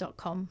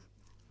deathofart.com.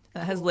 It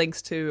has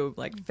links to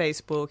like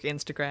Facebook,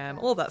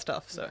 Instagram, all that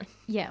stuff. So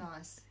Yeah.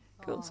 Nice.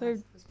 Cool, Oh, so-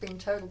 it's been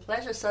total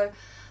pleasure. So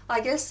I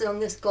guess on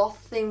this goth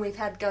thing we've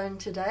had going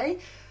today,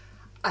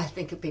 I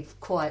think it'd be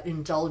quite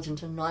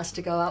indulgent and nice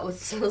to go out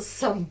with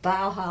some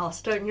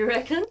Bauhaus, don't you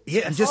reckon?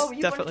 Yeah, and just Oh, you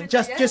wanna definitely. do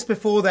that, yeah? just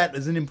before that,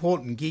 there's an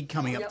important gig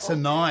coming Yeah, up oh.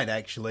 tonight,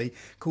 actually,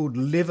 called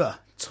Liver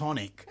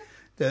Tonic.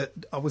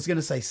 I was going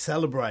to say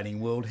celebrating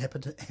World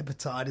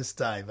Hepatitis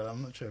Day, but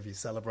I'm not sure if you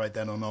celebrate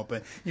that or not,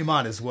 but you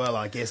might as well,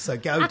 I guess. So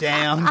go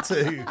down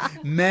to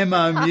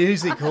Memo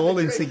Music Hall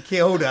in St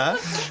Kilda,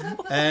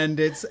 and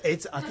it's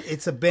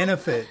a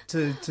benefit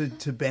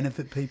to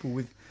benefit people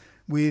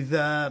with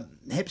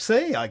Hep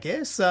C, I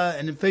guess,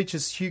 and it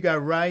features Hugo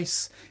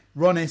Race,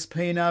 Ron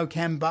Espino,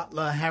 Cam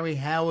Butler, Harry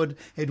Howard,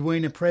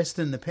 Edwina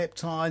Preston, The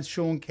Peptides,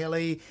 Sean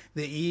Kelly,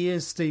 The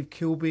Ears, Steve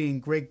Kilby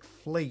and Greg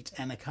Fleet,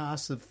 and a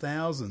cast of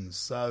thousands.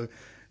 So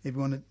if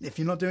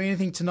you're not doing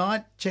anything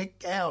tonight,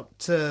 check out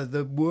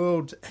the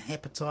World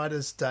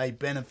Hepatitis Day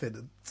benefit.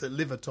 It's a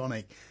liver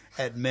tonic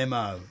at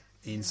Memo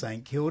in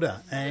St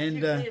Kilda. And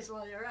Here's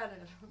while you're at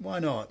it. why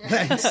not?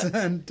 Thanks.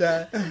 And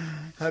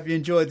hope you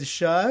enjoyed the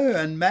show.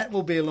 And Matt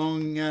will be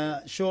along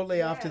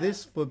shortly after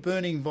this for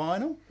Burning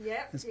Vinyl.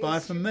 Yeah, It's bye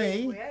from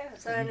me. Yeah,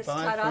 so and it's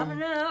Bye ta-da from- for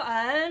now.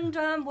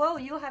 And well,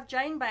 you'll have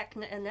Jane back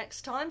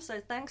next time. So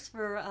thanks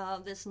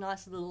for this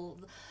nice little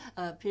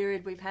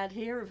period we've had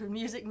here of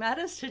Music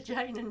Matters to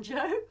Jane and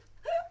Joe.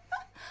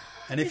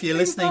 And if you're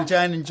listening,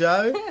 Jane and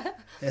Joe,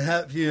 I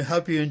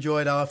hope you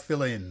enjoyed our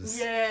fill-ins.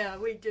 Yeah,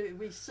 we do.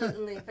 We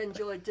certainly have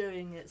enjoyed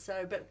doing it.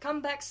 So, but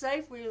come back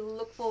safe. We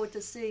look forward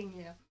to seeing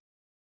you.